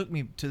 And they took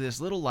me to this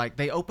little,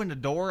 they opened a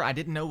door I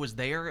didn't know was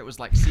there. It was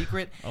like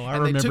secret. Oh, I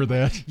remember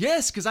that.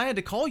 Yes, because I had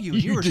to call you,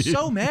 and you were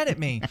so mad at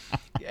me.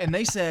 And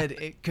they said,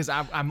 because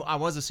I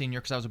was a senior,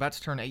 because I was about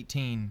to turn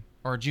 18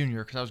 or a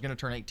junior, because I was going to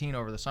turn 18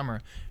 over the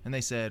summer, and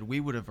they said, we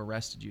would have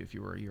arrested you if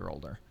you were a year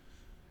older,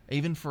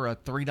 even for a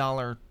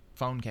 $3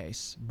 phone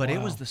case. But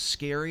it was the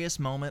scariest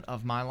moment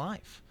of my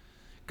life,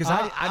 because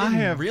I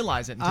didn't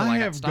realize it until I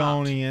got stopped. I have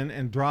gone in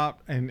and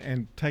dropped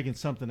and taken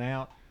something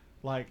out.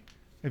 Like,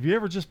 have you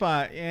ever just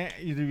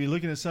you're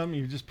looking at something,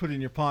 you just put it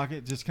in your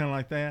pocket, just kind of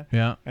like that?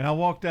 Yeah. And I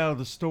walked out of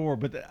the store,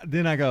 but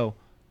then I go,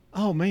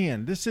 oh,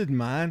 man, this isn't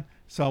mine.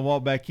 So I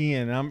walk back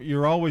in, and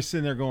you're always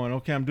sitting there going,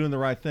 okay, I'm doing the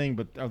right thing,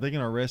 but are they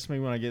going to arrest me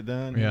when I get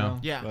done? Yeah. You know?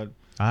 Yeah. But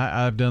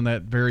I've done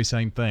that very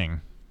same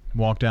thing.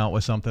 Walked out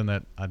with something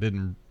that I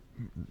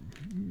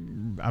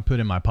put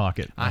in my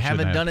pocket. I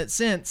haven't done it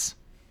since.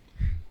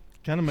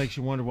 Kind of makes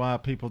you wonder why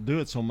people do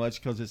it so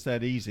much, because it's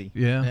that easy.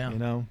 Yeah. You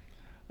know?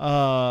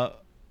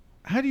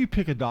 How do you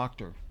pick a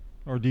doctor?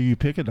 Or do you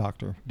pick a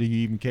doctor? Do you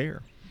even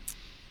care?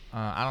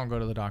 I don't go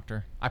to the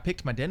doctor. I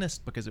picked my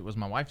dentist because it was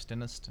my wife's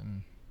dentist,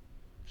 and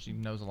she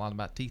knows a lot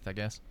about teeth, I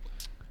guess.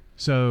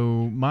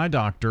 So my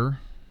doctor,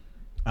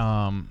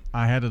 I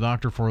had a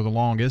doctor for the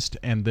longest,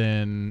 and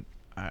then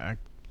I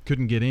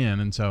couldn't get in,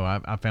 and so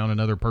I found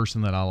another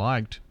person that I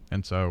liked,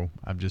 and so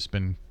I've just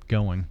been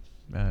going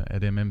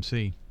at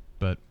MMC.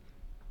 But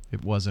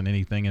it wasn't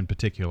anything in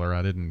particular.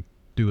 I didn't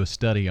do a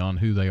study on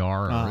who they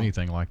are or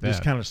anything like that.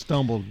 Just kind of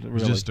stumbled. Really. It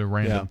was just a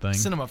random thing.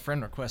 Send them a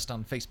friend request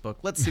on Facebook.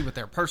 Let's see what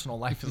their personal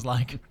life is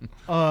like.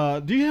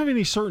 Do you have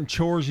any certain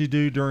chores you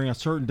do during a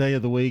certain day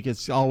of the week?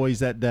 It's always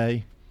that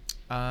day.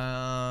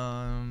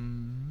 Like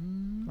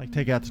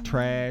take out the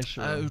trash.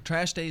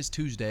 Trash day is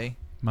Tuesday.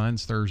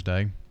 Mine's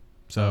Thursday.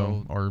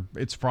 So or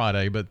it's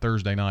Friday, but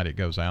Thursday night it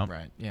goes out.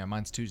 Right. Yeah,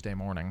 mine's Tuesday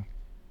morning.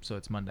 So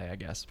it's Monday, I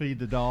guess. Feed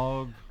the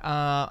dog.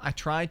 I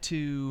try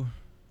to.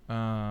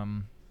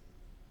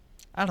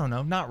 I don't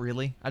know. Not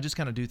really. I just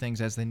kind of do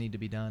things as they need to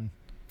be done.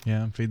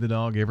 Yeah, feed the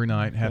dog every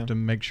night. Have to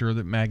make sure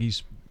that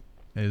Maggie's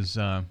is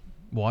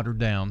watered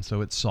down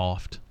so it's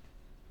soft.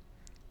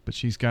 But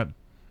she's got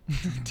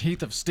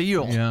teeth of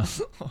steel. Yeah.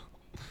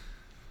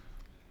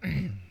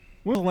 When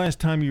was the last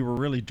time you were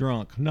really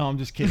drunk? No, I'm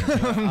just kidding.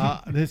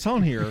 It's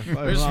on here.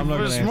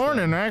 This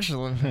morning,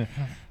 actually.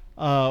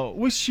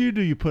 Which shoe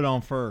do you put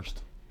on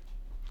first?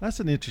 That's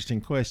an interesting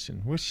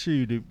question. Which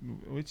shoe do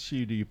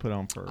you put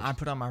on first? I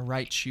put on my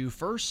right shoe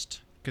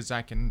first because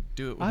I can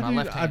do it with my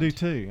left hand. I do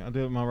too. I do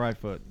it with my right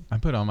foot. I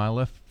put on my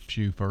left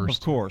shoe first.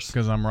 Of course.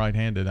 Because I'm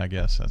right-handed, I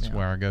guess. That's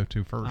where I go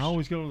to first. I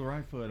always go with the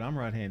right foot. I'm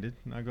right-handed,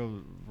 and I go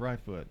with the right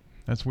foot.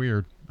 That's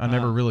weird. I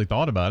never really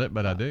thought about it,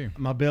 but I do.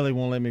 My belly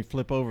won't let me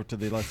flip over to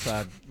the left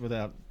side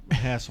without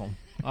hassle.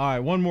 All right,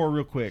 one more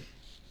real quick.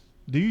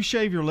 Do you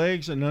shave your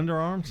legs and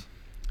underarms?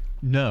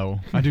 No,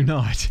 I do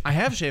not. I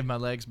have shaved my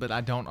legs, but I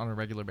don't on a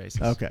regular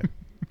basis. Okay.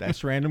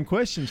 That's random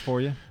questions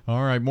for you.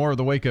 All right, more of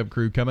the Wake Up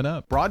Crew coming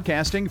up.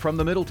 Broadcasting from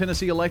the Middle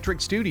Tennessee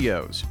Electric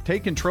Studios.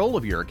 Take control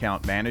of your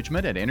account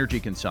management and energy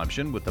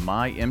consumption with the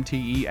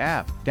MyMTE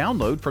app.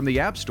 Download from the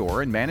App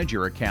Store and manage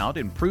your account,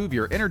 improve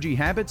your energy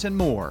habits, and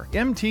more.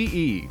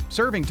 MTE,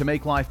 serving to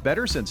make life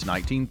better since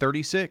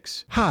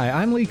 1936. Hi,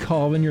 I'm Lee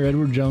Colvin, your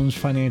Edward Jones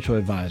financial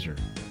advisor.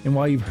 And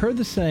while you've heard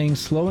the saying,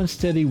 slow and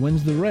steady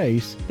wins the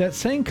race, that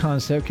same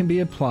concept can be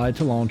applied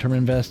to long-term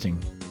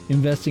investing.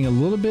 Investing a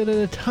little bit at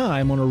a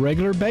time on a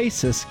regular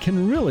basis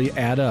can really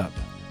add up.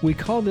 We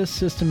call this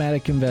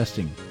systematic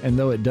investing, and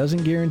though it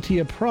doesn't guarantee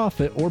a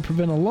profit or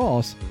prevent a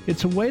loss,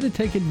 it's a way to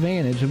take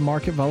advantage of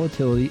market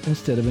volatility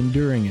instead of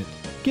enduring it.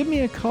 Give me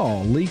a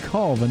call, Lee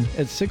Colvin,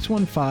 at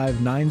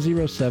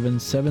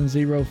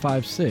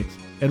 615-907-7056.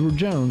 Edward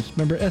Jones,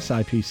 member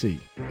SIPC.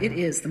 It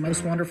is the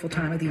most wonderful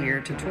time of the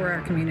year to tour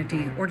our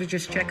community or to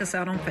just check us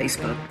out on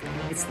Facebook.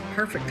 It's the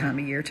perfect time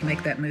of year to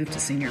make that move to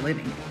senior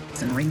living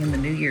and ring in the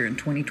new year in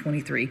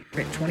 2023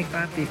 at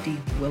 2550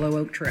 Willow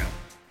Oak Trail.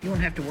 You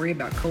won't have to worry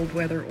about cold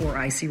weather or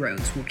icy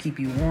roads. We'll keep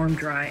you warm,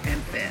 dry,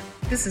 and fed.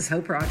 This is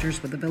Hope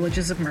Rogers with the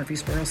Villages of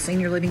Murfreesboro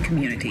Senior Living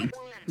Community.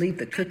 Leave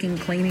the cooking,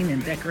 cleaning,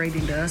 and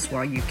decorating to us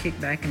while you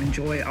kick back and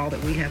enjoy all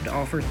that we have to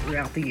offer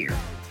throughout the year.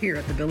 Here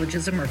at the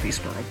Villages of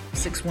Murfreesboro,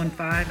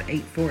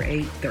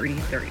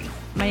 615-848-3030.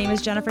 My name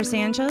is Jennifer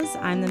Sanchez.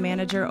 I'm the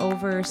manager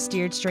over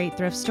Steered Straight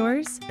Thrift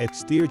Stores. At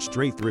Steered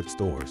Straight Thrift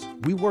Stores,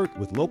 we work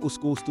with local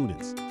school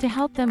students to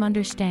help them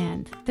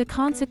understand the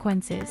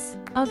consequences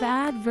of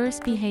adverse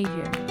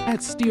behavior.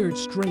 At Steered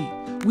Straight,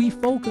 we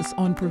focus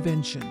on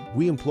prevention.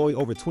 We employ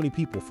over 20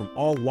 people from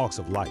all walks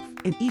of life.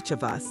 And each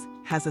of us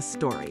has a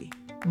story.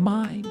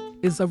 Mine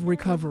is of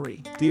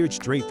recovery. Steered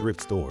Straight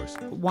Thrift Stores.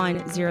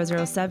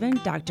 1007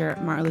 Dr.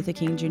 Martin Luther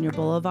King Jr.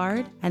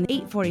 Boulevard and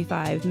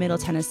 845 Middle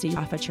Tennessee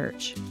Alpha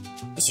Church.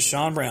 This is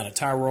Sean Brown at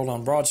Tire World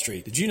on Broad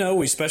Street. Did you know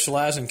we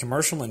specialize in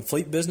commercial and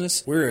fleet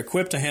business? We're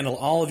equipped to handle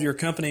all of your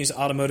company's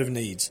automotive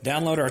needs.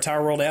 Download our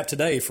Tire World app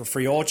today for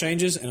free oil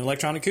changes and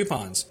electronic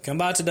coupons. Come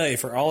by today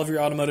for all of your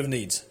automotive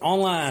needs.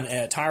 Online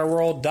at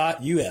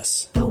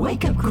tireworld.us. The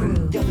Wake Up Crew,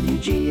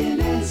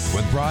 WGNS.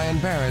 With Brian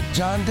Barrett,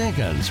 John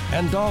Dinkins,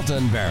 and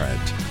Dalton Barrett.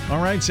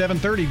 All right,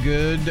 7:30.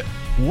 Good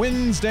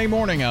Wednesday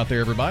morning out there,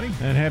 everybody.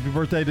 And happy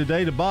birthday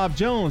today to Bob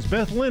Jones,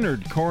 Beth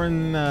Leonard,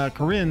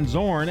 Corinne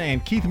Zorn,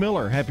 and Keith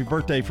Miller. Happy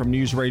birthday from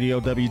News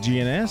Radio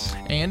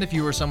WGNS. And if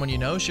you or someone you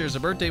know shares a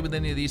birthday with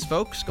any of these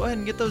folks, go ahead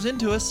and get those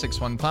into us.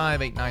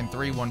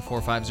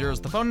 615-893-1450 is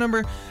the phone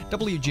number.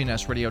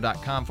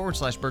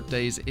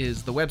 WGNSradio.com/birthdays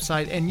is the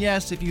website. And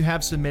yes, if you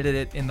have submitted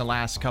it in the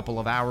last couple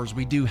of hours,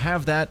 we do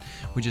have that.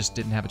 We just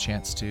didn't have a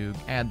chance to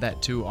add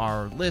that to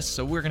our list.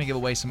 So we're going to give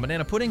away some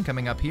banana pudding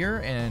coming up here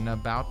in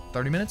about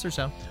 30 minutes or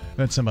so.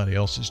 That's somebody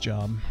else's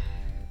job.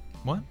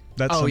 What?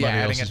 That's somebody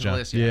else's job.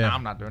 List. Yeah, no,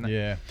 I'm not doing it.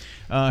 Yeah.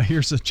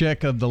 Here's a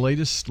check of the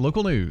latest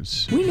local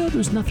news. We know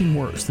there's nothing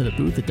worse than a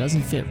boot that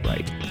doesn't fit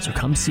right. So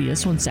come see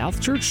us on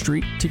South Church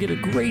Street to get a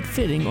great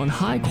fitting on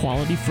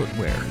high-quality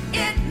footwear.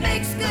 It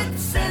makes good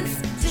sense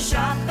to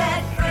shop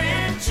at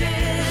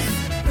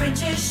French's.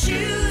 French's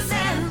Shoes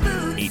and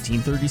Boots.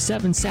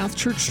 1837 South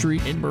Church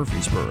Street in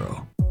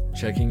Murfreesboro.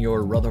 Checking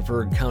your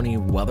Rutherford County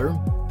weather.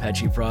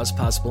 Patchy frost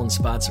possible in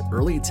spots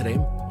early today.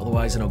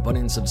 Otherwise, an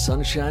abundance of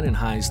sunshine and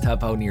highs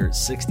top out near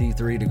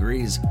 63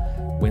 degrees.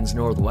 Winds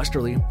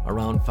northwesterly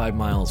around 5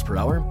 miles per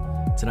hour.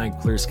 Tonight,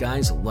 clear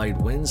skies, light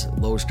winds,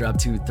 lows drop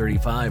to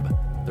 35.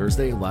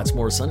 Thursday, lots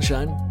more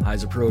sunshine.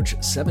 Highs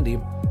approach 70.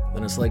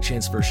 Then a slight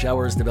chance for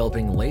showers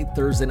developing late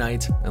Thursday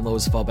night, and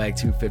lows fall back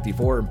to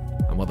 54.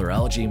 I'm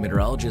weatherology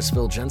meteorologist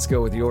Phil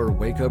Jensko with your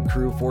Wake Up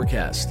Crew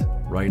forecast.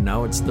 Right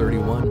now, it's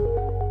 31.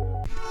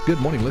 Good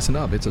morning. Listen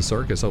up. It's a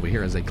circus over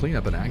here as they clean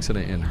up an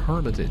accident in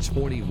Hermitage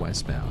 40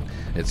 westbound.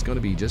 It's going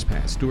to be just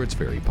past Stewart's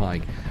Ferry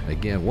Pike.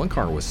 Again, one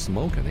car was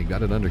smoking. They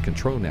got it under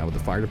control now with the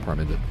fire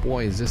department. But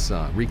boy, is this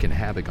wreaking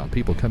havoc on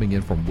people coming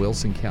in from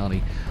Wilson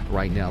County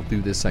right now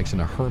through this section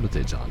of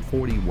Hermitage on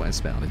 40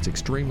 westbound. It's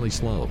extremely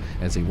slow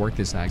as they work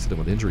this accident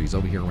with injuries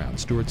over here around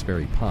Stewart's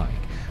Ferry Pike.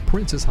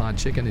 Princess Hot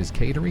Chicken is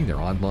catering.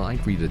 They're online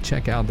for you to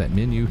check out that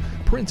menu,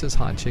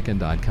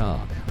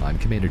 princesshotchicken.com. I'm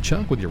Commander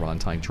Chuck with your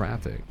on-time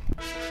traffic.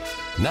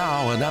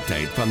 Now an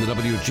update from the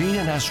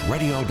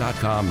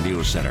WGNSradio.com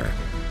News Center.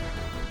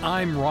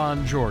 I'm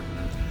Ron Jordan.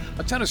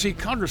 A Tennessee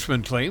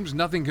congressman claims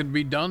nothing can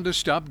be done to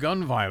stop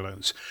gun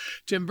violence.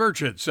 Tim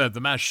Burchett said the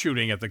mass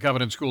shooting at the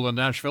Covenant School in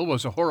Nashville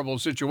was a horrible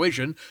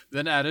situation,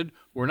 then added,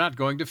 "We're not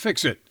going to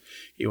fix it."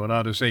 He went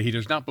on to say he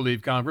does not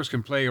believe Congress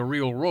can play a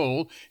real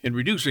role in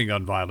reducing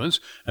gun violence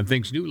and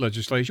thinks new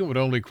legislation would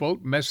only,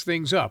 quote, mess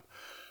things up.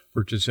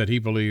 Burchett said he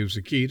believes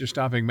the key to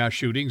stopping mass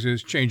shootings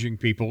is changing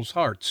people's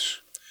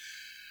hearts.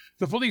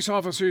 The police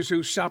officers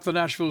who stopped the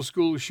Nashville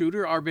school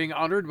shooter are being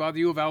honored by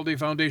the Uvalde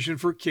Foundation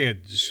for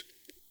Kids.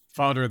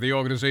 Founder of the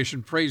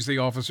organization praised the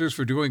officers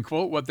for doing,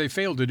 quote, what they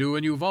failed to do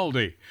in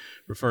Uvalde,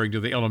 referring to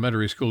the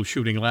elementary school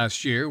shooting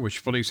last year,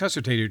 which police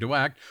hesitated to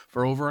act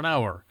for over an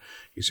hour.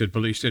 He said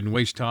police didn't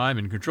waste time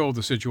and controlled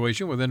the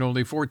situation within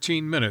only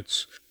 14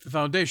 minutes. The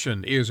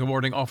foundation is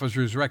awarding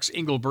officers Rex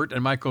Engelbert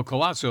and Michael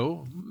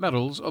Colasso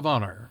Medals of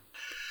Honor.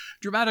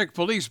 Dramatic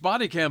police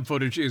body cam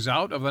footage is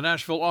out of the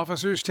Nashville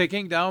officers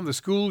taking down the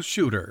school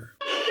shooter.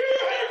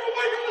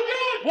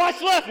 Watch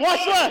left!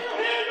 Watch left!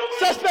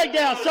 Suspect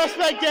down!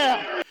 Suspect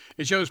down!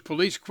 It shows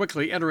police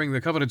quickly entering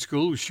the Covenant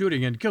School,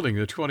 shooting and killing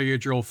the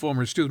 28-year-old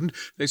former student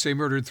they say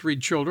murdered 3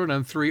 children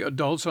and 3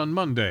 adults on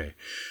Monday.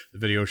 The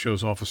video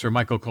shows Officer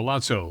Michael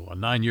Colasso, a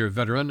 9-year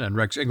veteran, and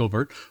Rex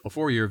Engelbert, a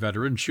 4-year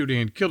veteran, shooting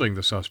and killing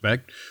the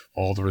suspect.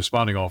 All the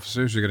responding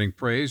officers are getting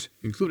praise,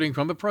 including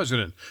from the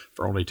president,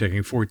 for only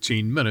taking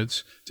 14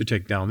 minutes to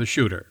take down the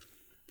shooter.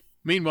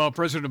 Meanwhile,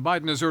 President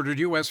Biden has ordered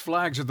U.S.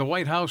 flags at the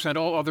White House and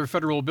all other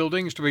federal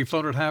buildings to be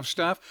flown at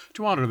half-staff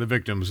to honor the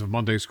victims of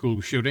Monday's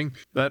school shooting.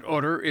 That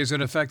order is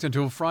in effect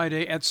until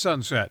Friday at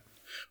sunset.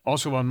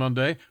 Also on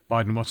Monday,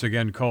 Biden once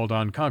again called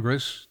on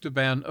Congress to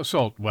ban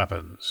assault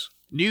weapons.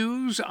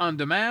 News on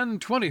demand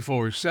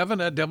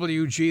 24/7 at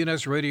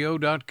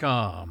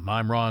WGNSradio.com.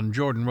 I'm Ron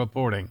Jordan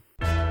reporting.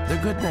 The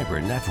Good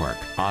Neighbor Network,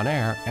 on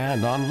air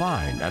and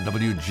online at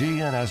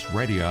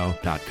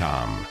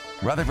WGNSradio.com.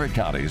 Rutherford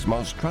County's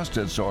most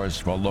trusted source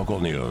for local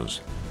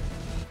news.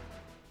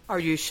 Are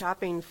you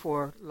shopping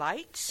for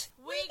lights?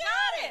 We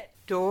got it!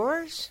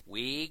 Doors?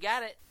 We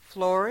got it.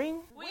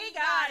 Flooring? We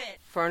got it!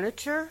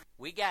 Furniture?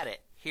 We got it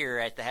here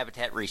at the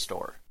Habitat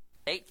Restore.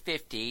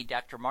 850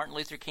 Dr. Martin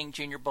Luther King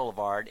Jr.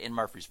 Boulevard in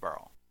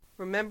Murfreesboro.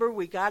 Remember,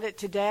 we got it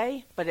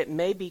today, but it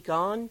may be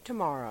gone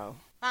tomorrow.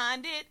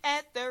 Find it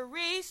at the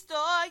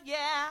Restore,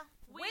 yeah.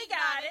 We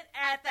got it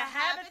at the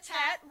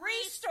Habitat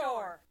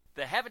Restore.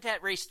 The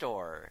Habitat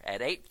Restore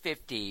at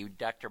 850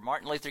 Dr.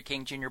 Martin Luther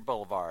King Jr.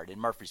 Boulevard in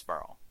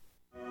Murfreesboro.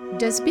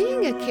 Does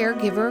being a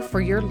caregiver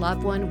for your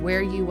loved one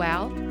wear you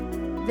out?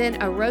 Then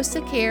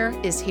Arosa Care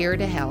is here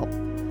to help.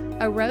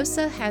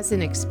 Arosa has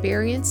an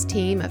experienced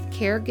team of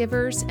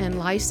caregivers and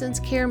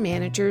licensed care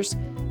managers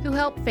who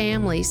help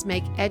families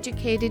make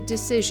educated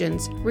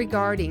decisions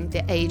regarding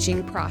the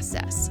aging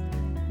process.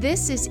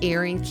 This is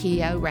Erin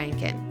Keogh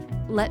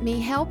Rankin. Let me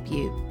help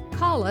you.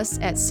 Call us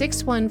at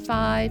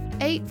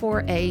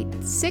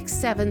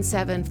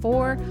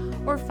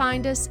 615-848-6774 or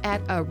find us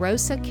at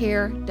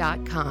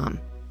arosacare.com.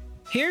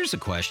 Here's a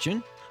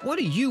question. What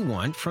do you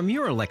want from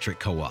your electric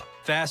co-op?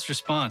 Fast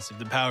response if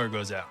the power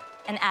goes out.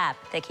 An app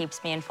that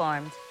keeps me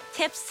informed.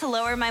 Tips to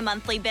lower my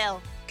monthly bill.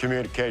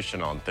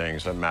 Communication on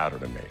things that matter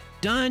to me.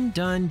 Done.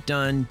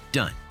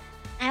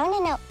 I want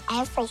to know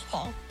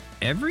everything.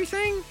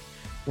 Everything?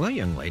 Well,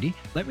 young lady,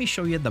 let me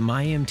show you the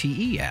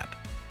MyMTE app.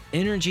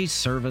 Energy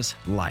Service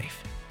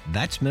Life.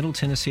 That's Middle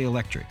Tennessee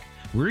Electric.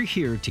 We're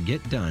here to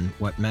get done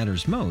what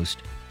matters most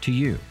to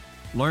you.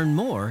 Learn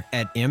more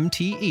at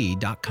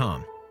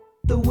mte.com.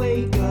 The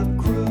Wake Up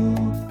Crew,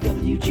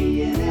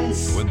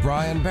 WGNS. With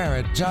Brian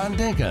Barrett, John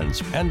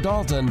Dinkins, and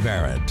Dalton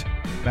Barrett.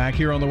 Back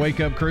here on the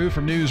Wake Up Crew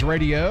from News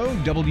Radio,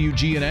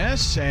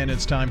 WGNS, and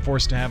it's time for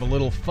us to have a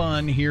little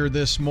fun here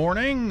this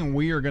morning.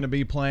 We are going to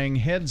be playing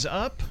Heads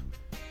Up,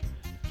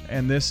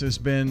 and this has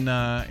been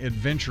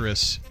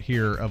adventurous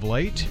here of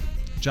late.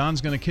 John's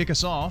going to kick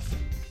us off.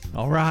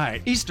 All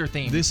right. Easter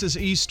theme. This is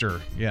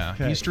Easter. Yeah,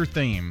 okay. Easter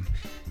theme.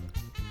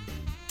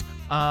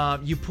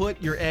 You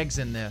put your eggs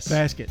in this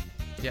basket.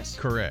 Yes.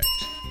 Correct.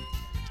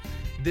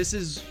 This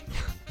is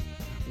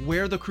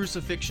where the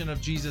crucifixion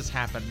of Jesus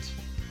happened.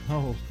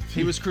 Oh.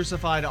 He was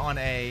crucified on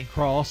a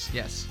cross.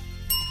 Yes.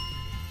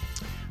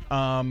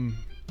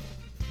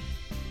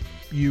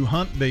 You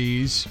hunt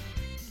these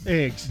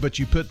eggs, but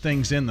you put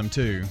things in them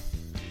too.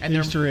 And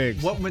Easter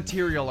eggs. What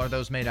material are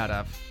those made out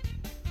of?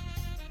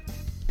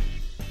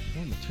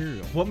 What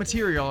material? What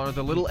material are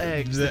the little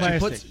eggs that you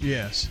put?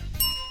 Yes.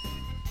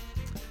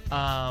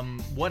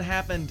 What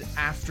happened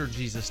after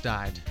Jesus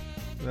died?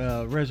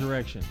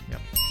 Resurrection. Yep.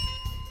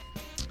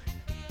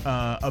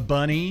 A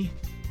bunny.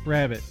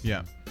 Rabbit.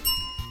 Yeah.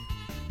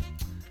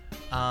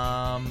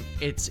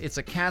 It's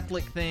a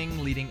Catholic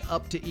thing leading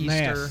up to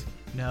Easter. Mass.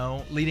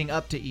 No, leading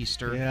up to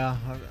Easter. Yeah.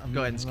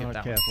 Go ahead and skip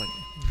that Catholic.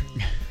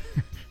 one.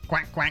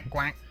 Quack, quack,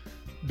 quack.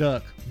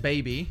 Duck.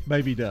 Baby.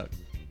 Baby duck.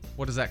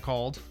 What is that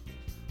called?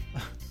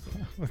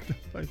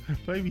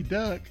 Baby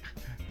duck.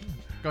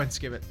 Go ahead and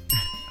skip it.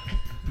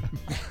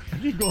 I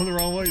keep going the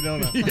wrong way,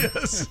 don't I?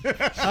 Yes.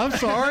 I'm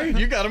sorry.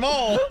 You got them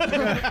all.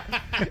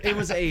 It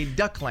was a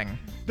duckling.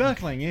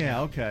 Duckling,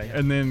 yeah, okay.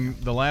 And then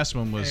the last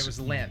one was... And it was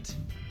Lent.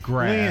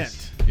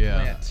 Grass. Lent. Yeah.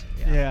 Lent.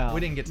 Yeah. We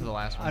didn't get to the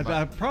last one.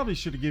 I probably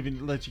should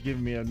have let you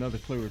give me another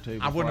clue or two.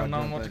 I wouldn't have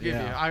known what to give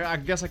you. you. I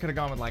guess I could have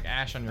gone with like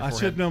ash on your forehead. I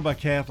should have known by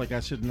Catholic. I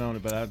should have known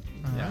it, but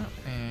yeah.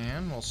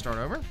 And we'll start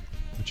over.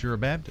 But you're a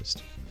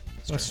Baptist.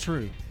 That's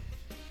true.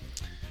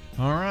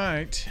 All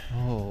right.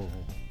 Oh.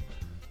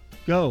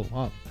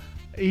 Go.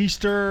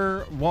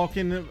 Easter,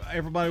 walking,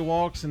 everybody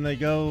walks and they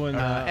go and...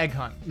 egg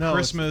hunt. No,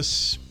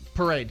 Christmas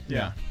parade.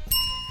 Yeah.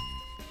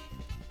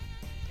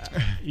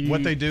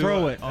 What they do...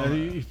 Throw it.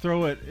 You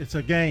throw it. It's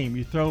a game.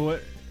 You throw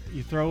it.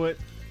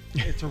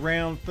 It's a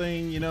round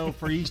thing,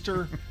 for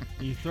Easter.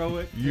 You throw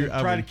it. You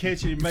try to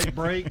catch it and make a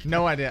break.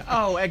 No idea.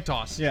 Oh, egg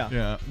toss. Yeah.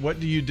 Yeah. What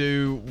do you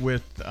do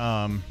with...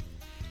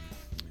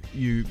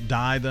 you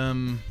dye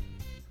them...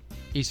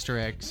 Easter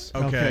eggs.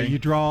 Okay. You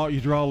draw a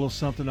little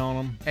something on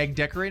them. Egg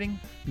decorating?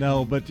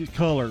 No, but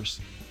colors.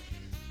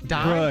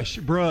 Dye?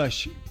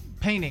 Brush.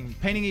 Painting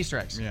Easter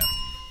eggs. Yeah.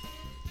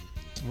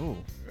 Ooh.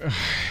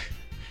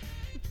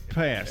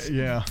 Pass.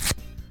 Yeah.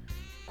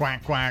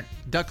 Quack, quack.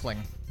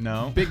 Duckling.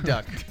 No. Big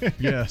duck.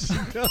 Yes.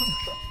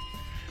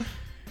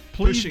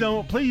 Please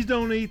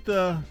don't eat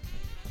the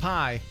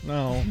pie.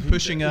 No.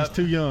 Pushing up. He's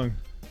too young.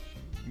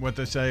 What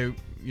they say, if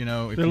the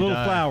you little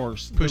die,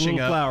 flowers. Pushing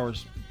the little up.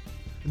 flowers.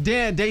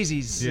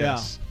 Daisies.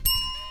 Yes.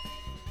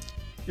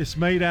 Yeah. It's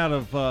made out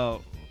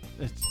of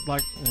it's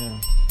like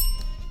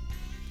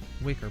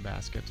wicker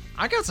basket.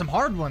 I got some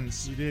hard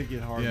ones. You did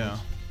get hard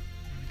ones.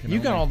 You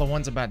got all the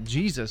ones about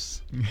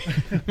Jesus.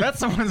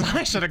 That's the ones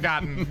I should have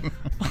gotten.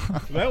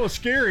 That was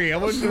scary. I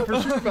wasn't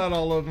for sure about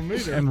all of them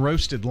either. And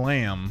roasted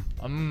lamb.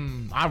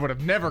 I would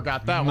have never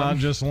got that one. Not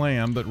just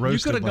lamb, but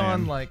roasted lamb. You could have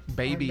gone like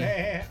baby.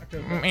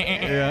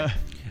 Yeah.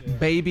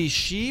 Baby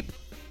sheep.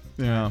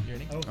 Yeah.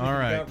 All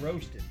right. Got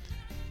roasted.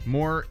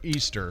 More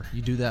Easter.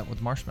 You do that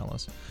with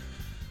marshmallows.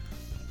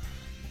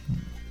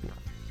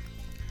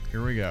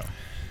 Here we go.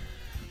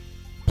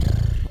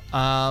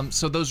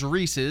 So those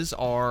Reese's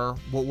are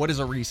what is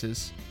a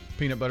Reese's?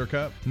 Peanut butter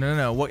cup?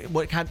 No.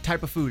 What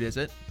type of food is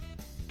it?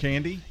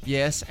 Candy?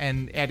 Yes,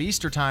 and at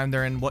Easter time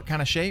they're in what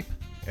kind of shape?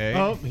 Egg.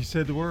 Oh, he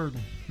said the word.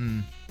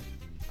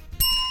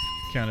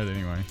 Count it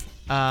anyway.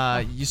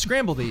 You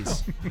scramble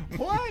these.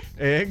 What?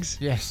 Eggs?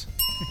 Yes.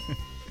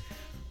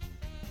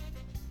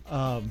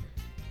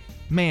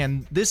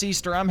 Man, this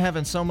Easter I'm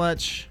having so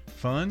much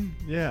fun.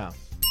 Yeah.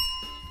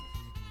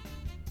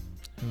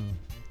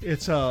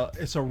 It's a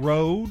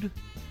road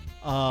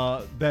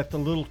that the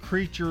little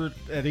creature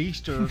at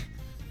Easter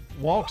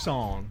walks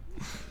on,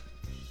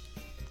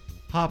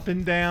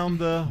 hopping down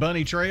the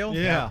bunny trail.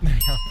 Yeah.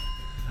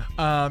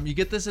 You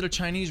get this at a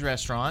Chinese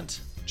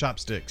restaurant.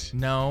 Chopsticks.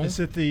 No. It's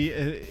at the.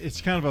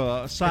 It's kind of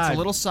a side.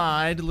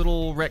 It's a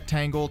little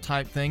rectangle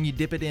type thing. You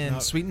dip it in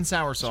sweet and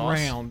sour sauce.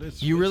 It's round.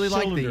 You really it's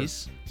like cylinder.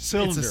 these?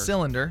 Cylinder. It's a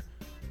cylinder.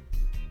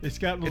 It's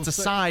got. It's a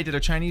side at a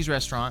Chinese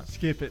restaurant.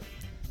 Skip it.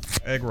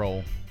 Egg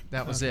roll.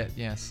 That was it.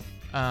 Yes.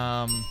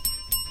 Dyed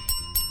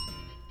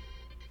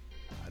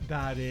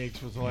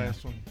eggs was the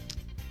last one.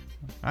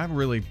 I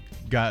really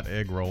got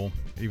egg roll.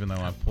 even though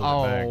I pulled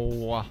it back.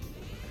 Oh,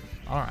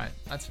 all right,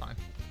 that's fine.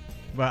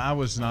 But I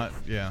was not.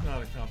 Yeah. It's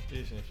not a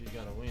competition. If you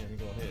got to win,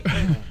 go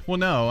ahead. Well,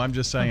 no, I'm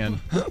just saying.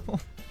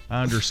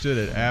 I understood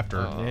it after.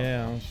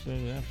 Yeah, I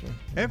understood it after.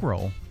 Egg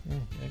roll.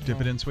 Egg Dip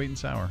roll. it in sweet and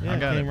sour. Yeah, I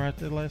got it came it. right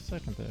there last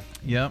second there.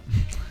 Yep.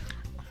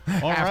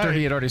 After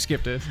he had already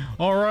skipped it.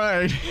 All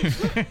right.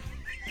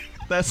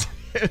 That's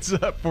Heads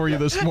Up for you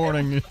this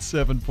morning at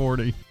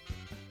 7:40.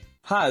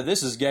 Hi,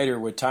 this is Gator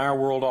with Tire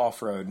World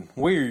Off-Road.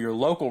 We are your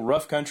local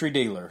rough country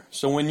dealer.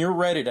 So when you're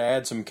ready to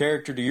add some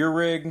character to your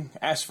rig,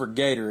 ask for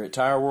Gator at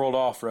Tire World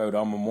Off-Road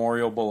on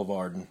Memorial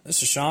Boulevard.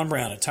 This is Sean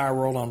Brown at Tire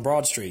World on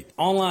Broad Street.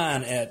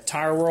 Online at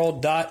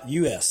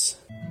tireworld.us.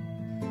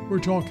 We're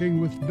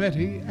talking with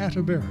Betty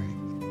Atterbury.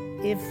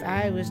 If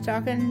I was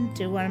talking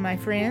to one of my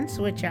friends,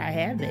 which I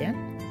have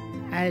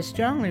been, I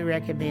strongly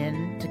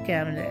recommend to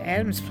come to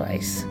Adams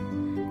Place.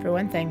 For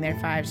one thing, they're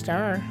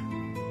 5-star.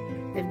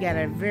 They've got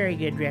a very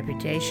good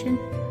reputation.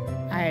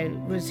 I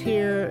was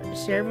here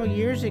several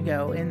years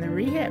ago in the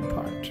rehab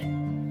part.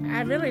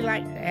 I really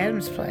like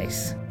Adams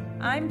Place.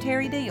 I'm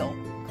Terry Deal.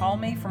 Call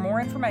me for more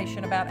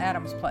information about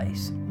Adams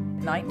Place,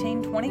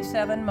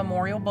 1927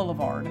 Memorial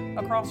Boulevard,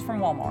 across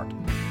from Walmart.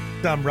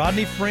 I'm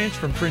Rodney French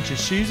from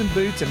French's Shoes and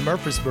Boots in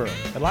Murfreesboro.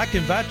 I'd like to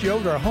invite you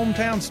over to our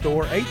hometown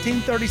store,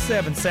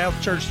 1837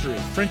 South Church Street.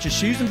 French's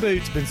Shoes and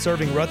Boots has been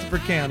serving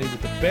Rutherford County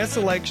with the best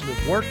selection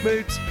of work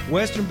boots,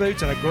 western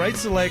boots, and a great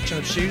selection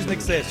of shoes and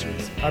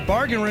accessories. Our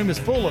bargain room is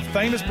full of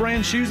famous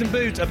brand shoes and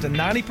boots up to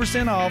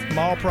 90% off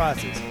mall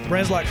prices.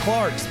 Brands like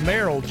Clark's,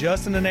 Merrill,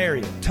 Justin, and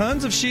Ariat.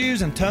 Tons of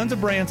shoes and tons of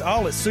brands,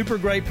 all at super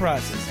great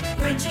prices.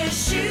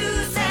 French's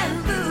Shoes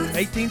and Boots.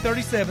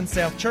 1837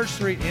 South Church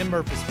Street in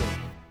Murfreesboro.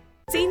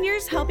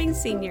 Seniors Helping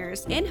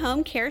Seniors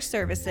in-home care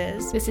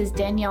services. This is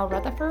Danielle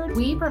Rutherford.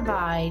 We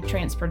provide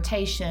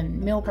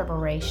transportation, meal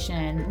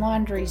preparation,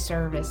 laundry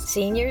service.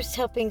 Seniors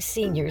Helping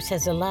Seniors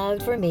has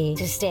allowed for me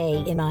to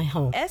stay in my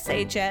home.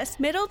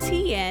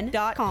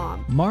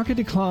 SHSMiddleTN.com. Market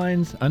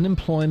declines,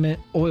 unemployment,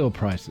 oil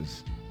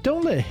prices.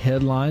 Don't let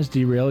headlines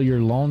derail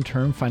your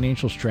long-term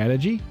financial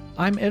strategy.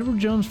 I'm Edward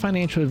Jones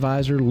Financial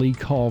Advisor Lee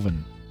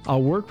Colvin.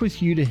 I'll work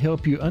with you to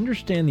help you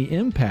understand the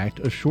impact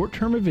of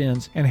short-term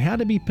events and how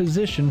to be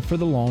positioned for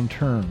the long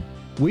term.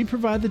 We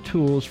provide the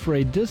tools for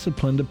a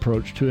disciplined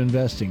approach to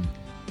investing.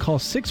 Call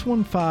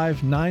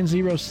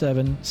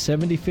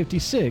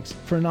 615-907-7056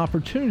 for an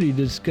opportunity to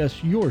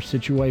discuss your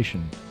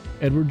situation.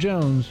 Edward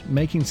Jones,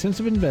 Making Sense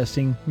of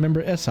Investing,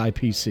 member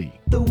SIPC.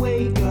 The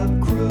Wake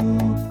Up Crew,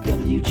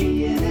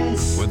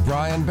 WGNS. With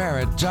Brian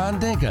Barrett,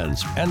 John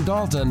Dinkins, and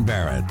Dalton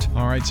Barrett.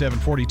 All right,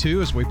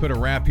 7:42 as we put a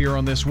wrap here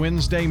on this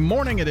Wednesday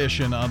morning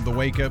edition of the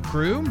Wake Up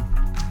Crew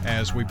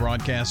as we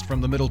broadcast from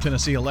the Middle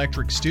Tennessee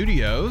Electric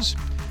Studios.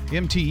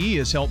 MTE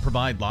has helped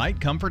provide light,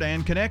 comfort,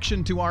 and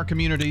connection to our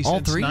community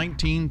since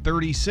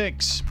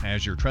 1936.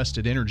 As your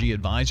trusted energy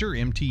advisor,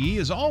 MTE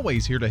is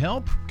always here to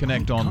help.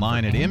 Connect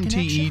online at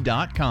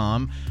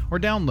mte.com or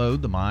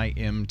download the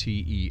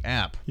MyMTE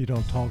app. You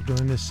don't talk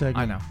during this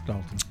segment, I know.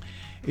 Dalton.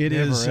 It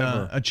is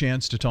a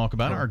chance to talk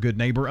about our good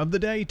neighbor of the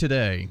day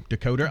today,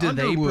 Dakota Do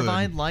Underwood. they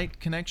provide light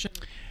connection?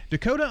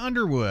 Dakota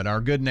Underwood,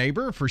 our good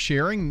neighbor, for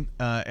sharing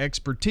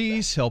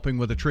expertise, helping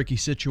with a tricky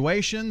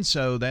situation.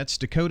 So that's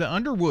Dakota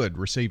Underwood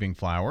receiving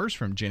flowers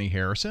from Jenny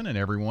Harrison and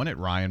everyone at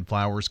Ryan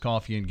Flowers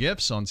Coffee and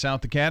Gifts on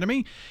South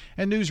Academy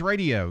and News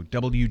Radio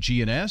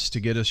WGNS. To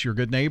get us your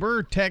good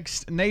neighbor,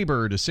 text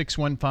neighbor to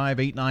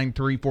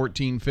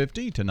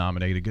 615-893-1450 to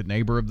nominate a good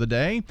neighbor of the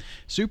day.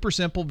 Super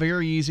simple,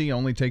 very easy,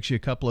 only takes you a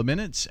couple of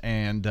minutes.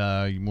 And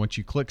once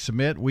you click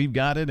submit, we've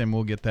got it, and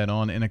we'll get that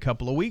on in a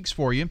couple of weeks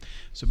for you.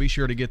 So be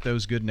sure to get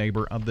those good neighbor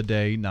of the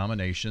day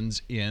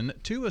nominations in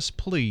to us,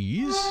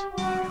 please.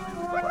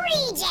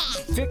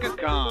 Pick a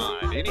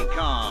card, any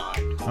card.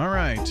 All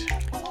right,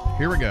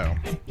 here we go.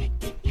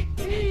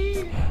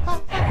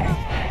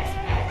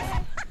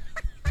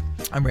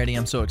 I'm ready.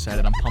 I'm so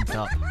excited. I'm pumped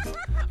up.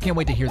 Can't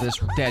wait to hear this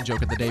dad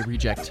joke of the day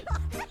reject.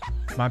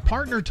 My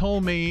partner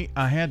told me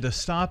I had to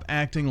stop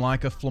acting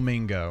like a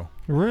flamingo.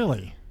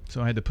 Really?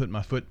 So I had to put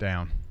my foot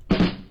down.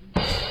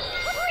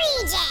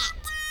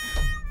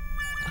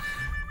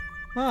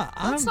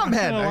 That's not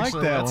bad. I like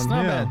actually. that That's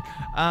one. not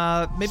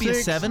bad. Maybe 6.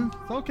 a 7.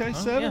 Okay,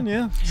 7.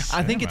 Yeah.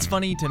 I think it's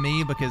funny to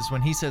me because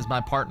when he says my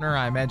partner,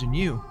 I imagine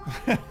you,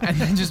 and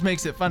that just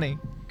makes it funny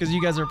because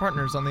you guys are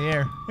partners on the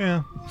air.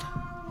 Yeah.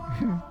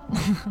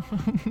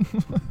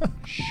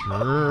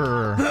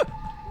 Sure.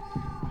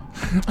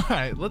 All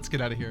right, let's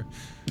get out of here.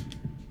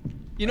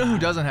 You know who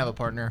doesn't have a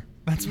partner?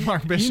 That's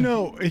Mark Bishop. You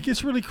know, it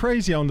gets really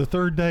crazy on the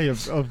third day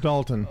of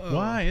Dalton.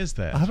 Why is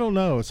that? I don't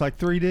know. It's like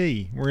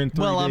 3D. We're in 3D.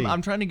 Well,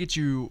 I'm trying to get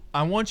you.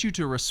 I want you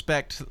to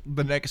respect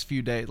the next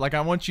few days. Like,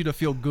 I want you to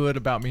feel good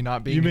about me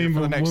not being here for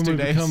the next 2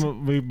 days.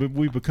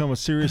 We become a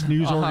serious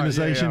news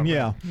organization?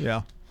 Yeah.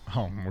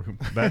 Oh,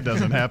 that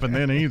doesn't happen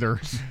then either.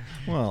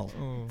 Well,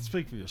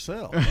 speak for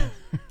yourself. I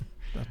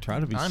try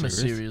to be serious. I'm a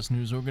serious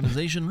news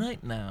organization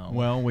right now.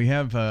 Well, we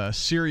have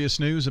serious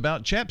news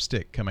about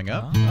chapstick coming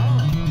up.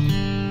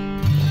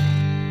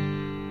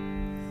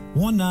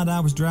 One night I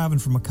was driving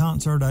from a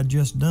concert I'd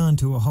just done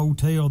to a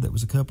hotel that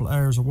was a couple of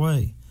hours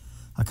away.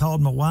 I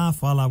called my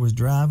wife while I was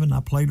driving.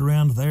 I played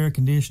around with the air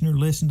conditioner,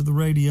 listened to the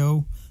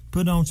radio,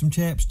 put on some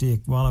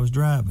chapstick while I was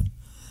driving.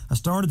 I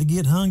started to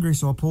get hungry,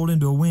 so I pulled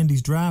into a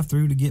Wendy's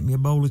drive-thru to get me a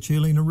bowl of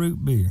chili and a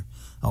root beer.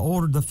 I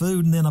ordered the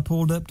food, and then I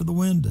pulled up to the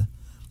window.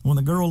 When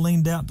the girl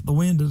leaned out to the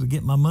window to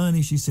get my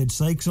money, she said,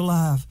 "Sakes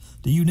alive,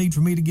 do you need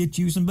for me to get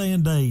you some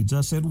Band-Aids?"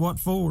 I said, "What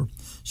for?"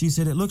 She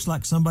said, "It looks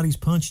like somebody's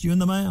punched you in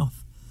the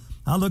mouth."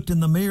 I looked in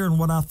the mirror, and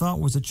what I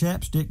thought was a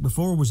chapstick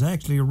before was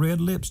actually a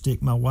red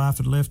lipstick my wife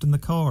had left in the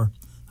car.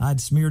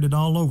 I'd smeared it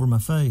all over my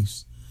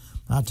face.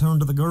 I turned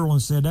to the girl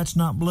and said, "That's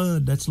not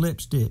blood, that's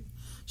lipstick."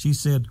 She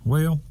said,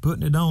 "Well,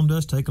 putting it on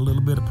does take a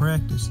little bit of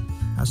practice."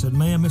 I said,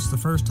 "Ma'am, it's the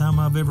first time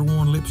I've ever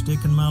worn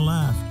lipstick in my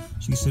life."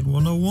 She said, "Well,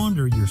 no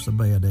wonder you're so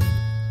bad at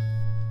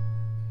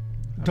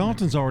it."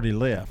 Dalton's already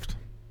left.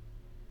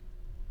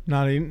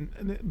 Not even,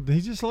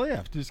 he just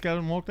left. Just got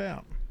him walked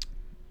out.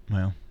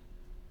 Well,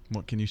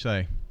 what can you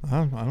say?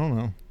 I don't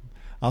know.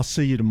 I'll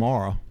see you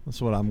tomorrow.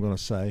 That's what I'm going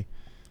to say.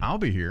 I'll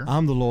be here.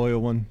 I'm the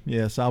loyal one.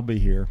 Yes, I'll be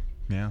here.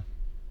 Yeah.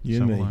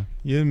 You and me.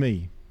 You and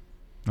me.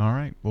 All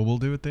right. Well, we'll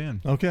do it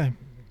then. Okay.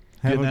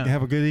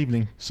 Have a good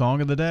evening.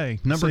 Song of the day.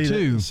 Number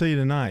 2. See you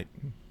tonight.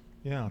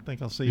 Yeah, I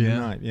think I'll see you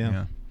tonight.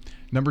 Yeah.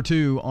 Number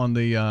 2 on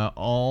the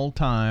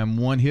all-time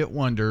one-hit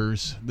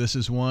wonders. This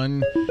is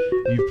one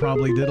you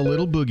probably did a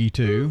little boogie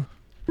to.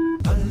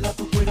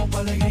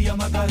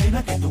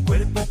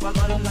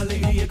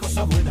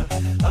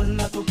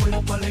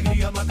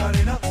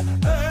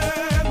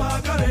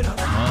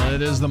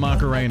 It is the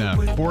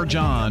Macarena. For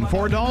John,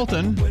 for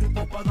Dalton,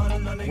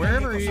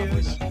 wherever he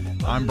is.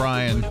 I'm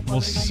Brian.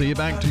 We'll see you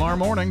back tomorrow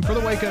morning for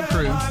the Wake Up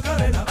Crew.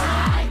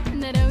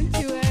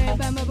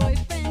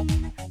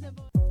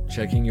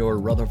 Checking your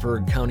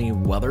Rutherford County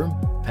weather.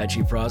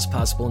 Patchy frost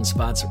possible in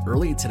spots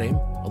early today.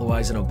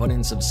 Otherwise, an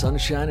abundance of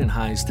sunshine and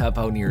highs top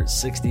out near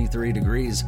 63 degrees.